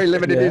 9, very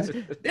limited.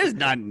 Yeah. There's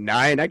not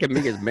 9. I can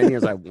make as many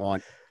as I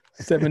want.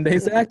 7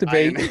 days to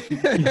activate. You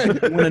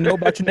want to know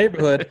about your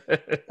neighborhood?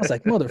 I was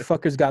like,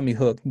 motherfuckers got me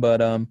hooked.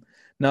 But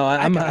no,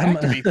 I'm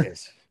activate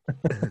this.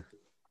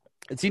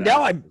 And see,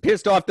 now I'm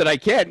pissed off that I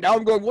can't. Now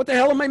I'm going, what the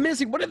hell am I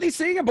missing? What are they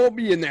saying about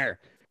me in there?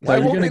 Why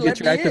you're gonna get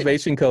your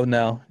activation code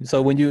now.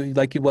 So when you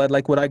like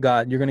what I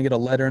got, you're gonna get a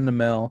letter in the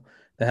mail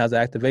that has the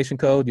activation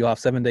code. You'll have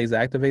 7 days to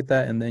activate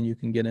that, and then you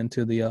can get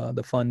into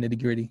the fun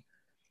nitty gritty.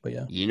 But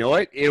yeah, you know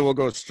what? It will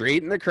go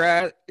straight in the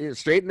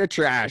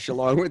trash,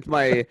 along with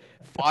my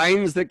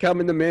fines that come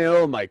in the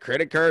mail, my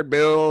credit card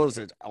bills,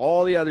 and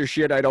all the other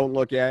shit I don't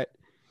look at.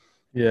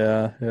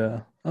 Yeah.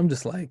 I'm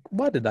just like,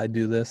 why did I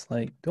do this?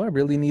 Like, do I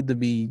really need to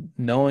be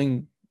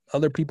knowing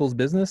other people's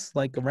business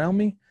like around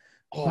me?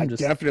 Oh, I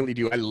definitely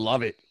do. I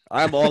love it.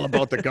 I'm all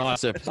about the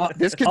gossip.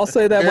 This could I'll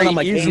say that when I'm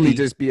like easily 80.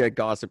 just be a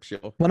gossip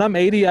show. When I'm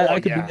 80, I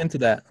could be into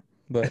that.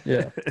 But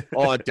yeah.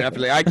 Oh,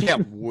 definitely. I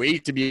can't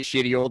wait to be a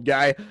shitty old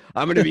guy.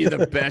 I'm going to be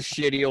the best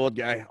shitty old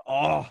guy.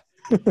 Oh,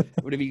 I'm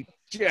going to be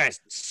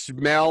just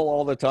smell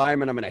all the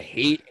time, and I'm going to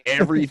hate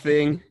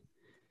everything.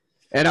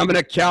 And I'm going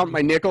to count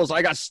my nickels.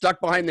 I got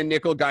stuck behind the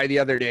nickel guy the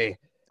other day.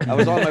 I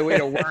was on my way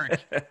to work.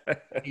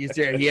 He's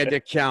there. He had to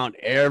count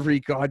every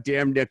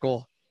goddamn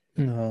nickel.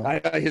 No.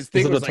 His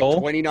thing was like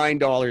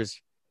 $29.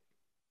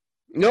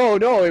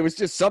 No, it was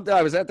just something.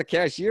 I was at the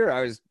cashier.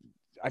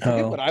 I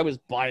forget what I was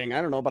buying.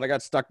 I don't know, but I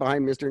got stuck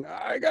behind Mr.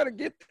 I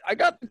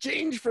got the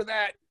change for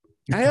that.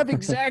 I have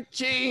exact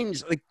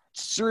change. Like,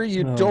 sir,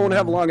 you don't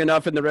have long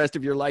enough in the rest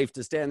of your life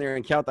to stand there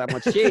and count that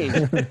much change.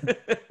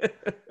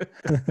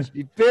 You should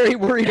be very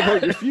worried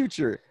about your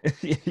future.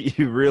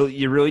 You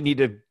really need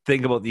to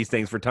think about these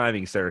things for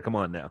timing, sir. Come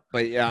on now.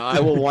 But yeah, I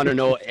will want to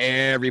know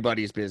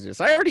everybody's business.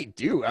 I already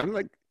do. I'm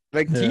like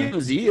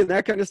TMZ and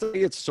that kind of stuff. I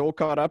get so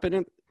caught up in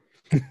it.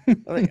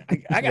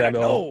 I gotta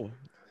know.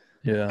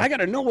 Yeah, I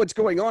gotta know what's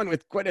going on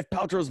with Gwyneth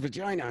Paltrow's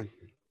vagina.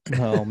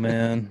 Oh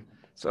man.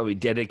 So we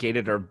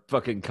dedicated our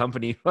fucking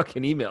company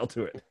fucking email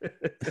to it.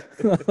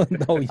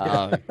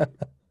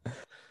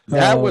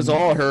 That was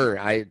all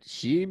her.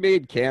 She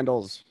made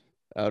candles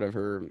out of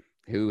her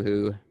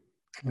hoo-hoo.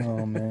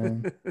 Oh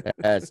man.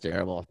 That's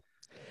terrible.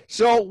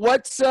 So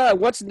what's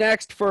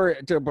next for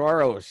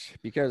DeBarros?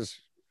 Because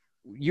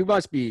you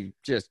must be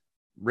just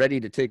ready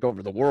to take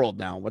over the world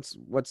now.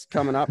 What's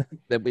coming up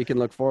that we can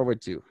look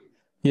forward to?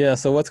 Yeah,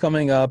 so what's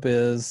coming up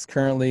is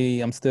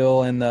currently I'm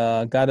still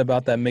got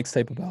about that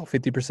mixtape about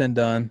 50%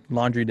 done,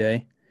 Laundry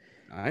Day.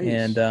 Nice.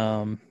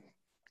 And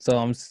so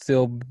I'm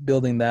still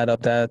building that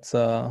up. That's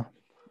and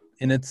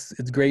it's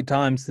great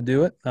times to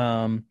do it.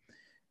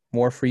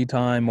 More free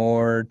time,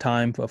 more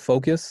time for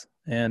focus,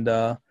 and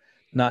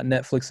not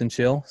Netflix and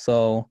chill.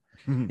 So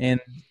and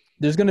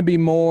there's going to be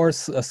more a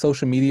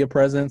social media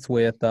presence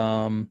with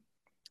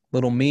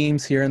little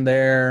memes here and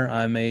there.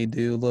 I may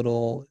do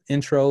little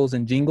intros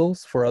and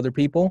jingles for other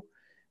people,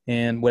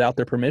 and without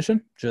their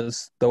permission,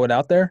 just throw it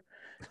out there.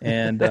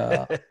 And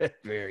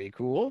very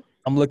cool.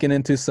 I'm looking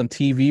into some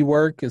TV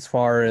work as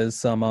far as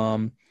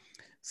some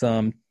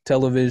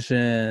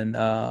television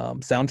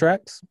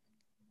soundtracks.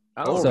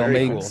 Oh, so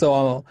very cool.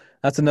 So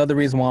that's another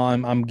reason why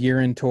I'm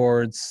gearing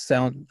towards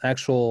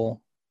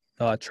actual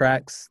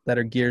tracks that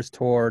are geared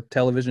toward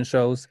television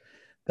shows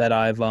that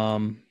I've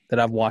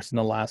watched in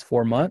the last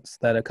 4 months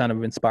that have kind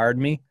of inspired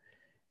me.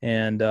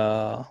 And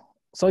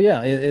so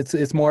yeah,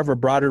 it's more of a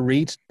broader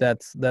reach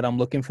that I'm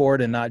looking for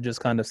it, and not just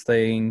kind of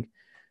staying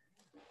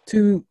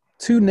too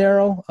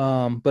narrow.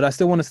 But I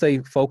still want to stay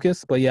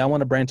focused. But yeah, I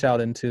want to branch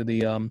out into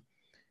the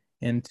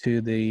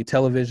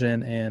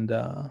television and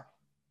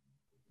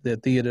the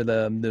theater,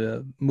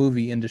 the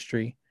movie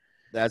industry.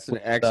 That's an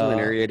excellent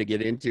area to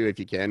get into if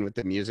you can with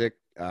the music.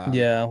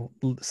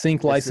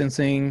 Sync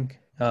licensing.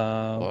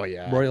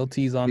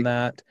 Royalties on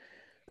that.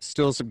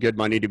 Still some good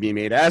money to be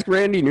made. Ask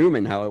Randy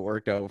Newman how it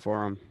worked out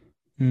for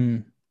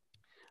him.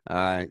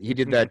 He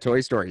did that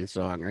Toy Story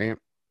song, right?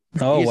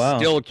 Oh, wow.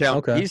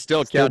 He's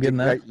still counting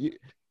that.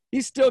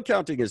 He's still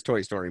counting his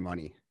Toy Story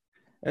money.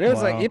 And it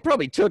was like, it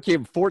probably took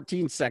him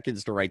 14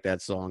 seconds to write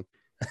that song.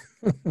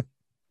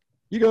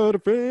 You got a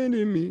friend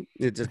in me.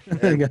 It just,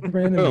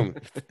 boom.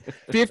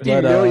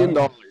 $50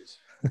 million.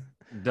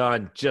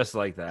 Done just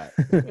like that.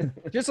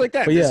 Just like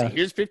that.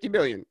 Here's $50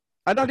 million.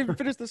 I not even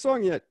finished the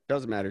song yet.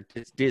 Doesn't matter.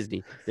 It's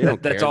Disney. They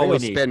don't care. That's all we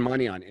need. Spend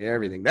money on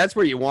everything. That's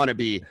where you want to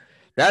be.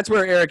 That's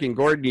where Eric and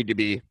Gord need to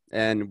be.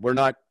 And we're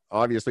not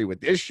obviously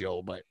with this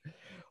show, but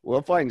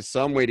we'll find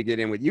some way to get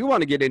in with. You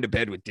want to get into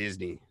bed with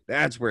Disney.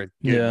 That's where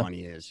good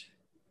money is.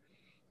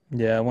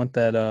 Yeah, I want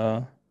that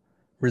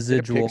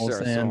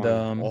residuals and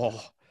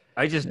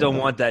I just don't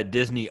want that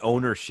Disney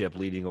ownership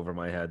leading over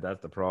my head.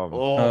 That's the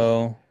problem.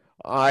 Oh,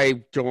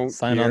 I don't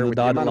sign on the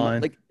dotted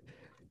line.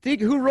 Think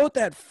who wrote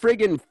that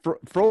friggin'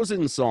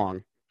 Frozen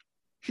song?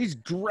 She's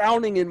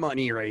drowning in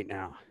money right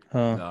now.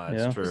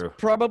 That's true. She's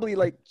probably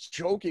like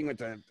choking with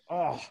that.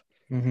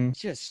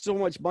 She has so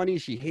much money.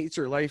 She hates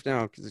her life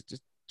now because it's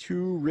just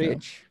too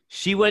rich.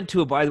 She went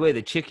to by the way,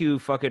 the chick who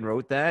fucking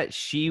wrote that,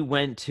 she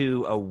went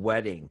to a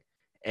wedding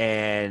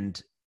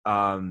and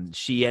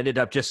she ended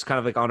up just kind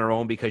of like on her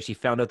own because she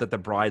found out that the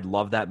bride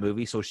loved that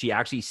movie. So she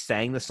actually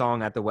sang the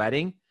song at the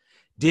wedding.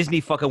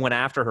 Disney fucking went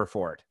after her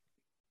for it.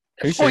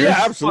 Are you serious? Oh,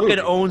 yeah, absolutely.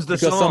 Fucking owns the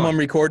because song. Someone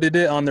recorded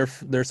it on their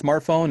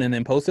smartphone and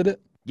then posted it?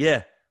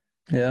 Yeah.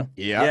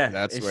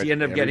 That's and what she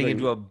ended up getting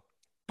into a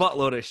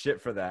buttload of shit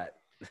for that.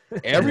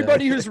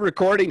 Everybody who's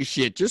recording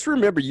shit, just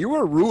remember you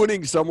are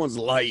ruining someone's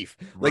life.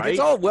 Like, it's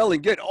all well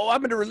and good. Oh,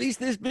 I'm going to release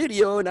this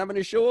video and I'm going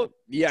to show up.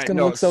 Yeah, it's going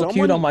to look so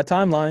cute on my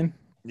timeline.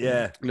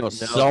 Yeah. No,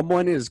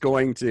 someone is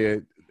going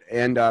to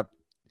end up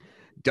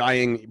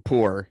dying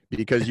poor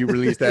because you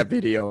released that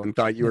video and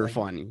thought you were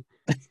funny.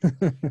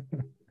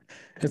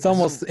 It's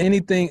almost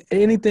anything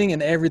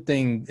and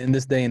everything in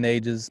this day and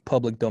age is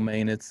public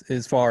domain. It's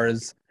as far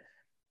as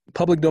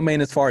public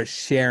domain as far as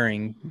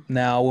sharing.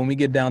 Now, when we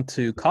get down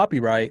to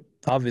copyright,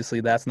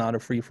 obviously that's not a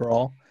free for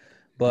all.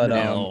 But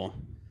no.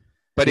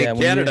 But yeah, in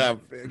Canada,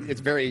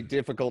 it's very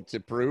difficult to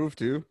prove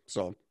too.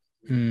 So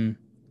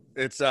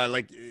it's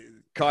like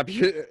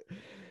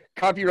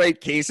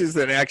copyright cases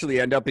that actually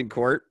end up in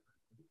court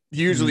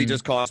usually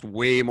just cost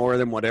way more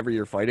than whatever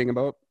you're fighting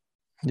about.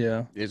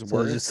 Yeah, is so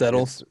it just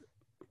settles.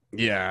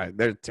 Yeah,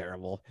 they're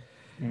terrible.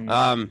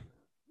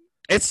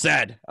 It's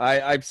sad.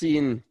 I've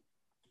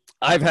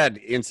had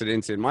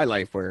incidents in my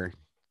life where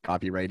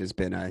copyright has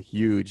been a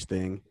huge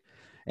thing.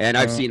 And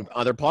I've seen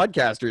other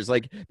podcasters,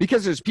 like,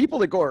 because there's people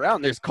that go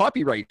around, there's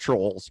copyright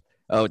trolls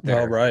out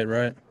there. Oh,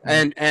 right.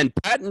 And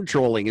patent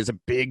trolling is a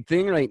big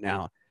thing right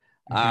now,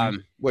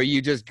 where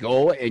you just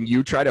go and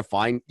you try to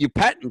you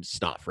patent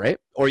stuff, right?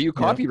 Or you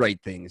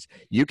copyright things.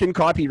 You can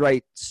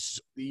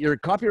your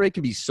copyright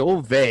can be so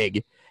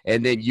vague,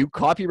 and then you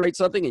copyright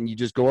something and you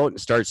just go out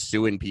and start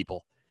suing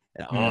people.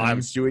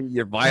 I'm suing,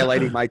 you're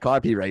violating my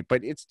copyright,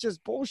 but it's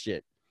just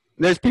bullshit.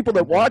 And there's people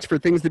that watch for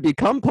things to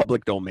become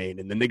public domain,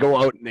 and then they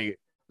go out and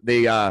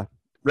they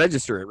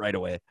register it right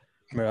away.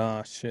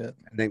 Oh shit!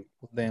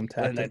 Damn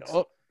tactics.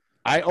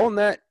 I own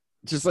that.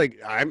 Just like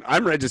I'm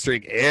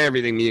registering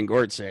everything me and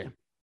Gord say.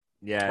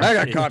 Yeah, I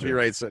got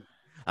copyrights.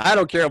 I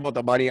don't care about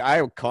the money.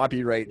 I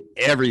copyright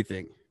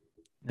everything.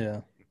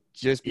 Yeah.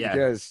 Just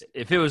because.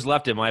 If it was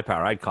left in my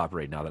power, I'd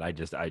copyright now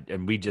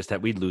that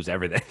we'd lose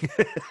everything.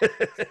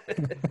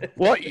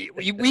 Well,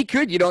 we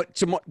could,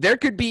 there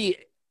could be.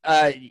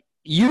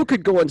 You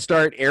could go and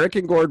start Eric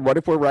and Gord, What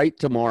If We're Right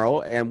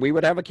tomorrow, and we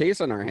would have a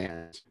case on our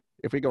hands.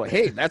 If we go,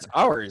 hey, that's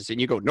ours, and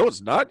you go, no,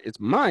 it's not,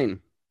 it's mine.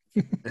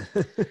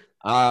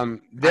 I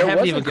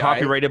haven't even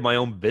copyrighted my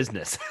own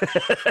business.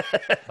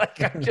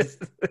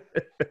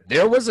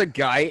 There was a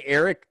guy,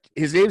 Eric,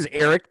 his name's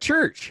Eric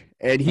Church,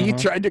 and he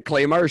tried to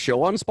claim our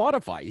show on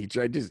Spotify. He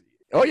tried to,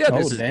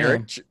 this is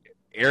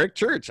Eric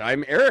Church.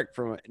 I'm Eric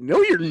from,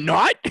 no, you're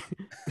not.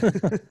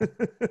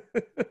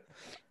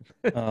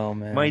 Oh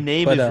man, my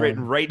name is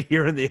written right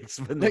here in the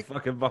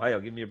fucking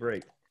bio. Give me a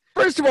break.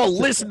 First of all,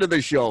 listen to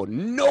the show.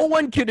 No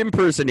one can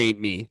impersonate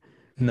me.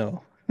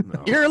 No.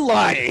 You're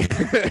lying.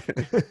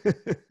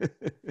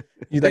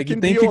 You think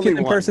you can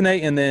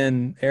impersonate, and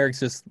then Eric's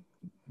just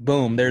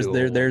boom. There's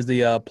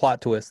the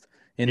plot twist,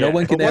 and no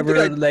one can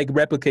ever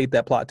replicate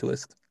that plot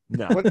twist.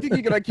 No. One thing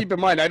you gotta keep in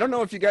mind. I don't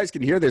know if you guys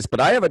can hear this, but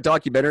I have a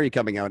documentary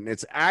coming out, and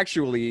it's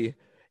actually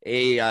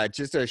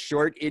just a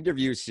short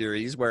interview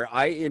series where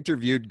I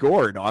interviewed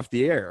Gord off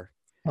the air.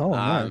 Oh,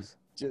 nice.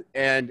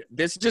 And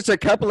this is just a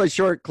couple of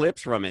short clips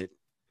from it.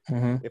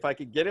 If I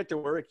could get it to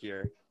work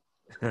here.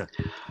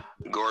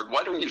 Gord,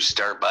 why don't you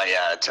start by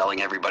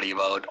telling everybody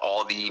about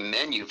all the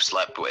men you've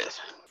slept with?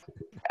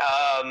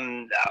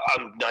 I'm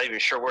not even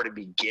sure where to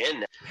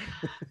begin.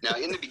 Now,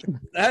 in the beginning,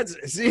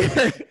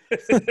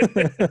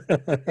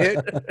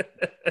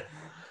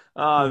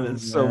 I'm in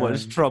so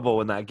much trouble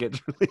when that gets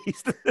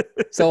released.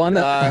 So on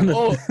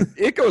the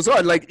it goes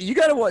on. Like, you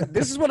gotta.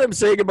 This is what I'm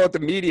saying about the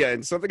media,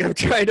 and something I'm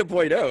trying to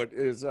point out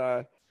is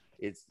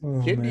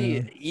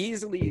be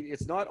easily.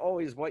 It's not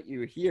always what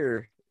you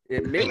hear.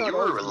 It may not. You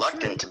were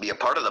reluctant to be a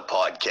part of the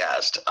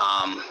podcast.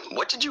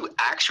 What did you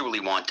actually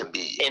want to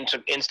be?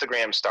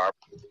 Instagram star.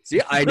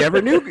 See, I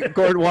never knew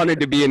Gord wanted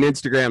to be an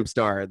Instagram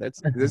star.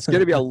 There's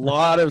going to be a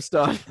lot of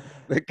stuff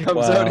that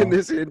comes out in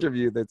this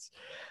interview. That's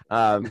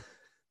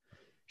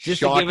just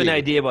shocking. To give an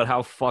idea about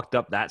how fucked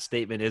up that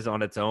statement is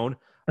on its own.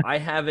 I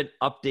haven't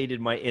updated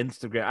my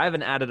Instagram. I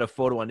haven't added a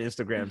photo on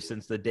Instagram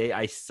since the day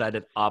I set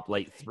it up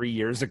like 3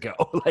 years ago.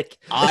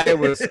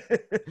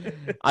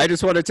 I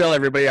just want to tell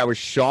everybody I was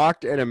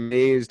shocked and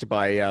amazed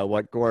by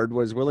what Gord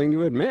was willing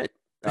to admit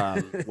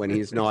when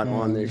he's not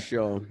on this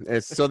show.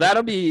 So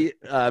that'll be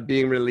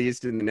being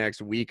released in the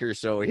next week or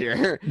so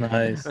here.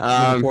 Nice.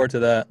 Looking forward to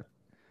that.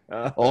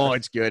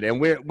 It's good. And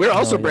we're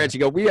also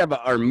branching out. We have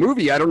our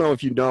movie. I don't know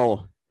if you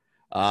know.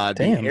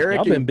 Damn,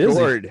 Eric and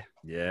Gord.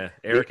 Yeah,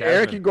 Eric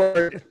and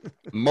Gord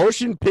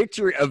motion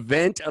picture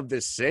event of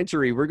the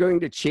century. We're going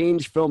to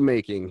change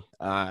filmmaking.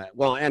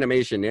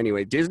 Animation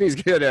anyway. Disney's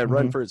gonna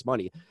run for its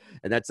money,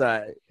 and that's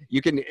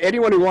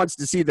anyone who wants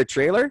to see the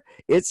trailer,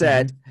 it's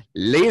at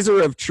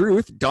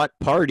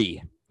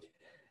laseroftruth.party.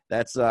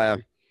 That's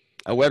a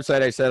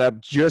website I set up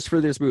just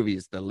for this movie.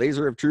 It's the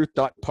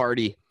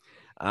laseroftruth.party,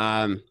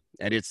 and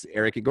it's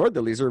Eric and Gord,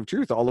 the Laser of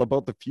Truth, all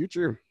about the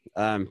future.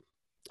 I'm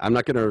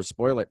not going to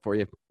spoil it for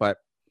you, but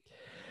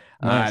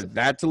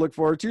that to look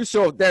forward to.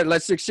 So then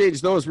let's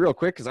exchange those real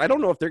quick, because I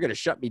don't know if they're going to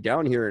shut me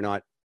down here or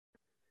not.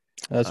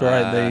 That's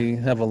right. They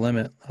have a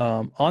limit.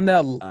 On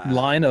that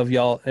line of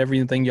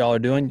everything y'all are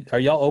doing, are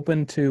y'all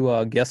open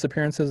to guest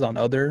appearances on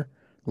other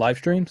live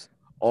streams?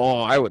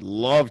 Oh, I would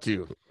love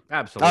to.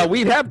 Absolutely.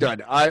 We have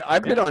done.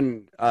 I've been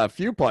on a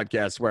few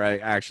podcasts where I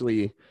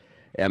actually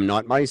am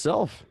not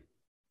myself.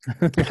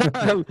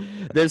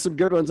 There's some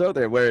good ones out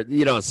there where,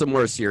 some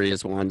more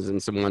serious ones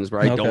and some ones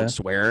where I don't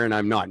swear and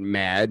I'm not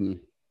mad.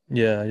 And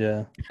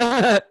Yeah.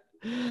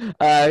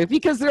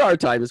 Because there are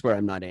times where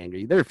I'm not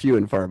angry. They're few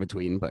and far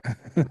between, but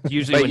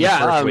Usually But when yeah,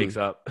 he first wakes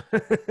up.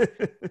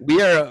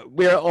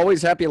 we are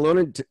always happy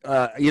alone,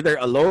 either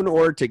alone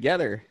or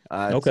together.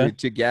 Okay.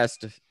 To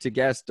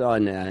guest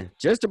on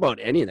just about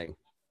anything.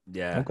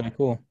 Yeah. Okay,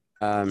 cool.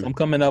 So I'm Um,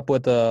 coming up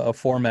with a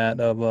format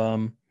of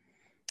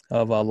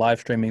live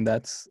streaming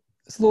it's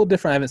a little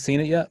different. I haven't seen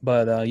it yet,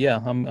 but yeah,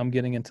 I'm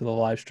getting into the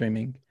live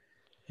streaming.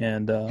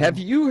 And have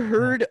you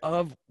heard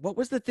of what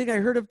was the thing I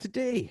heard of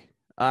today?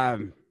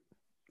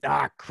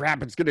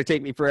 Crap! It's gonna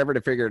take me forever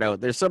to figure it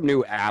out. There's some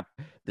new app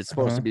that's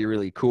supposed to be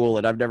really cool,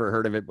 and I've never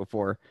heard of it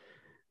before.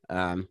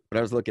 But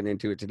I was looking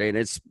into it today, and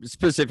it's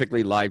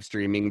specifically live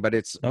streaming, but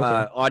it's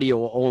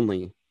audio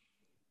only.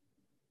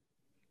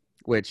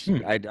 Which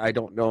I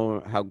don't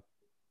know how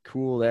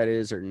cool that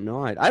is or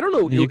not. I don't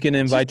know. You can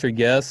invite your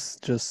guests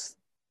just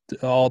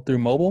all through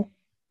mobile?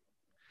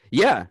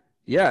 Yeah.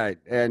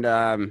 And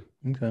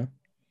Okay.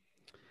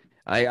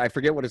 I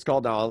forget what it's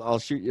called now. I'll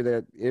shoot you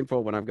the info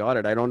when I've got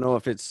it. I don't know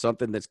if it's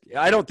something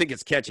I don't think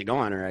it's catching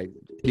on, or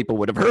people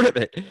would have heard of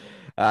it.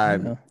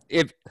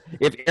 If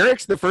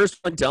Eric's the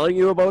first one telling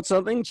you about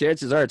something,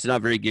 chances are it's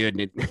not very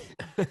good,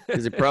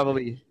 because it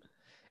probably.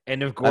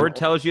 And if Gord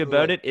tells you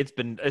about it, it's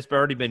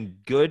already been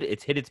good.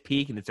 It's hit its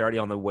peak, and it's already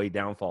on the way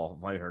downfall.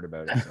 I heard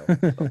about it.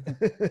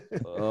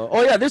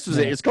 So. This was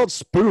it. It's called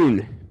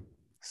Spoon.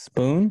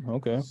 Spoon?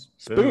 Okay.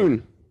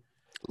 Spoon.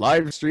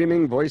 Live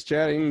streaming, voice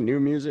chatting, new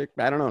music.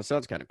 I don't know. It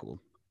sounds kind of cool.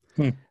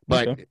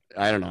 But okay.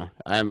 I don't know.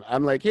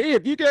 I'm like, hey,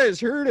 have you guys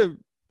heard of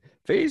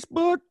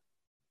Facebook?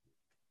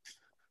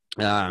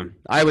 I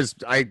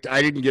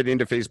didn't get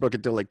into Facebook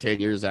until like 10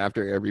 years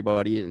after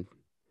everybody, and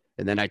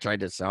then I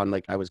tried to sound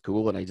like I was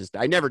cool, and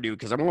I never do,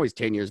 because I'm always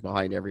 10 years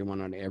behind everyone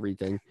on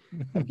everything.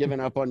 I've given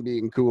up on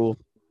being cool.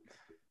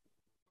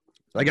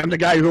 Like, I'm the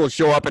guy who will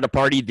show up at a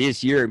party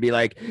this year and be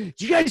like,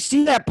 did you guys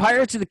see that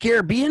Pirates of the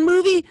Caribbean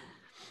movie?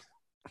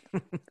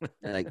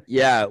 Like,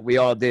 yeah, we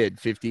all did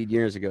 15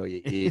 years ago,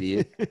 you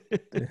idiot.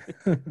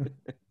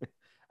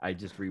 I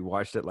just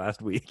rewatched it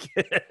last week.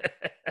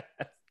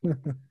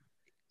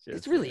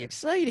 It's really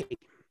exciting.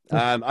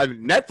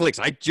 Netflix.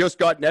 I just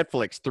got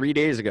Netflix 3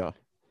 days ago.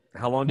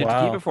 How long did you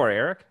keep it for,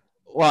 Eric?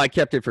 Well, I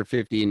kept it for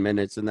 15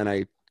 minutes, and then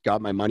I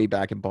got my money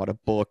back and bought a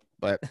book,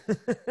 but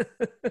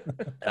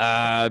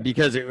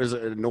because it was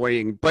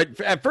annoying.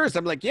 But at first,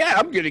 I'm like, yeah,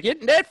 I'm going to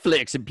get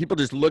Netflix. And people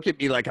just look at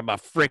me like I'm a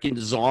freaking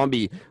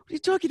zombie. What are you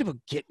talking about,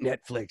 get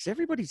Netflix?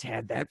 Everybody's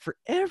had that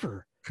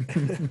forever.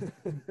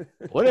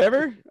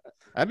 Whatever.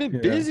 I've been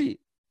busy.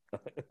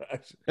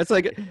 That's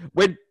like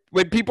when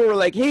people were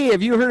like, hey,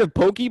 have you heard of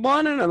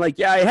Pokemon? And I'm like,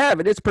 yeah, I have.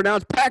 And it's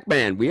pronounced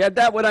Pac-Man. We had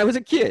that when I was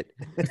a kid.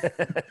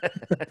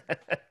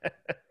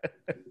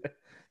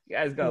 You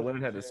guys got to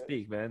learn how to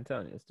speak, man. I'm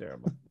telling you, it's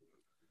terrible.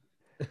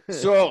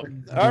 So,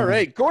 all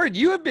right. Gord,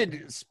 you have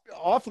been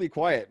awfully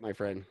quiet, my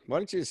friend. Why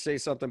don't you say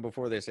something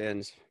before this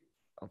ends?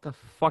 What the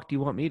fuck do you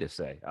want me to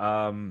say?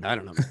 I don't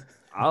know.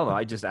 I don't know.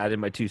 I just added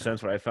my 2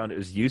 cents where I found it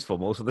was useful.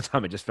 Most of the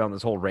time, I just found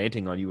this whole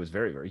ranting on you was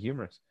very, very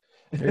humorous.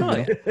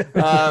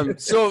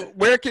 So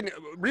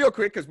real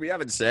quick, because we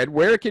haven't said,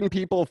 where can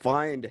people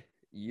find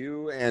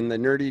you and the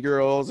Nerdy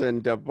Girls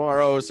and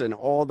DeBarros and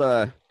all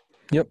the,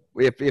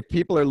 if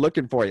people are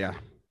looking for you,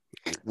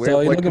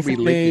 what can we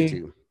link you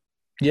to?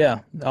 Yeah,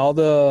 all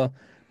the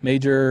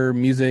major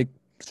music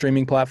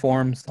streaming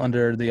platforms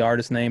under the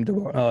artist name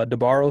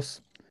DeBarros,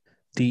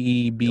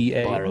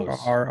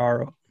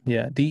 DeBarros.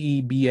 Yeah,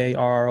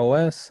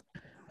 DeBarros.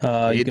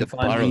 You can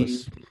find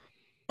me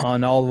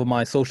on all of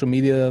my social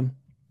media,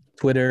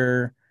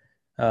 Twitter,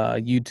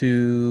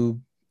 YouTube,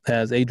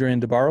 as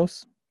Adrian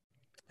DeBarros,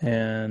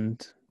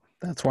 and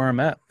that's where I'm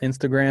at.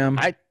 Instagram,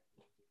 I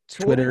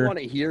Twitter. Want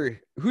to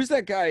hear who's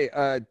that guy?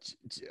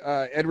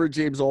 Edward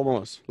James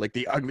Olmos, like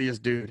the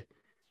ugliest dude.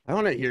 I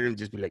want to hear him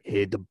just be like,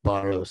 "Hey,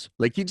 DeBarros."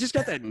 Like, he just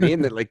got that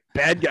name that like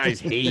bad guys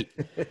hate.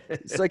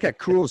 It's like a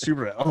cool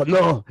super. Oh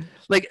no!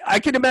 Like, I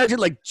can imagine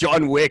like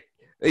John Wick.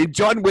 In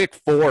John Wick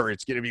 4,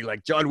 it's gonna be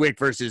like John Wick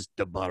versus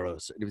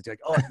DeBarros, and it's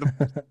like, oh,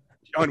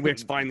 John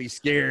Wick's finally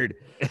scared.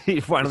 He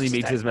finally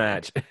meets his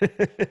match.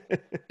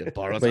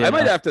 DeBarros. Yeah. I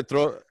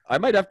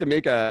might have to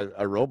make a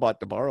robot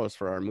DeBarros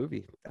for our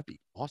movie. That'd be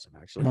awesome,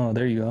 actually. Oh,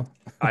 there you go.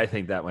 I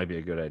think that might be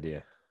a good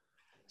idea.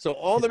 So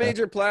all the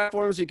major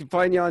platforms, you can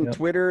find you on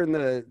Twitter and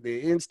the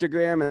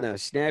Instagram and the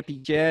Snappy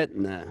Chat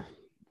and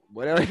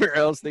whatever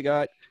else they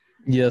got.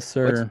 Yes,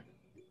 sir.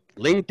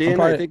 LinkedIn,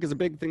 I think, is a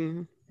big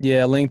thing.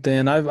 Yeah,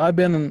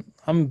 LinkedIn.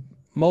 I'm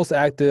most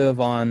active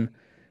on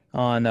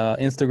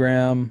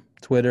Instagram,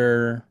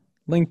 Twitter,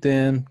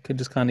 LinkedIn. Could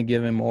just kind of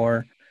give him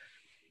more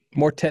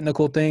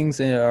technical things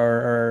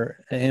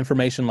or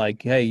information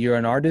like, hey, you're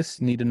an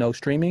artist, you need to know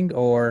streaming,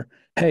 or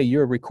hey,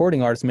 you're a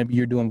recording artist, maybe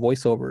you're doing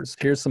voiceovers.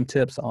 Here's some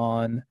tips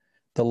on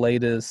the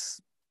latest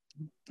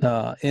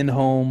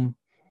in-home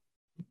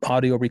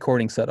audio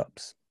recording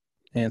setups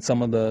and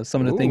some of the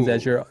things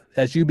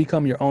as you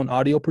become your own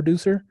audio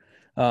producer.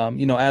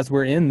 As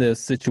we're in this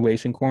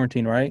situation,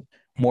 quarantine, right?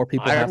 More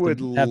people have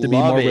to be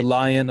more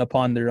reliant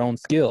upon their own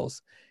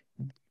skills.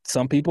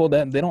 Some people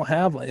that they don't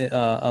have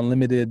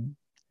unlimited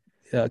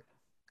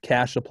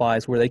cash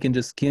supplies where they can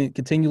just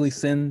continually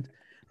send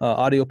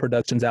audio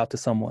productions out to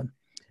someone.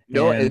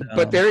 No, And,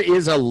 but there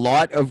is a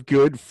lot of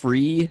good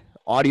free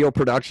audio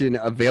production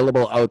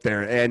available out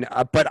there. And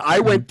but I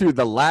went through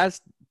the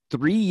last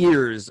 3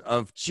 years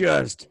of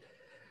just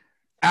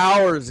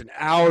hours and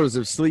hours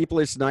of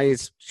sleepless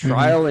nights,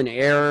 trial and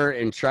error,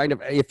 and trying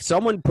to. If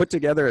someone put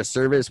together a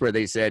service where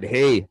they said,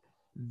 "Hey,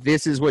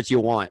 this is what you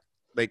want.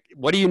 Like,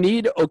 what do you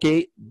need?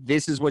 Okay,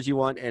 this is what you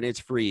want, and it's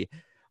free."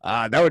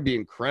 That would be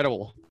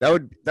incredible.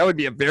 That would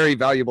be a very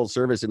valuable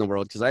service in the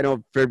world, because I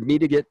know for me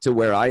to get to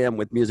where I am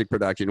with music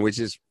production, which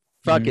is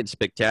fucking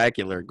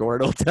spectacular,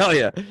 Gord will tell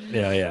you.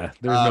 Yeah.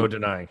 There's no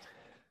denying.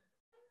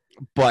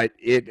 But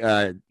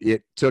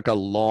it took a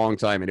long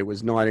time, and it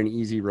was not an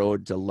easy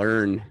road to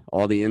learn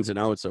all the ins and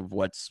outs of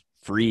what's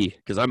free,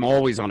 because I'm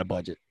always on a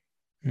budget.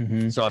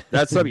 So if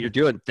that's something you're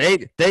doing,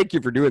 thank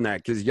you for doing that,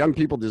 because young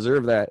people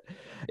deserve that.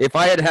 If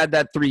I had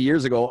that 3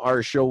 years ago,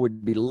 our show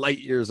would be light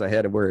years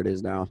ahead of where it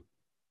is now.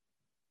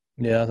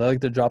 Yeah, I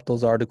like to drop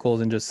those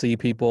articles and just see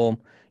people,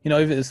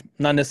 if it's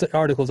not necessarily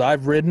articles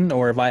I've written,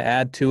 or if I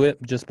add to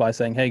it just by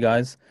saying, hey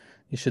guys,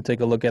 you should take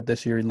a look at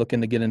this. You're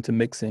looking to get into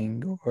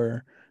mixing,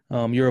 or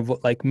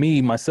like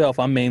me, myself,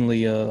 I'm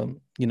mainly a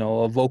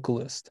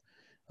vocalist.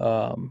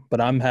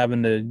 But I'm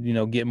having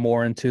to, get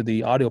more into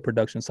the audio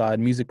production side,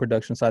 music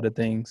production side of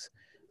things.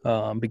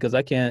 Because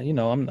I can't,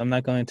 I'm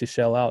not going to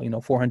shell out,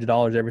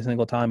 $400 every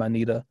single time I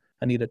need a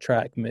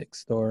track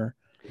mixed, or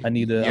I'm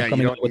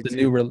coming up with a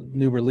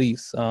new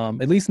release.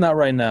 At least not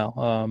right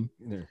now.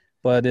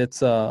 But it's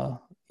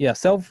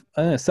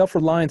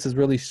self-reliance is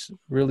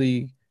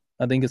really,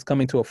 I think it's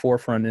coming to a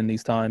forefront in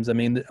these times. I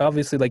mean,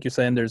 obviously, like you're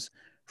saying, there's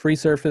free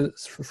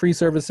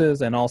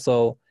services and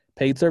also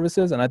paid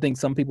services, and I think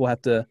some people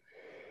have to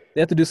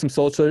do some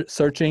soul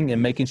searching and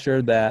making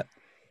sure that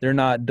they're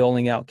not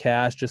doling out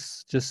cash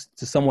just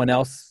to someone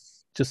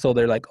else, just so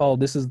they're like, oh,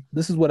 this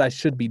is what I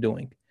should be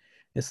doing.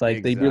 It's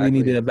like They really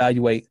need to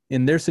evaluate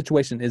in their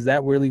situation, is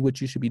that really what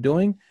you should be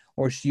doing?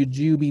 Or should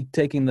you be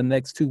taking the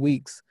next 2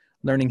 weeks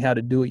learning how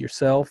to do it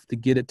yourself to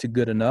get it to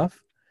good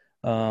enough?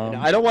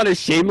 I don't want to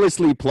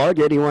shamelessly plug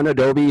anyone,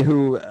 Adobe,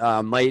 who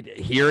might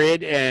hear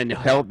it and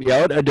help me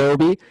out,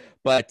 Adobe.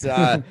 But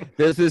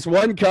there's this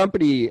one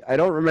company, I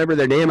don't remember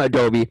their name,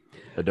 Adobe.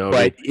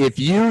 But if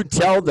you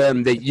tell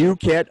them that you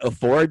can't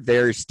afford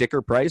their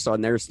sticker price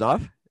on their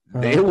stuff,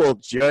 they will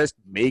just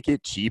make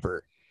it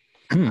cheaper.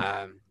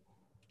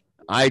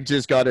 I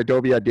just got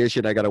Adobe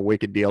Audition. I got a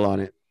wicked deal on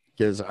it,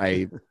 because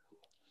I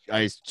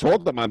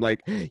told them, I'm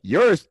like,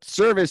 your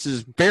service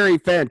is very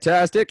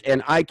fantastic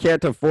and I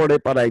can't afford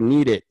it, but I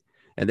need it.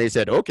 And they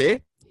said,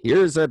 okay,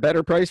 here's a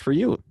better price for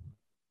you.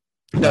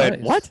 Nice.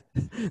 What?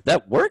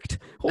 That worked?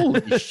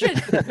 Holy shit.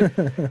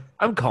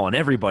 I'm calling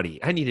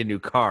everybody. I need a new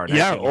car.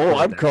 Yeah. Oh,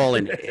 I'm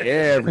calling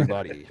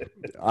everybody.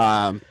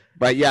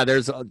 But yeah,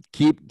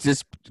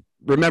 just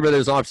remember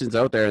there's options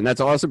out there, and that's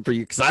awesome for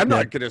you, because I'm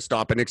not going to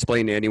stop and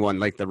explain to anyone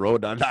like the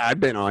road I've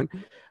been on.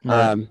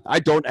 I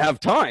don't have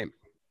time.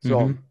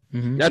 So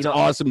that's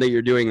awesome that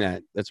you're doing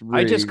that. That's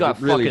really,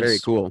 really very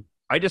cool.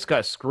 I just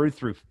got screwed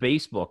through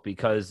Facebook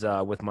because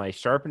with my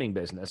sharpening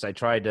business, I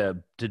tried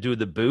to do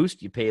the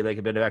boost. You pay like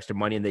a bit of extra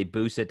money and they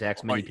boost it to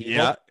X many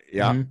people.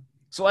 Yeah.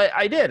 So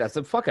I did. I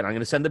said, fuck it. I'm going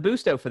to send the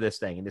boost out for this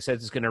thing. And it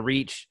says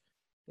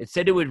it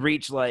said it would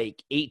reach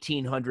like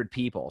 1,800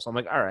 people. So I'm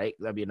like, all right,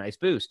 that'd be a nice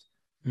boost.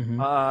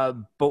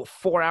 But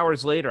 4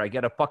 hours later, I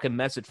get a fucking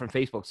message from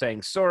Facebook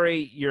saying,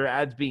 sorry, your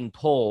ad's being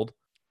pulled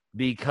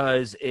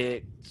because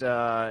it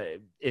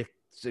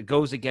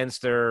goes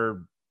against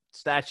their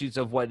statutes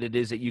of what it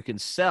is that you can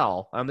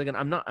sell. I'm thinking,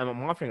 I'm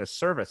offering a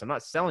service. I'm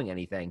not selling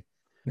anything,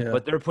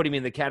 but they're putting me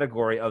in the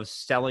category of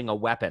selling a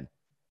weapon.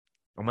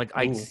 I'm like,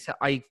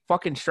 I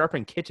fucking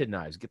sharpen kitchen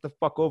knives. Get the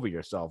fuck over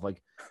yourself.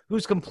 Like,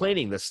 who's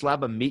complaining? The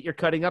slab of meat you're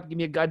cutting up? Give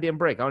me a goddamn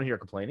break. I don't hear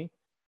complaining.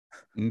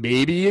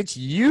 Maybe it's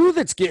you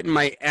that's getting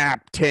my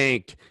app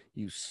tanked.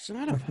 You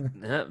son of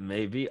a...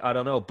 Maybe. I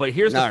don't know. But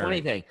here's the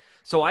funny thing.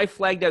 So I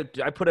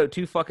put out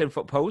 2 fucking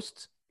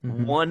posts.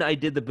 One I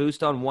did the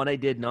boost on, one I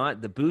did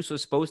not. The boost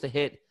was supposed to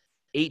hit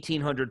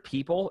 1,800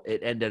 people.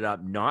 It ended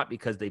up not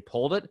because they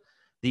pulled it.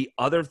 The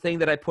other thing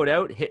that I put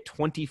out hit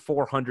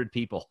 2,400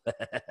 people.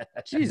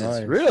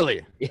 Jesus,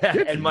 really? Yeah,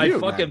 and my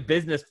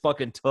business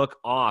fucking took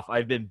off.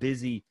 I've been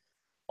busy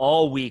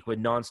all week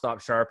with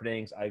nonstop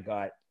sharpenings. I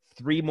got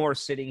 3 more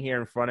sitting here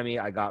in front of me.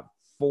 I got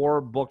 4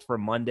 booked for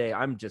Monday.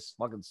 I'm just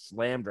fucking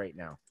slammed right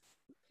now.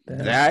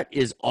 That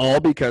is all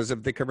because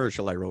of the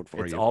commercial I wrote for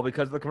you. It's all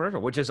because of the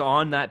commercial, which is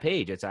on that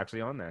page. It's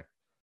actually on there.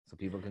 So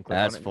people can click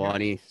on it. That's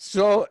funny.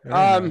 So,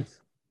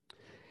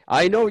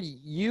 I know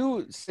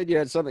you said you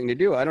had something to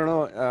do. I don't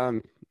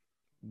know.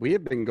 We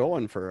have been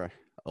going for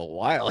a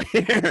while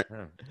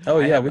here. Oh,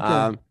 yeah. We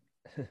can.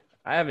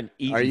 I haven't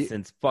eaten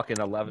since fucking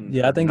 11.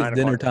 Yeah, I think it's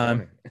dinner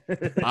time.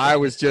 I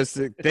was just,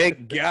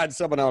 thank God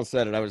someone else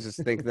said it. I was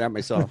just thinking that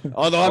myself.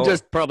 Although I'm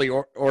just probably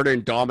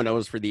ordering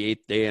Domino's for the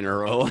 8th day in a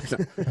row.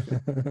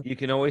 You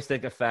can always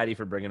thank a fatty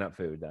for bringing up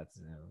food.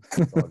 That's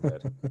all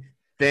good.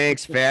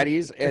 Thanks,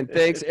 fatties. And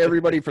thanks,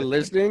 everybody, for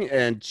listening.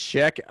 And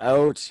check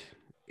out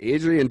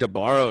Adrian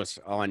DeBarros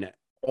on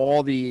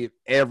all the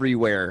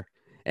everywhere.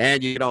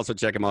 And you can also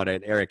check him out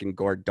at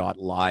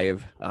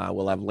ericandgord.live.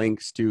 We'll have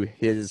links to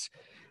his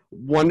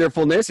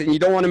wonderfulness, and you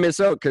don't want to miss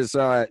out because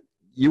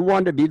you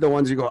want to be the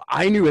ones who go,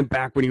 I knew him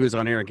back when he was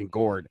on Eric and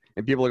Gord.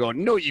 And people are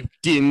going, no, you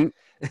didn't.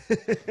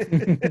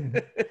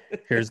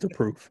 Here's the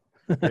proof.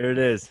 There it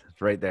is.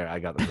 It's right there. I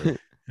got the proof.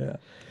 Yeah.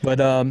 But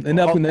in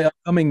the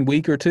upcoming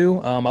week or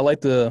two, I'd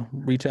like to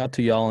reach out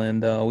to y'all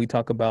and we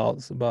talk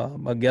about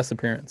a guest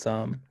appearance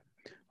on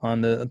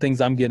the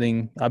things I've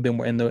been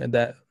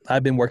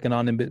working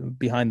on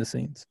behind the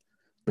scenes.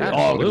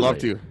 Oh, we'd love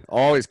to.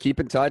 Always keep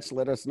in touch.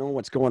 Let us know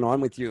what's going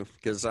on with you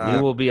because we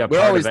will be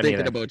we're always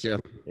thinking about you.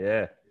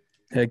 Yeah.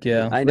 Heck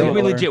yeah! I know.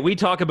 We legit. We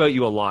talk about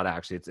you a lot.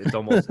 Actually, it's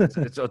almost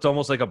it's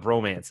almost like a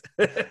bromance.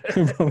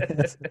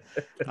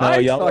 No,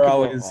 y'all are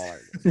always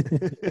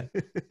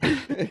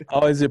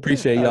always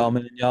appreciate y'all,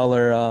 man. Y'all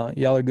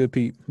are good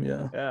people.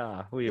 Yeah.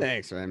 Yeah.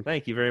 Thanks, man.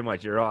 Thank you very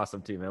much. You're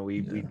awesome too, man.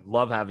 We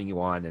love having you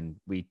on, and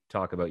we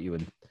talk about you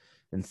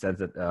in sense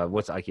that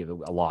I give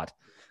a lot.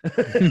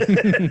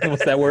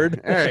 What's that word?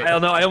 Right. I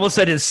don't know. I almost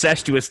said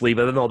incestuously,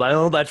 but I don't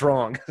know that's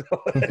wrong.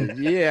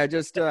 Yeah,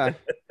 just tone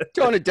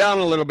it down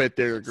a little bit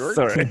there, Gord.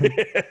 Sorry.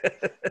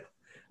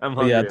 I'm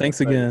hungry. Yeah,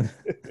 thanks again.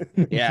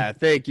 Yeah,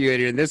 thank you,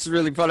 Adrian. This is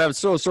really fun. I'm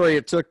so sorry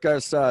it took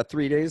us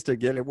 3 days to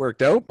get it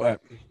worked out,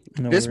 but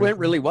this went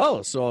really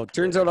well. So it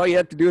turns out all you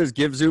have to do is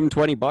give Zoom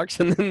 $20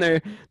 and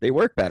then they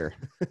work better.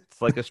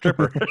 It's like a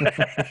stripper.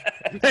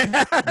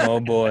 Oh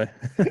boy.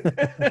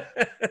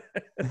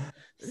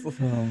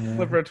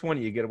 Flip for a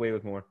 20, you get away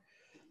with more.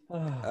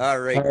 All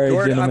right,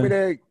 Gord,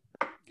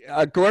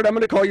 I'm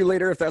gonna call you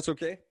later if that's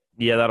okay.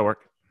 Yeah, that'll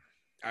work.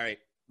 All right,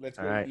 let's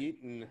go eat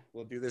and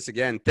we'll do this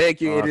again. Thank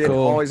you, Adrian.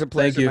 Cool. Always a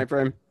pleasure, my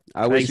friend.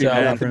 I wish you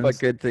nothing but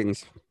good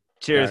things.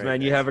 Cheers, man.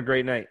 Guys. You have a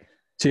great night.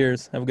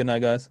 Cheers. Have a good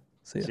night, guys.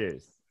 See ya.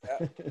 Cheers.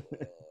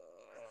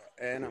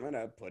 And I'm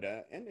gonna put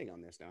an ending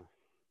on this now.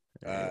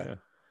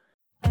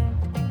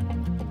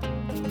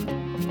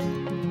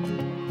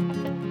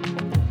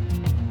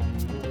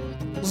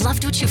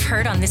 Loved what you've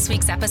heard on this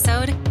week's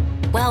episode?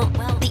 Well,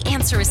 the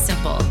answer is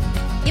simple.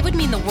 It would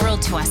mean the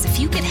world to us if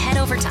you could head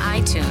over to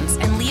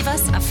iTunes and leave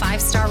us a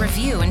 5-star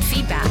review and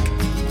feedback.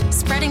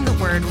 Spreading the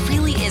word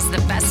really is the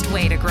best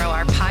way to grow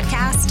our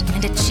podcast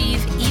and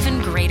achieve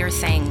even greater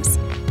things.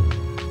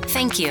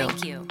 Thank you.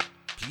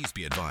 Please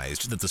be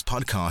advised that this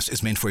podcast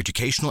is meant for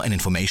educational and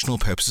informational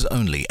purposes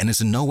only and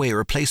is in no way a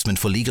replacement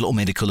for legal or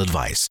medical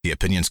advice. The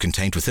opinions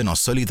contained within are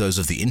solely those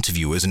of the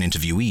interviewers and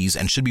interviewees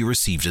and should be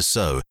received as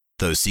so.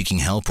 Those seeking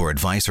help or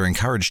advice are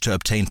encouraged to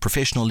obtain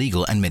professional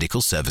legal and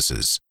medical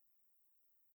services.